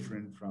very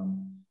different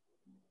from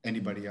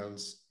anybody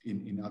else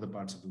in other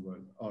parts of the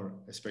world, or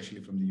especially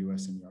from the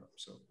US and Europe.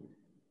 So.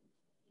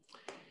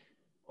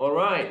 All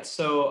right,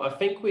 so I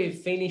think we've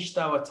finished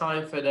our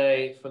time for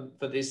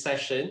this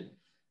session.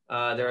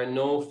 There are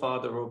no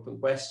further open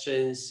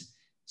questions.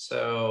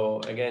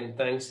 So again,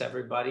 thanks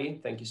everybody.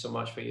 Thank you so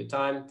much for your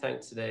time.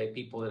 Thanks to the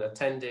people that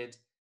attended.